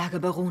Grundlage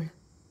beruhen.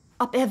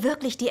 Ob er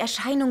wirklich die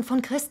Erscheinung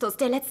von Christus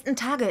der letzten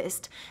Tage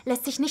ist,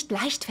 lässt sich nicht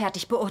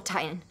leichtfertig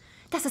beurteilen.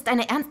 Das ist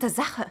eine ernste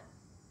Sache.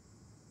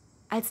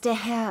 Als der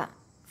Herr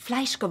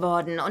Fleisch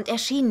geworden und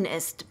erschienen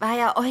ist, war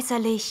er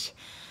äußerlich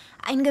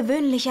ein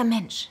gewöhnlicher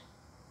Mensch.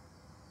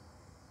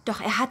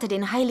 Doch er hatte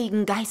den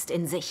Heiligen Geist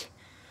in sich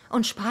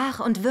und sprach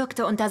und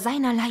wirkte unter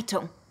seiner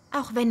Leitung.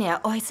 Auch wenn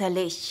er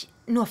äußerlich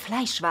nur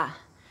Fleisch war,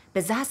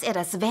 besaß er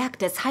das Werk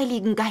des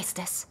Heiligen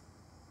Geistes.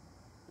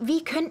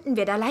 Wie könnten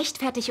wir da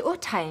leichtfertig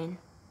urteilen?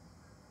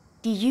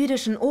 Die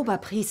jüdischen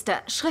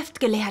Oberpriester,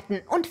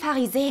 Schriftgelehrten und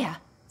Pharisäer,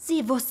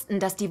 sie wussten,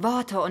 dass die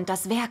Worte und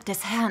das Werk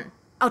des Herrn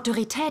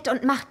Autorität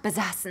und Macht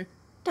besaßen,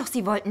 doch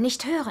sie wollten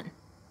nicht hören.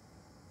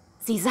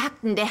 Sie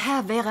sagten, der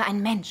Herr wäre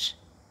ein Mensch.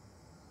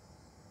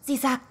 Sie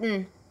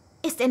sagten,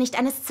 ist er nicht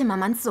eines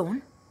Zimmermanns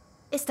Sohn?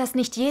 Ist das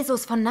nicht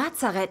Jesus von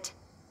Nazareth,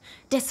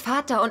 des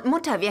Vater und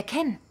Mutter wir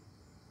kennen?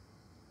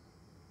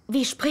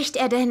 Wie spricht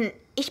er denn,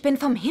 ich bin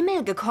vom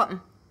Himmel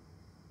gekommen?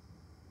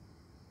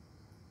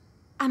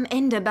 Am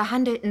Ende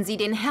behandelten sie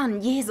den Herrn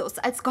Jesus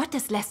als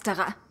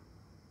Gotteslästerer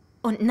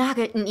und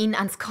nagelten ihn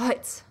ans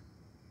Kreuz.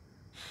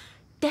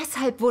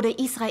 Deshalb wurde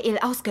Israel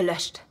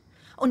ausgelöscht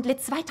und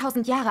litt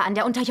 2000 Jahre an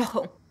der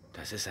Unterjochung.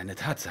 Das ist eine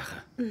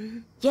Tatsache.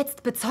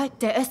 Jetzt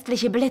bezeugt der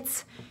östliche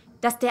Blitz,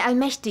 dass der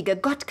allmächtige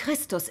Gott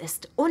Christus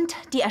ist und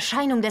die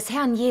Erscheinung des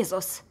Herrn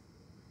Jesus.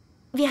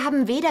 Wir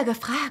haben weder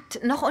gefragt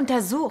noch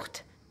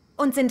untersucht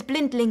und sind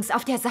blindlings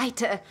auf der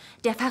Seite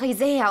der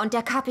Pharisäer und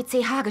der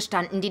KPCh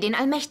gestanden, die den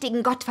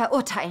allmächtigen Gott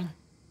verurteilen.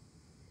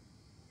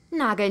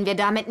 Nageln wir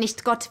damit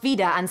nicht Gott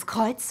wieder ans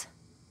Kreuz?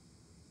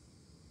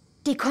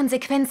 Die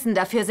Konsequenzen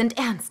dafür sind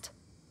ernst.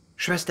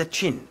 Schwester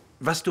Chin,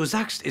 was du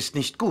sagst, ist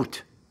nicht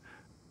gut.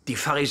 Die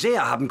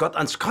Pharisäer haben Gott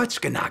ans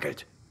Kreuz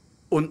genagelt.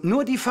 Und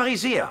nur die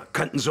Pharisäer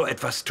könnten so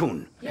etwas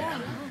tun. Ja.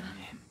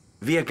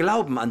 Wir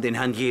glauben an den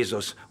Herrn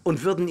Jesus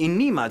und würden ihn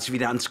niemals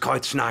wieder ans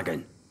Kreuz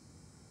nageln.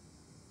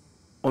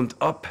 Und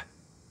ob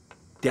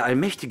der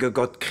allmächtige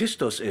Gott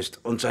Christus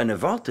ist und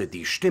seine Worte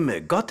die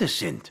Stimme Gottes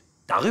sind,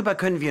 darüber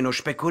können wir nur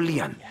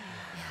spekulieren.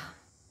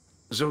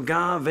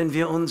 Sogar wenn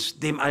wir uns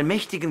dem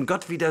allmächtigen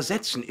Gott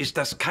widersetzen, ist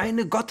das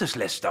keine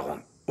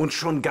Gotteslästerung. Und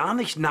schon gar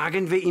nicht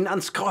nageln wir ihn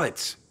ans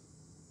Kreuz.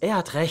 Er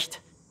hat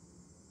recht.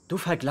 Du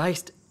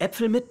vergleichst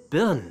Äpfel mit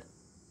Birnen.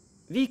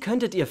 Wie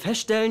könntet ihr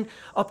feststellen,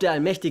 ob der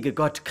allmächtige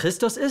Gott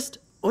Christus ist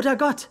oder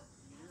Gott?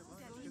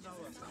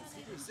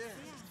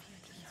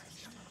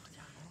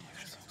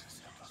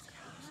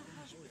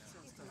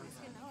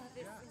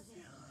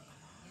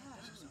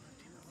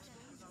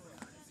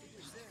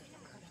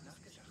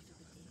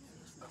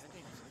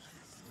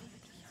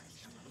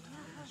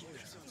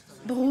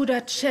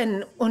 Bruder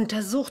Chen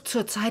untersucht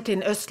zurzeit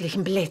den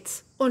östlichen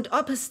Blitz und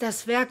ob es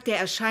das Werk der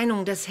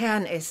Erscheinung des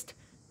Herrn ist.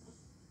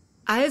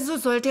 Also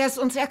sollte er es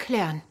uns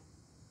erklären.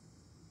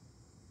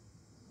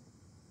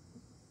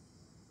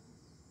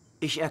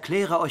 Ich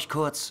erkläre euch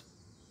kurz,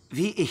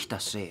 wie ich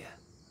das sehe.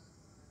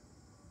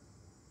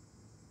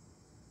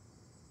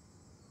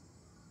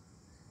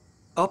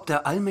 Ob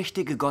der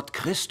allmächtige Gott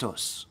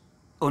Christus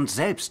und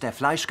selbst der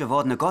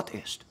fleischgewordene Gott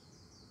ist,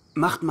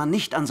 macht man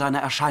nicht an seiner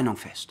Erscheinung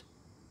fest.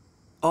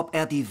 Ob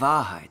er die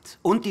Wahrheit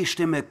und die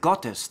Stimme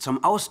Gottes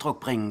zum Ausdruck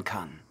bringen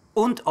kann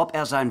und ob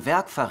er sein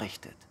Werk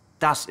verrichtet,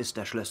 das ist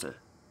der Schlüssel.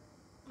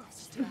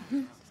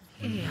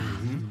 Ja.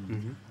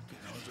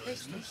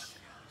 Richtig.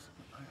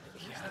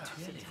 Ja,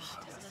 natürlich.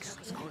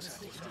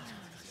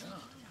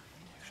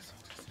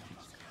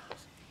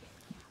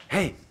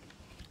 Hey!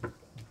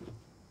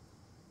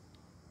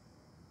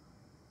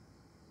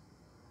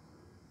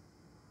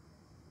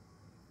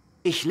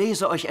 Ich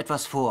lese euch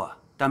etwas vor,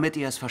 damit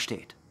ihr es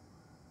versteht.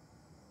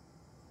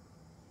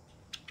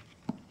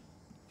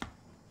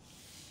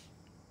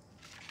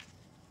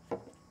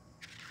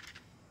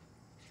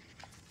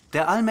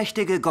 Der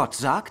allmächtige Gott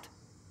sagt,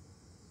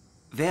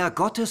 wer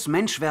Gottes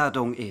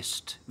Menschwerdung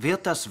ist,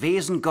 wird das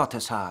Wesen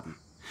Gottes haben.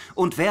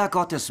 Und wer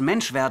Gottes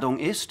Menschwerdung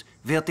ist,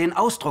 wird den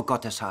Ausdruck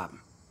Gottes haben.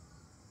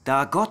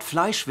 Da Gott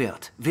Fleisch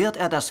wird, wird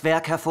er das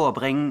Werk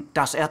hervorbringen,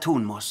 das er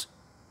tun muss.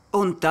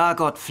 Und da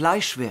Gott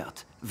Fleisch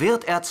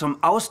wird er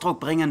zum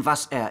Ausdruck bringen,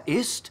 was er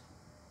ist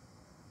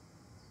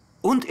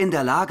und in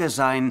der Lage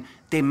sein,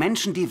 dem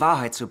Menschen die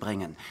Wahrheit zu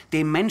bringen,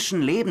 dem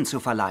Menschen Leben zu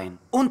verleihen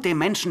und dem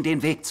Menschen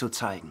den Weg zu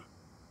zeigen.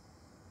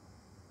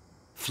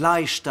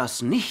 Fleisch,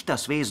 das nicht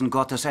das Wesen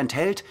Gottes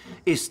enthält,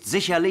 ist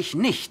sicherlich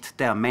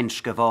nicht der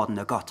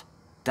menschgewordene Gott.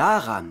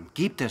 Daran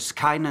gibt es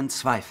keinen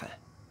Zweifel.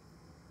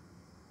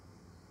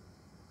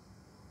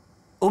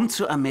 Um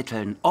zu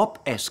ermitteln, ob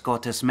es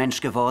Gottes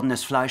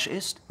menschgewordenes Fleisch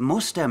ist,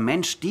 muss der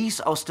Mensch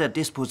dies aus der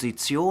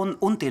Disposition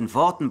und den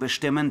Worten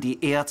bestimmen,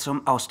 die er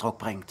zum Ausdruck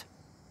bringt.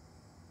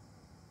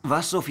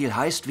 Was so viel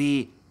heißt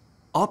wie,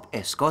 ob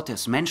es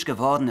Gottes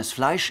menschgewordenes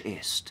Fleisch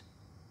ist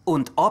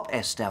und ob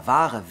es der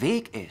wahre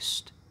Weg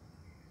ist,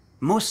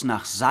 muss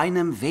nach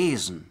seinem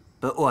Wesen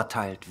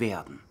beurteilt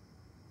werden.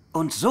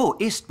 Und so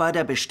ist bei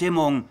der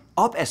Bestimmung,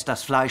 ob es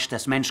das Fleisch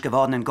des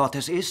menschgewordenen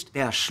Gottes ist,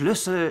 der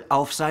Schlüssel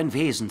auf sein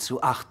Wesen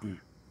zu achten.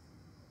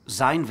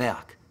 Sein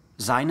Werk,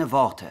 seine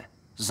Worte,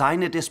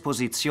 seine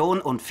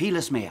Disposition und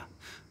vieles mehr.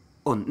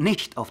 Und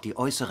nicht auf die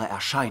äußere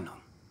Erscheinung.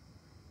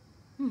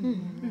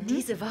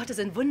 Diese Worte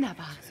sind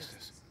wunderbar.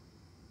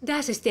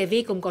 Das ist der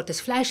Weg, um Gottes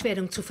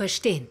Fleischwerdung zu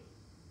verstehen.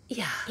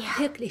 Ja,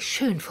 wirklich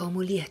schön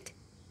formuliert.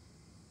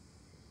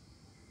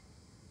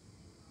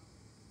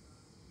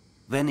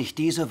 Wenn ich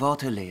diese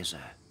Worte lese,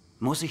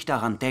 muss ich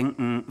daran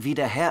denken, wie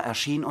der Herr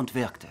erschien und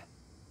wirkte.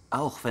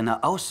 Auch wenn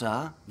er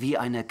aussah wie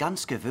eine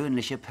ganz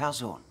gewöhnliche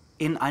Person,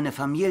 in eine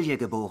Familie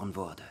geboren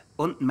wurde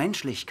und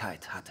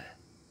Menschlichkeit hatte.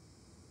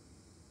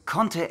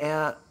 Konnte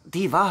er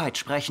die Wahrheit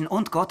sprechen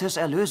und Gottes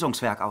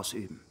Erlösungswerk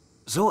ausüben.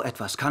 So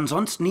etwas kann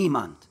sonst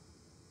niemand.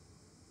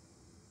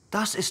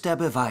 Das ist der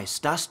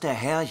Beweis, dass der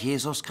Herr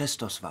Jesus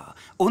Christus war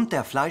und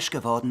der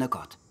fleischgewordene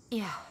Gott.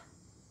 Ja.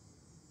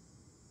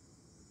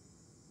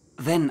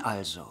 Wenn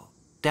also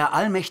der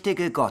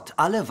allmächtige Gott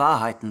alle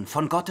Wahrheiten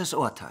von Gottes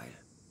Urteil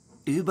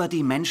über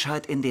die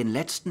Menschheit in den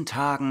letzten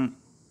Tagen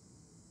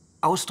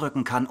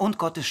ausdrücken kann und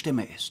Gottes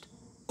Stimme ist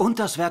und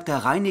das Werk der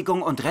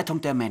Reinigung und Rettung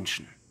der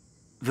Menschen,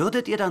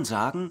 würdet ihr dann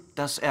sagen,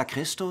 dass er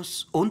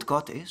Christus und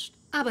Gott ist?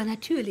 Aber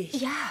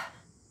natürlich. Ja.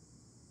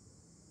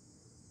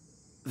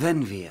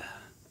 Wenn wir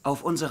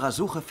auf unserer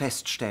Suche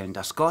feststellen,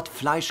 dass Gott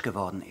Fleisch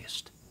geworden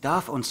ist,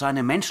 darf uns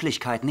seine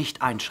Menschlichkeit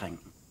nicht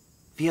einschränken.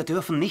 Wir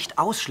dürfen nicht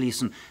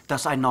ausschließen,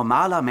 dass ein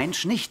normaler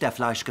Mensch nicht der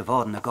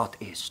fleischgewordene Gott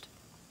ist.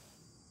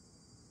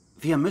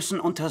 Wir müssen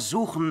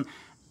untersuchen,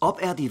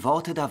 ob er die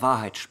Worte der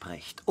Wahrheit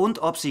spricht und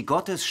ob sie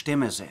Gottes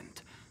Stimme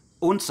sind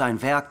und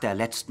sein Werk der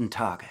letzten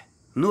Tage.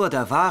 Nur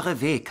der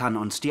wahre Weg kann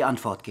uns die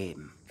Antwort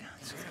geben.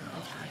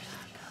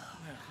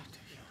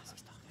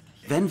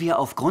 Wenn wir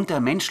aufgrund der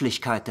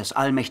Menschlichkeit des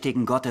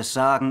allmächtigen Gottes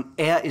sagen,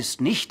 er ist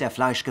nicht der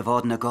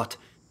fleischgewordene Gott,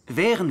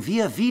 wären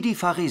wir wie die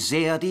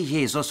Pharisäer, die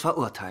Jesus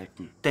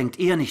verurteilten. Denkt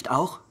ihr nicht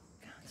auch?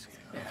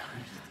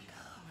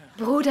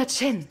 Bruder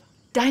Chen,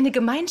 deine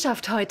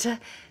Gemeinschaft heute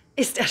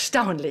ist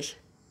erstaunlich.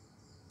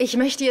 Ich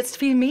möchte jetzt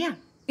viel mehr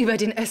über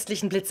den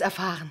östlichen Blitz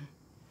erfahren.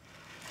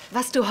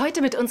 Was du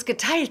heute mit uns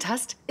geteilt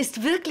hast,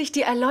 ist wirklich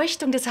die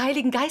Erleuchtung des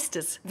Heiligen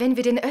Geistes. Wenn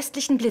wir den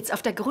östlichen Blitz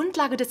auf der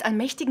Grundlage des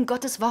allmächtigen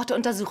Gottes Worte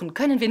untersuchen,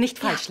 können wir nicht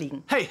falsch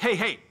liegen. Hey, hey,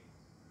 hey!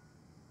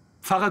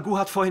 Pfarrer Gu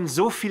hat vorhin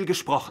so viel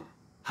gesprochen.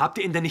 Habt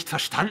ihr ihn denn nicht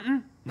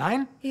verstanden?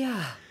 Nein? Ja.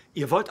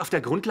 Ihr wollt auf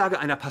der Grundlage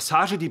einer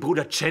Passage, die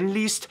Bruder Chen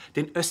liest,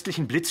 den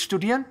östlichen Blitz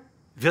studieren?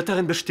 Wird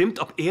darin bestimmt,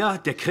 ob er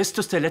der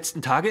Christus der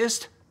letzten Tage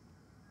ist?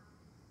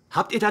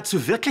 Habt ihr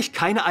dazu wirklich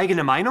keine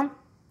eigene Meinung?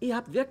 Ihr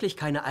habt wirklich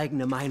keine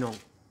eigene Meinung.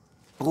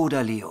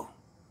 Bruder Leo,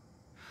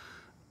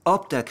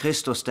 ob der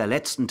Christus der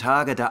letzten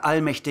Tage der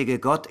allmächtige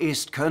Gott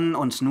ist, können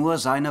uns nur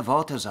seine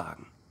Worte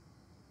sagen.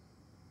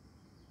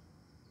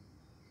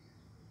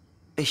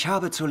 Ich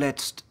habe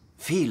zuletzt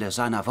viele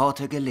seiner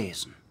Worte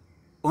gelesen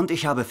und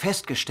ich habe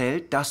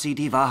festgestellt, dass sie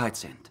die Wahrheit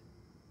sind.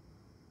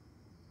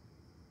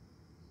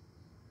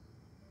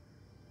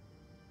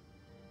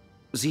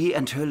 Sie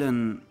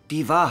enthüllen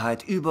die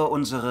Wahrheit über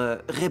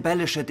unsere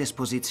rebellische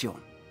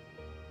Disposition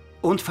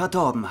und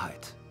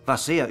Verdorbenheit,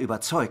 was sehr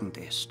überzeugend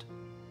ist.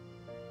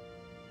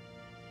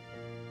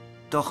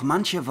 Doch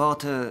manche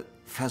Worte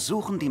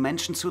versuchen die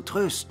Menschen zu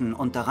trösten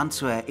und daran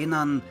zu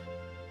erinnern,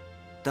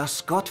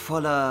 dass Gott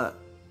voller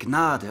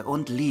Gnade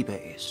und Liebe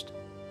ist.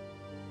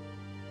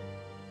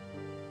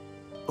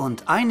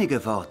 Und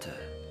einige Worte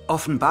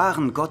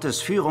offenbaren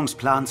Gottes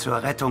Führungsplan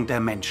zur Rettung der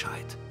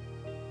Menschheit.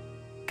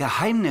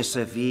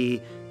 Geheimnisse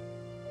wie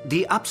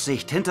die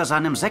Absicht hinter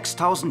seinem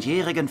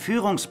 6000-jährigen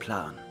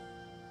Führungsplan.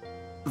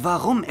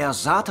 Warum er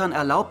Satan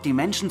erlaubt, die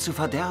Menschen zu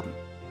verderben.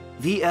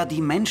 Wie er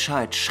die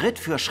Menschheit Schritt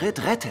für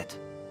Schritt rettet.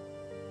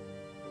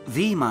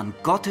 Wie man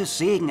Gottes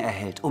Segen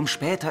erhält, um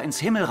später ins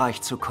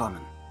Himmelreich zu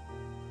kommen.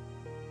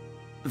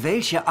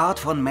 Welche Art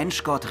von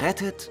Mensch Gott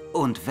rettet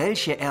und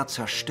welche er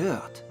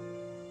zerstört.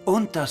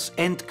 Und das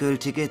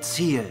endgültige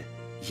Ziel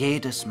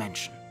jedes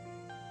Menschen.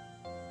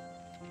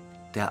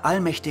 Der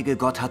allmächtige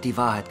Gott hat die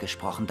Wahrheit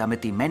gesprochen,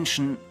 damit die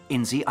Menschen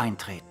in sie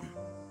eintreten.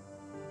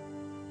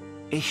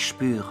 Ich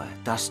spüre,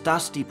 dass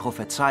das die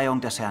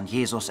Prophezeiung des Herrn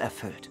Jesus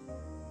erfüllt.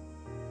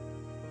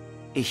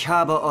 Ich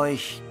habe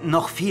euch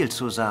noch viel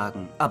zu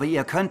sagen, aber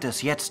ihr könnt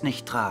es jetzt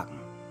nicht tragen.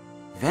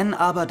 Wenn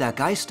aber der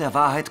Geist der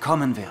Wahrheit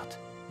kommen wird,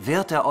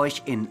 wird er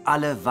euch in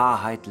alle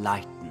Wahrheit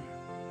leiten.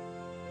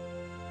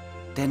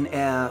 Denn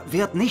er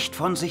wird nicht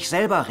von sich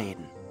selber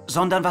reden,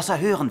 sondern was er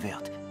hören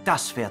wird,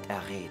 das wird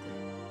er reden.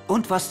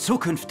 Und was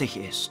zukünftig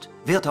ist,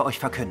 wird er euch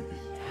verkünden.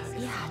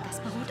 Ja, das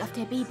beruht auf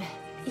der Bibel.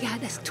 Ja,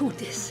 das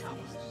tut es.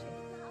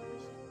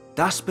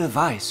 Das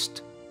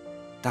beweist,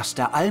 dass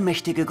der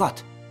allmächtige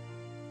Gott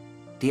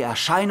die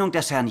Erscheinung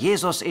des Herrn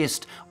Jesus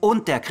ist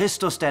und der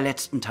Christus der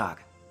letzten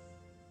Tage.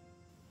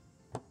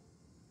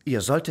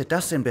 Ihr solltet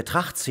das in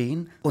Betracht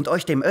ziehen und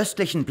euch dem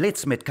östlichen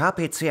Blitz mit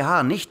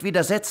KPCh nicht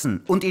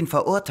widersetzen und ihn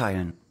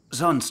verurteilen.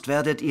 Sonst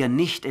werdet ihr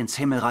nicht ins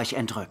Himmelreich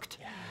entrückt.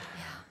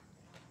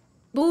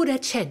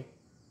 Bruder Chen,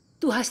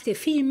 du hast dir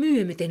viel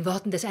Mühe mit den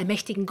Worten des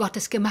allmächtigen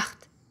Gottes gemacht.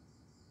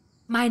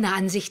 Meiner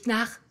Ansicht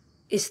nach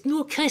ist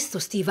nur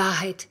Christus die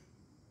Wahrheit.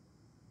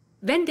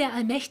 Wenn der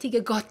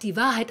allmächtige Gott die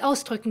Wahrheit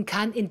ausdrücken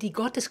kann, in die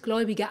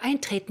Gottesgläubige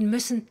eintreten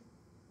müssen,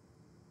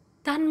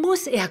 dann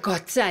muss er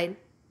Gott sein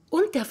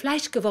und der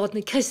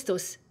fleischgewordene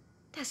Christus.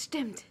 Das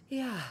stimmt.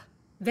 Ja.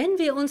 Wenn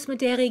wir uns mit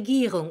der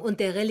Regierung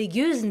und der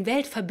religiösen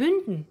Welt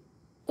verbünden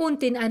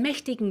und den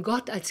allmächtigen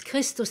Gott als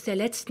Christus der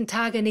letzten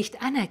Tage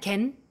nicht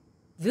anerkennen,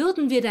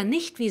 würden wir dann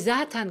nicht wie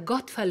Satan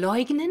Gott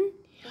verleugnen?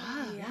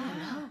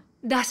 Ja.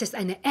 Das ist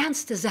eine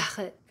ernste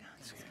Sache.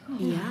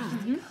 Ja,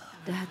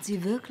 da hat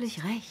sie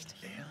wirklich recht.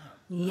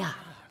 Ja.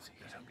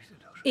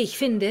 Ich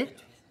finde,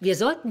 wir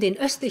sollten den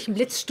östlichen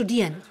Blitz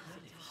studieren.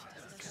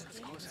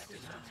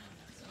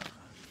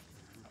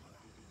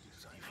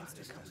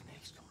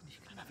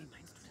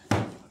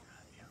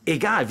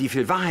 Egal, wie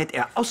viel Wahrheit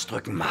er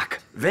ausdrücken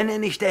mag, wenn er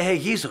nicht der Herr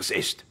Jesus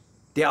ist,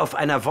 der auf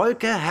einer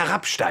Wolke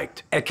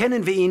herabsteigt,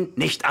 erkennen wir ihn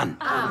nicht an.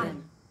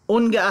 Amen.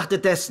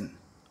 Ungeachtet dessen,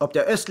 ob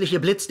der östliche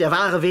Blitz der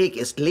wahre Weg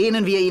ist,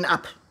 lehnen wir ihn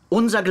ab.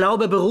 Unser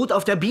Glaube beruht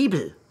auf der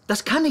Bibel.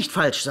 Das kann nicht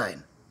falsch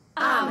sein.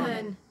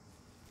 Amen.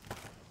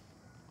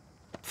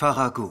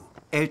 Pfarrer Gu,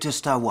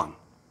 Ältester Wang,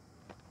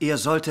 ihr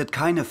solltet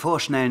keine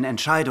vorschnellen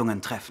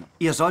Entscheidungen treffen.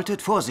 Ihr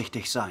solltet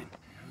vorsichtig sein.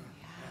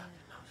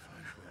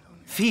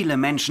 Viele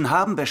Menschen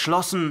haben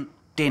beschlossen,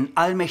 den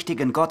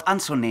allmächtigen Gott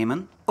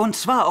anzunehmen, und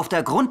zwar auf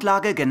der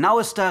Grundlage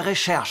genauester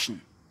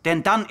Recherchen.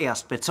 Denn dann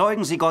erst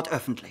bezeugen sie Gott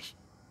öffentlich.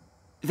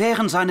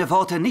 Wären seine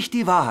Worte nicht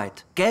die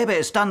Wahrheit, gäbe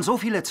es dann so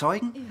viele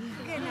Zeugen?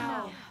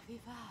 Genau.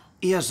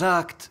 Ihr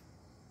sagt,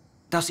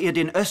 dass ihr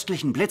den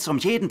östlichen Blitz um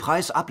jeden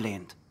Preis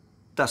ablehnt.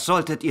 Das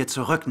solltet ihr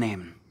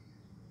zurücknehmen.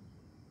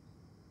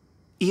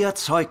 Ihr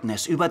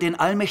Zeugnis über den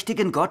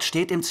allmächtigen Gott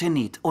steht im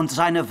Zenit und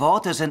seine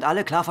Worte sind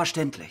alle klar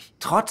verständlich.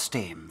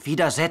 Trotzdem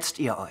widersetzt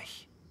ihr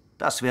euch.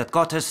 Das wird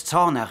Gottes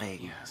Zorn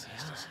erregen.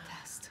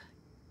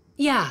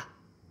 Ja,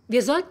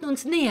 wir sollten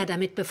uns näher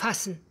damit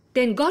befassen,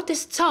 denn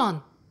Gottes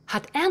Zorn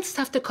hat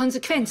ernsthafte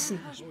Konsequenzen.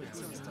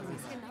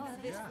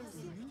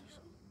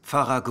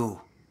 Pfarrer Gu,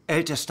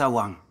 Ältester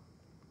Wang,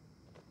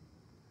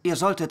 ihr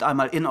solltet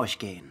einmal in euch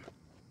gehen.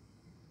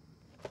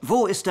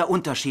 Wo ist der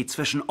Unterschied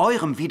zwischen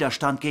eurem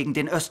Widerstand gegen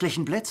den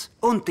östlichen Blitz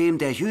und dem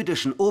der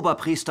jüdischen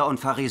Oberpriester und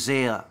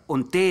Pharisäer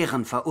und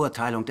deren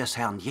Verurteilung des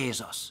Herrn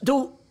Jesus?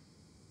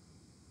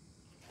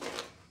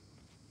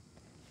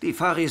 Die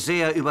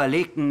Pharisäer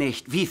überlegten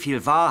nicht, wie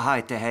viel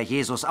Wahrheit der Herr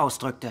Jesus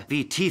ausdrückte,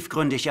 wie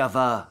tiefgründig er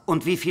war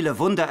und wie viele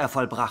Wunder er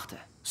vollbrachte.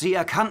 Sie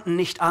erkannten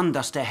nicht an,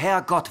 dass der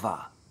Herr Gott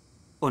war.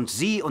 Und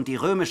sie und die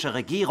römische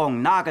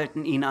Regierung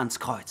nagelten ihn ans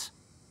Kreuz.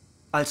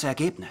 Als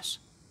Ergebnis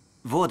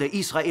wurde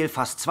Israel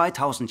fast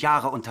 2000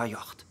 Jahre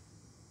unterjocht.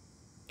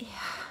 Ja.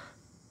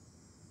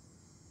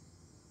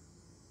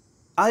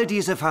 All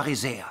diese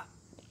Pharisäer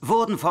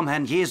wurden vom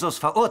Herrn Jesus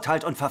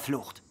verurteilt und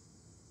verflucht.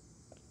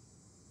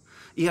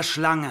 Ihr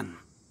Schlangen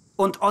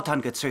und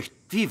Otterngezücht,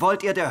 wie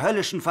wollt ihr der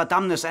höllischen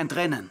Verdammnis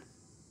entrinnen?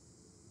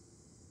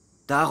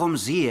 Darum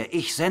siehe,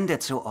 ich sende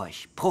zu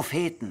euch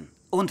Propheten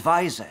und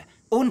Weise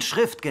und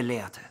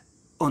Schriftgelehrte,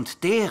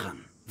 und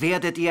deren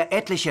werdet ihr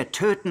etliche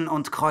töten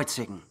und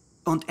kreuzigen.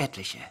 Und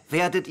etliche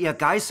werdet ihr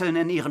geißeln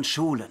in ihren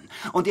Schulen,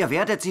 und ihr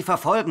werdet sie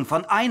verfolgen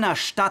von einer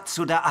Stadt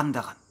zu der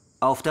anderen,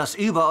 auf das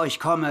über euch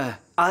komme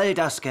all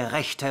das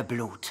gerechte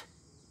Blut.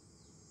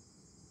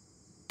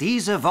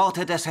 Diese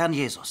Worte des Herrn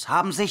Jesus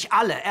haben sich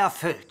alle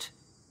erfüllt.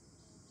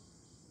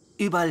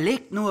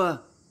 Überlegt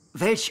nur,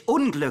 welch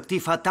Unglück die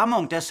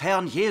Verdammung des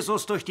Herrn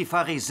Jesus durch die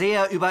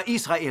Pharisäer über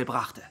Israel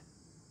brachte.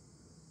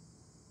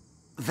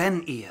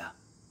 Wenn ihr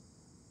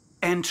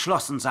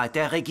entschlossen seid,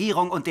 der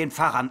Regierung und den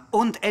Pfarrern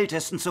und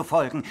Ältesten zu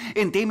folgen,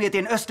 indem ihr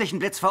den östlichen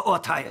Blitz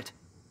verurteilt,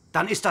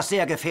 dann ist das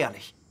sehr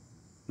gefährlich.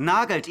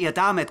 Nagelt ihr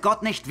damit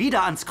Gott nicht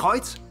wieder ans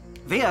Kreuz?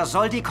 Wer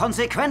soll die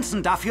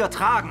Konsequenzen dafür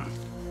tragen?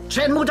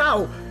 Chen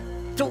Mudao,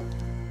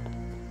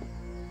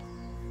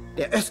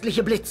 der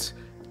östliche Blitz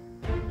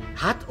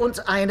hat uns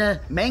eine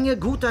Menge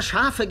guter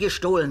Schafe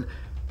gestohlen.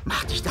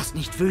 Macht dich das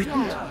nicht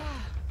wütend? Ja.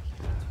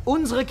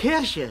 Unsere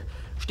Kirche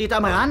steht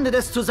am Rande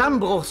des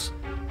Zusammenbruchs.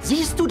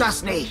 Siehst du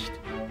das nicht?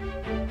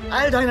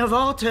 All deine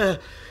Worte,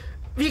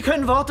 wie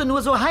können Worte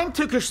nur so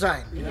heimtückisch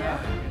sein? Ja.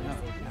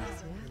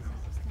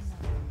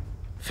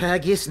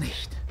 Vergiss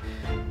nicht,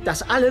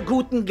 dass alle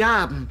guten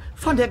Gaben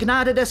von der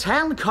Gnade des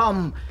Herrn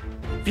kommen.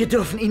 Wir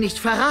dürfen ihn nicht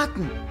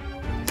verraten.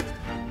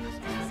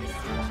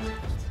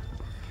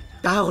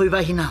 Darüber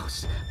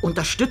hinaus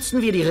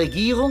unterstützen wir die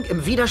Regierung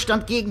im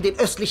Widerstand gegen den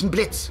östlichen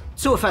Blitz,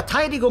 zur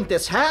Verteidigung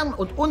des Herrn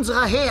und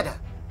unserer Herde.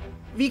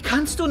 Wie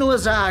kannst du nur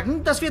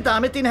sagen, dass wir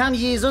damit den Herrn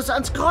Jesus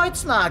ans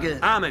Kreuz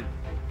nageln? Amen.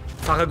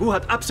 Pfarrer Gu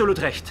hat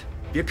absolut recht.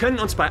 Wir können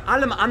uns bei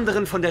allem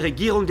anderen von der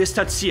Regierung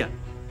distanzieren.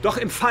 Doch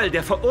im Fall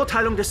der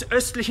Verurteilung des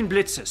östlichen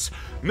Blitzes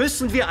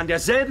müssen wir an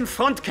derselben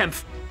Front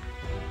kämpfen.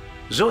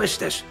 So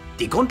ist es.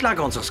 Die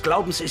Grundlage unseres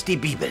Glaubens ist die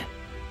Bibel.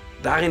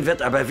 Darin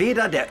wird aber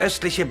weder der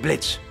östliche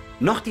Blitz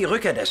noch die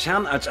Rückkehr des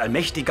Herrn als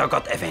allmächtiger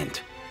Gott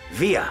erwähnt.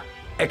 Wir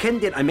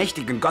erkennen den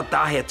allmächtigen Gott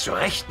daher zu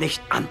Recht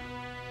nicht an.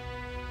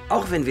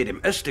 Auch wenn wir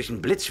dem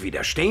östlichen Blitz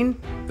widerstehen,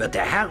 wird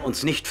der Herr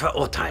uns nicht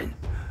verurteilen.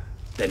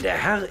 Denn der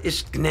Herr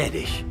ist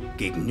gnädig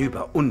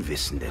gegenüber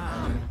Unwissenden.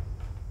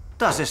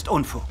 Das ist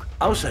Unfug.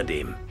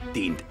 Außerdem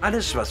dient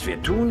alles, was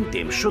wir tun,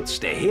 dem Schutz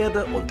der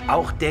Herde und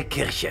auch der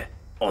Kirche.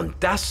 Und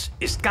das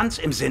ist ganz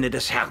im Sinne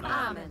des Herrn.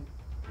 Amen.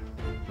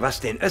 Was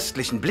den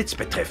östlichen Blitz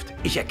betrifft,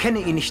 ich erkenne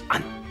ihn nicht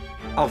an.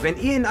 Auch wenn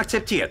ihr ihn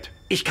akzeptiert,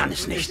 ich kann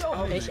es nicht.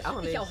 Ich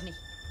auch nicht.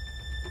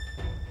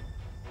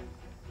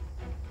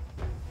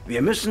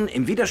 Wir müssen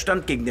im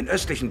Widerstand gegen den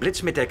östlichen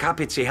Blitz mit der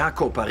KPCh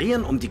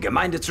kooperieren, um die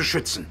Gemeinde zu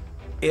schützen.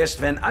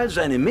 Erst wenn all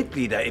seine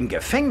Mitglieder im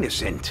Gefängnis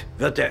sind,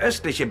 wird der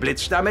östliche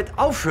Blitz damit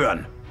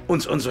aufhören,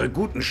 uns unsere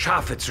guten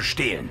Schafe zu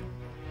stehlen.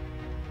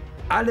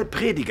 Alle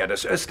Prediger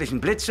des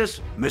östlichen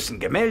Blitzes müssen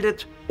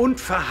gemeldet und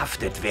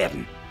verhaftet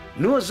werden.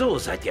 Nur so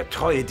seid ihr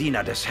treue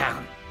Diener des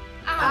Herrn.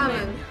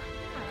 Amen.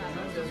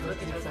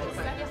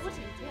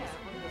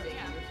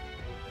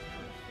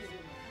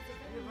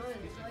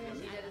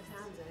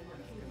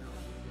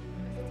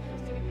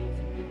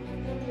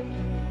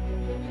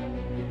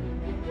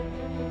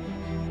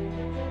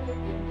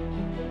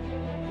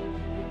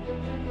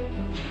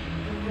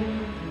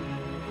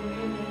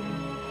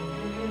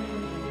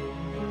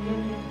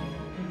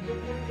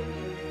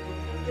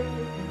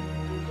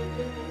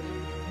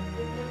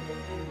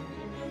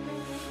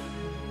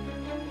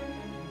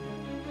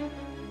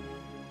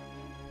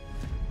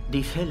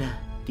 Die Fälle,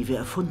 die wir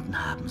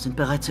erfunden haben, sind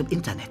bereits im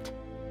Internet.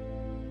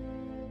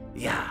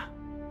 Ja.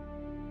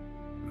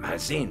 Mal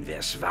sehen, wer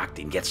es wagt,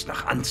 ihn jetzt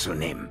noch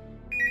anzunehmen.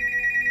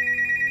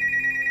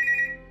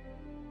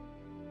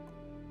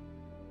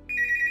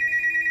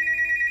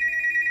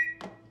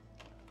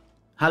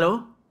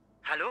 Hallo?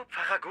 Hallo,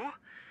 Pfarrer Gu?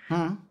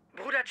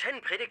 Bruder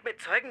Chen predigt mit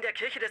Zeugen der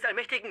Kirche des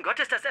Allmächtigen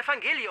Gottes das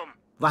Evangelium.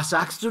 Was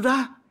sagst du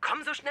da?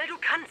 Komm so schnell du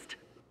kannst.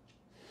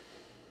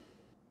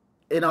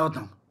 In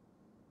Ordnung.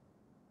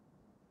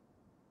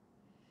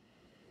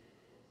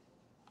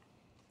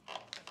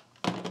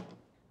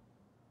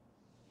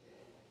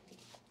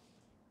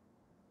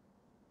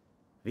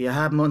 Wir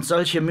haben uns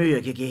solche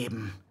Mühe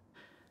gegeben.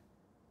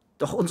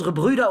 Doch unsere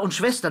Brüder und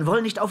Schwestern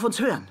wollen nicht auf uns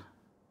hören.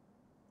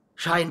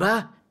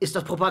 Scheinbar ist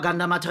das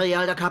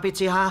Propagandamaterial der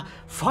KPCh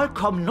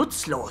vollkommen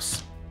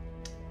nutzlos.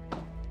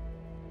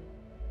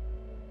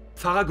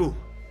 Pfarrer Gu,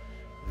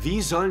 wie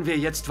sollen wir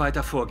jetzt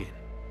weiter vorgehen?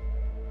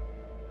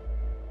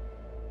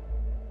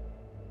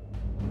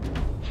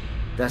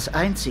 Das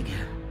Einzige,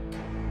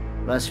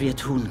 was wir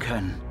tun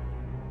können,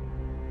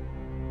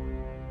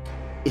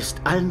 ist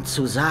allen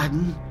zu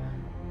sagen,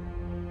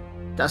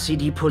 dass sie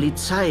die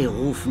Polizei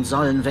rufen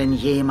sollen, wenn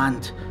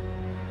jemand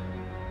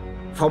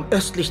vom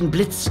östlichen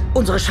Blitz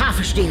unsere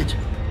Schafe stiehlt.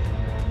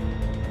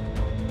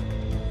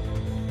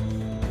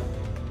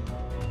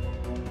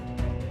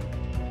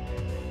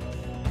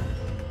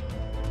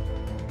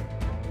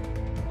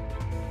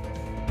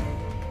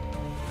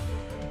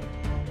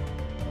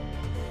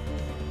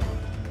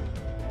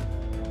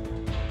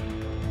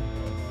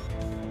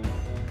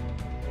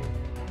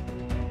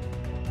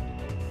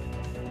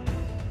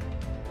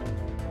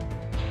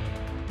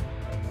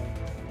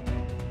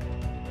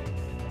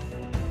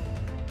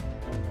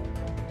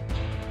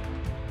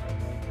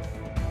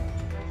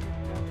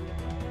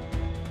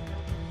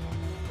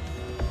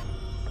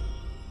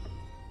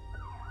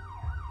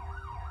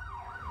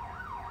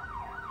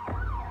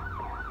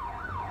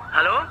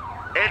 Hallo?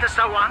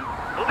 Ältester Wang?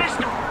 Wo bist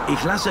du?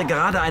 Ich lasse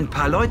gerade ein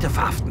paar Leute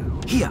verhaften.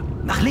 Hier,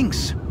 nach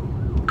links.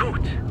 Gut.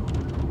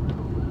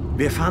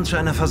 Wir fahren zu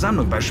einer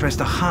Versammlung bei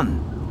Schwester Han.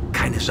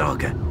 Keine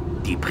Sorge.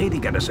 Die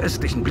Prediger des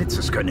östlichen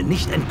Blitzes können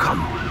nicht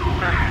entkommen.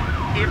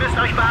 Ihr müsst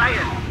euch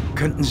beeilen.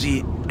 Könnten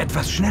Sie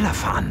etwas schneller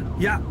fahren?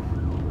 Ja.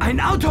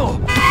 Ein Auto!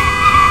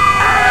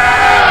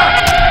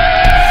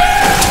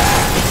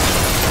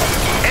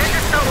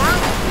 Ältester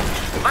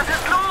Wang? Was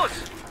ist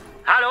los?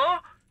 Hallo?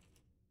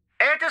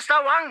 Ältester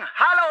Wang,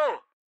 hallo!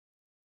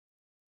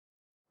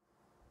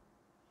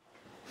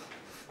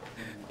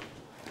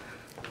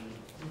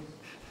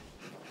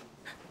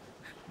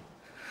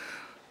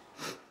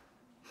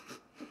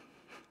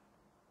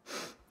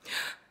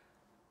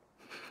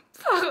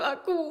 Pfarrer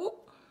Gu,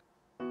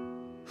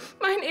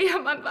 mein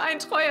Ehemann war ein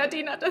treuer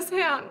Diener des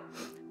Herrn.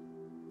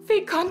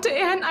 Wie konnte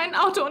er in einen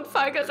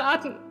Autounfall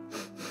geraten?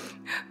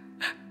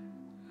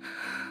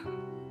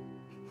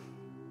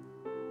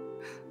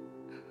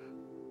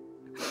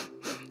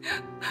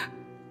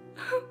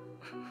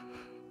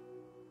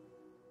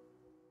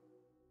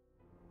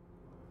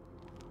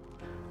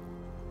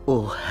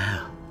 O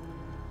Herr,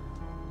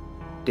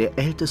 der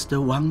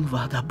älteste Wang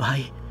war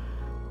dabei,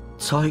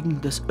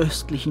 Zeugen des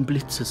östlichen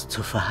Blitzes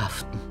zu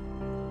verhaften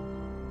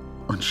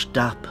und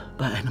starb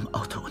bei einem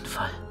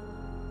Autounfall.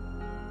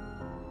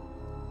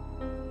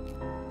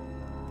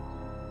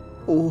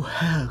 O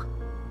Herr,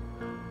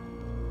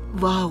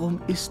 warum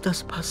ist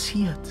das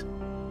passiert?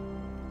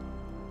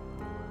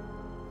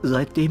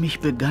 Seitdem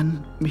ich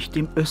begann, mich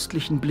dem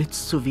östlichen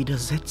Blitz zu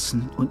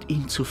widersetzen und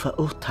ihn zu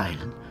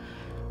verurteilen,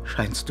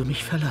 scheinst du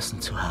mich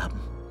verlassen zu haben.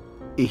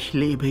 Ich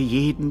lebe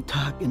jeden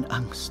Tag in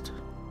Angst.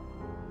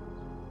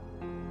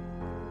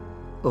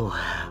 O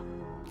Herr,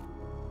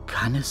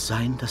 kann es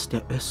sein, dass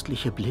der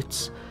östliche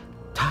Blitz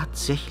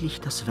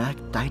tatsächlich das Werk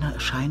deiner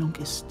Erscheinung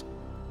ist?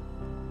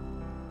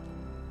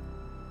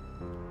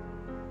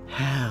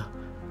 Herr,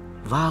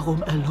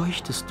 warum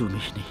erleuchtest du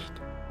mich nicht?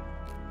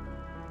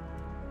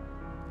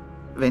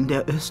 Wenn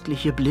der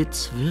östliche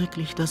Blitz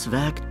wirklich das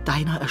Werk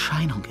deiner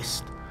Erscheinung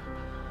ist,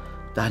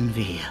 dann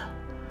wehe,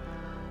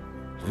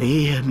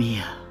 wehe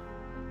mir.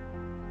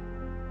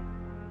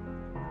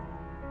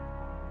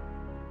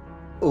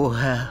 O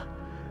Herr,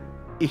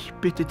 ich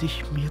bitte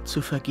dich, mir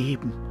zu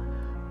vergeben,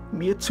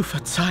 mir zu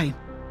verzeihen.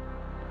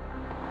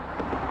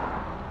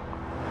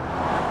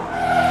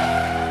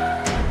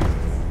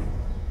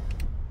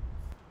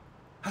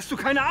 Hast du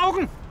keine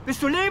Augen?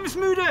 Bist du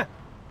lebensmüde?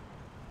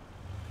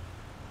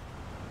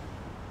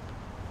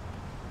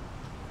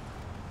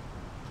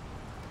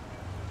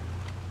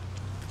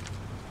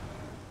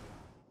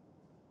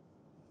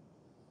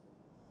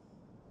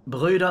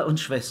 Brüder und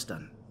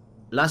Schwestern,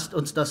 lasst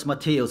uns das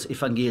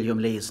Matthäus-Evangelium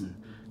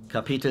lesen,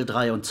 Kapitel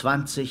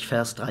 23,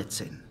 Vers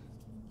 13.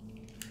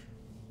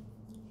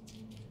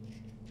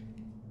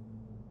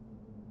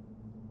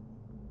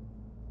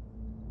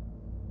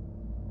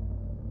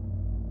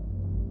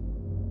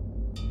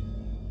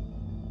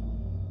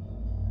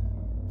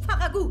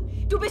 Pfarrer Gu,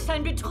 du bist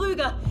ein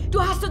Betrüger.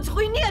 Du hast uns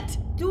ruiniert.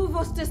 Du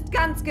wusstest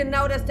ganz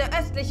genau, dass der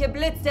östliche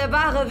Blitz der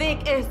wahre Weg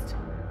ist.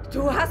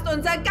 Du hast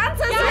unser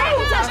ganzes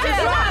Leben zerstört!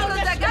 Du hast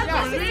unser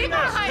ganzes Leben! Du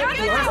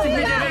hast dich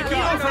mit der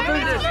Regierung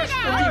verbündet,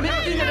 um die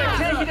Mitglieder der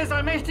Kirche des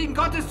Allmächtigen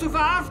Gottes zu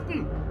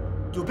verhaften!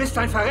 Du bist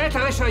ein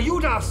verräterischer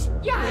Judas!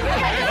 Ja!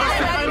 Was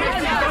für ein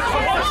allmächtigen Gott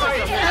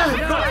verurteilt!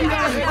 Gott wieder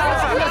an den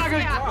Kreuz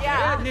genagelt!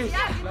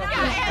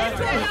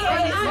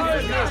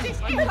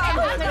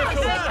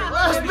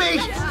 Lasst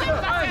mich!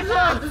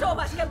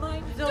 Sowas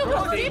gemeint!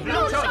 Die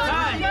Blutschuld!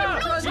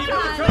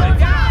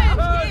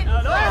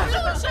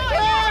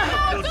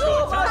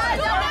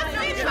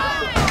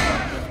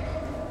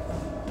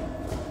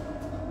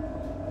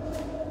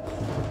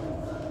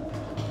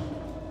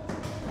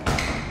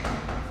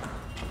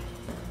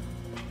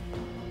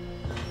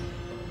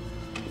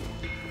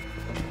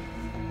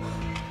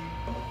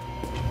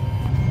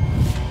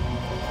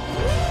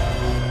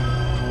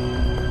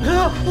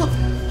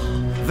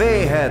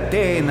 Wehe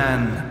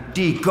denen,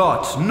 die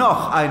Gott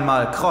noch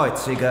einmal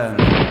kreuzigen.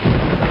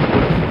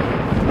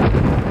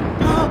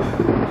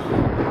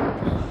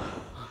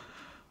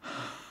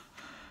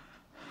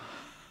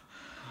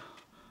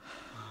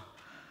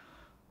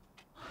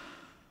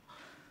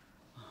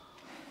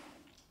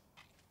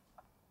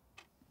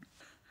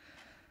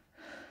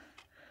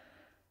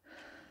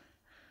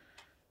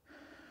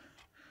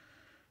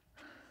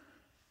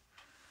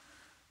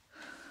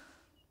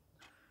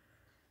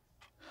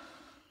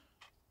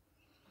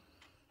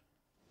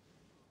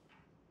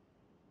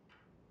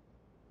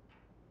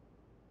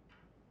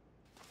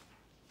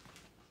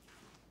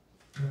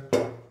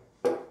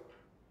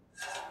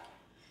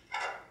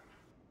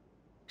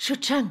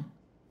 Shoucheng,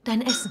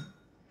 dein Essen.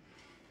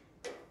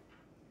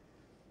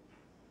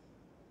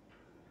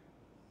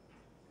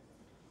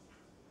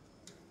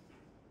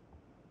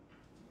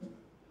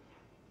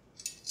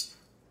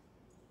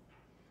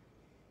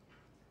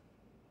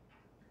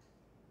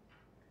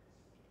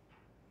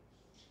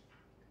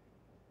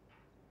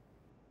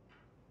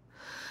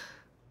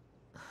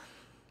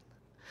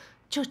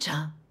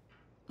 Shoucheng,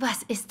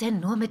 was ist denn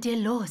nur mit dir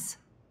los?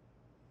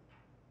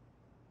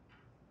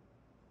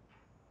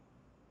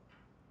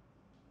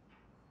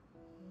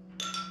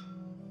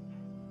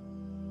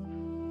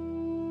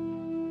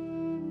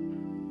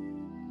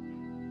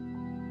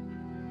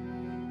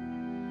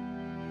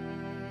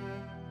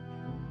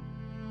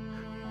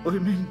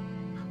 Ulming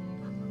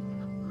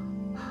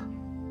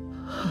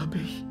habe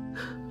ich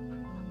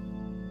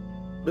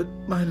mit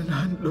meinen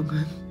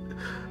Handlungen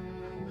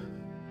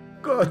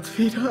Gott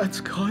wieder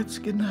ans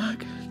Kreuz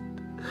genagelt.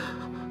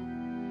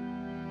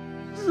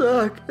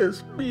 Sag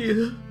es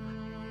mir.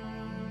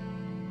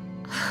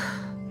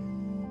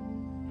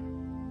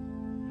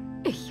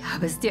 Ich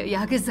habe es dir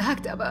ja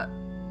gesagt, aber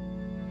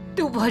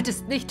du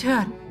wolltest nicht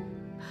hören.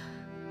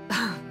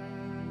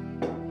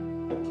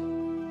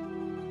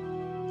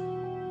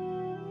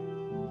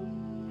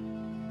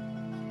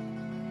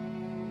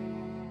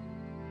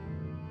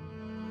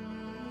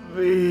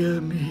 Wehe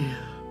mir.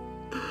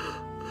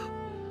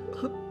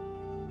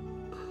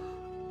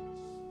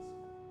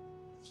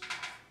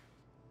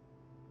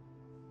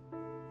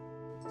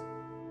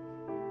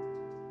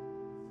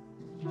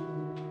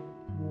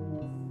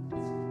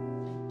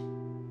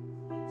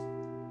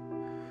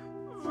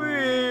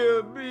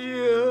 Wehe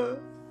mir.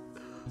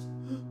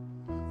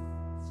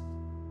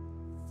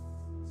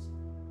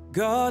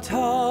 Gott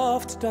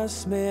hofft,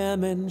 dass mehr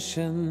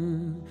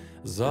Menschen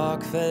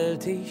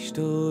sorgfältig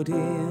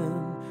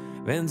studieren,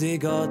 wenn sie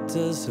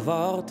Gottes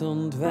Wort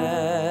und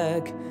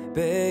Werk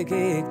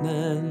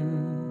begegnen.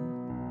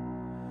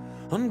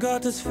 Und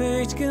Gottes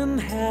fürcht'gen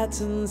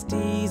Herzens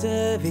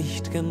diese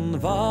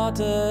wichtigen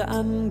Worte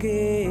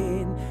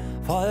angehen,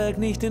 folg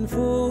nicht den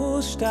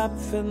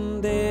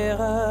Fußstapfen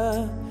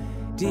derer,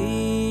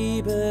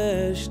 die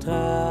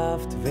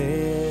bestraft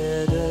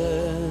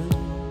werden.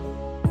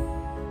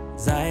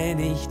 Sei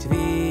nicht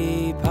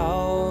wie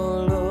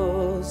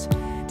Paulus,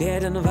 der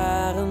den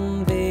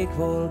wahren Weg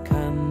wohl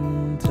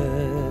kannte,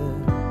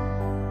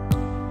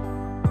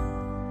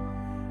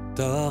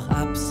 doch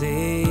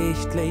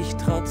absichtlich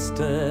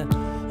trotzte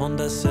und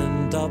das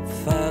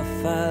Sündopfer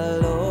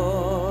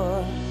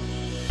verlor.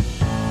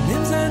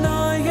 Nimm sein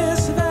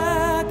neues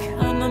Werk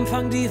an,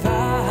 empfang die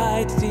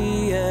Wahrheit,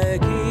 die er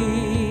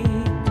gibt,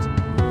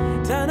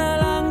 dann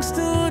erlangst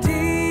du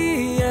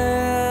die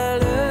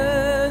Erlösung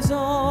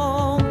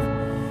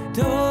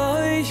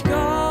durch Gott.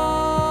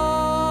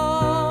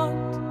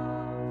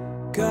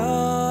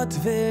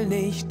 Gott will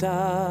nicht,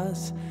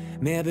 dass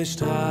mehr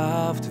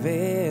bestraft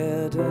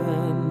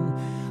werden,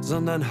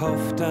 sondern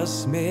hofft,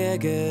 dass mehr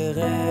gerettet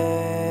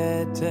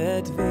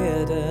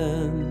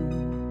werden.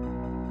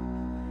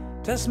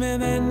 Dass mehr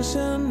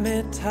Menschen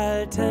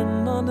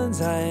mithalten und in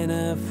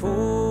seine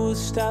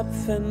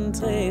Fußstapfen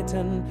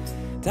treten,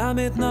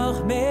 damit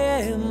noch mehr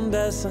in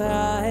das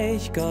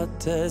Reich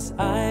Gottes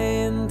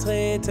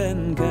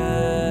eintreten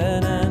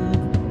können.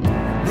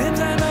 Nimm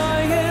sein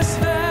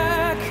neues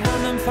Werk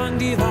an, empfang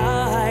die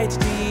Wahrheit,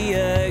 die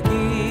er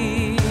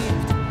gibt,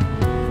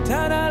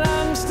 dann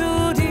erlangst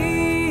du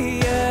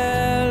die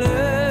Erlösung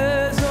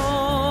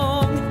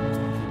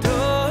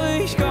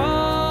durch Gott.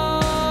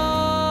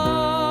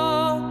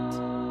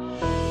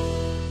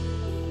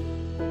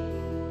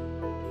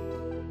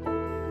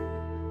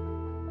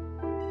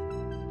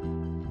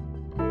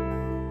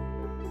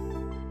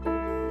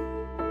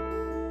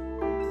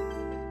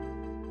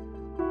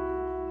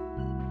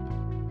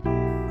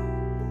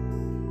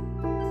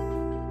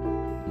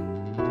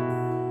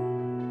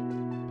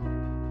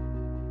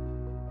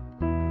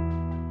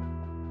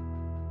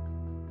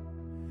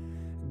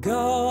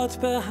 Gott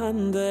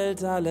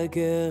behandelt alle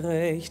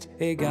gerecht,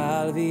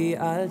 egal wie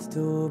alt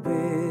du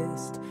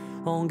bist,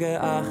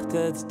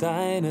 ungeachtet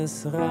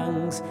deines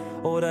Rangs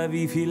oder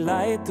wie viel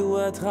Leid du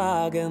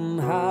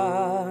ertragen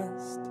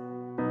hast.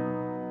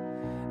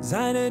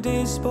 Seine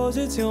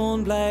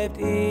Disposition bleibt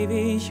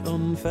ewig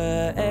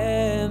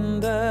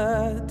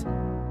unverändert,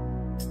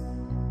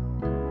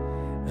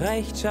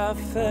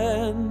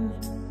 rechtschaffen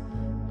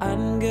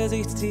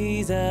angesichts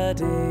dieser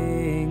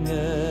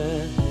Dinge.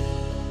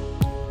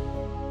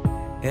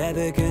 Er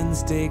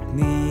begünstigt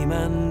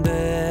niemanden,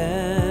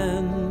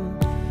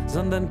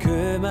 sondern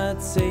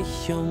kümmert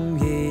sich um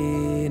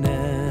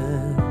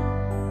jene,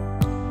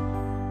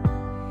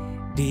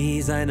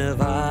 die seine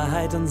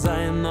Wahrheit und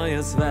sein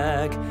neues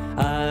Werk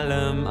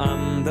allem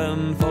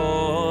anderen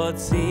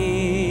vorziehen.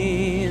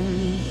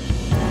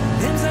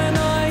 Nimm sein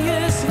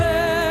neues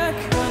Werk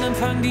und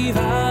empfang die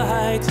Wahrheit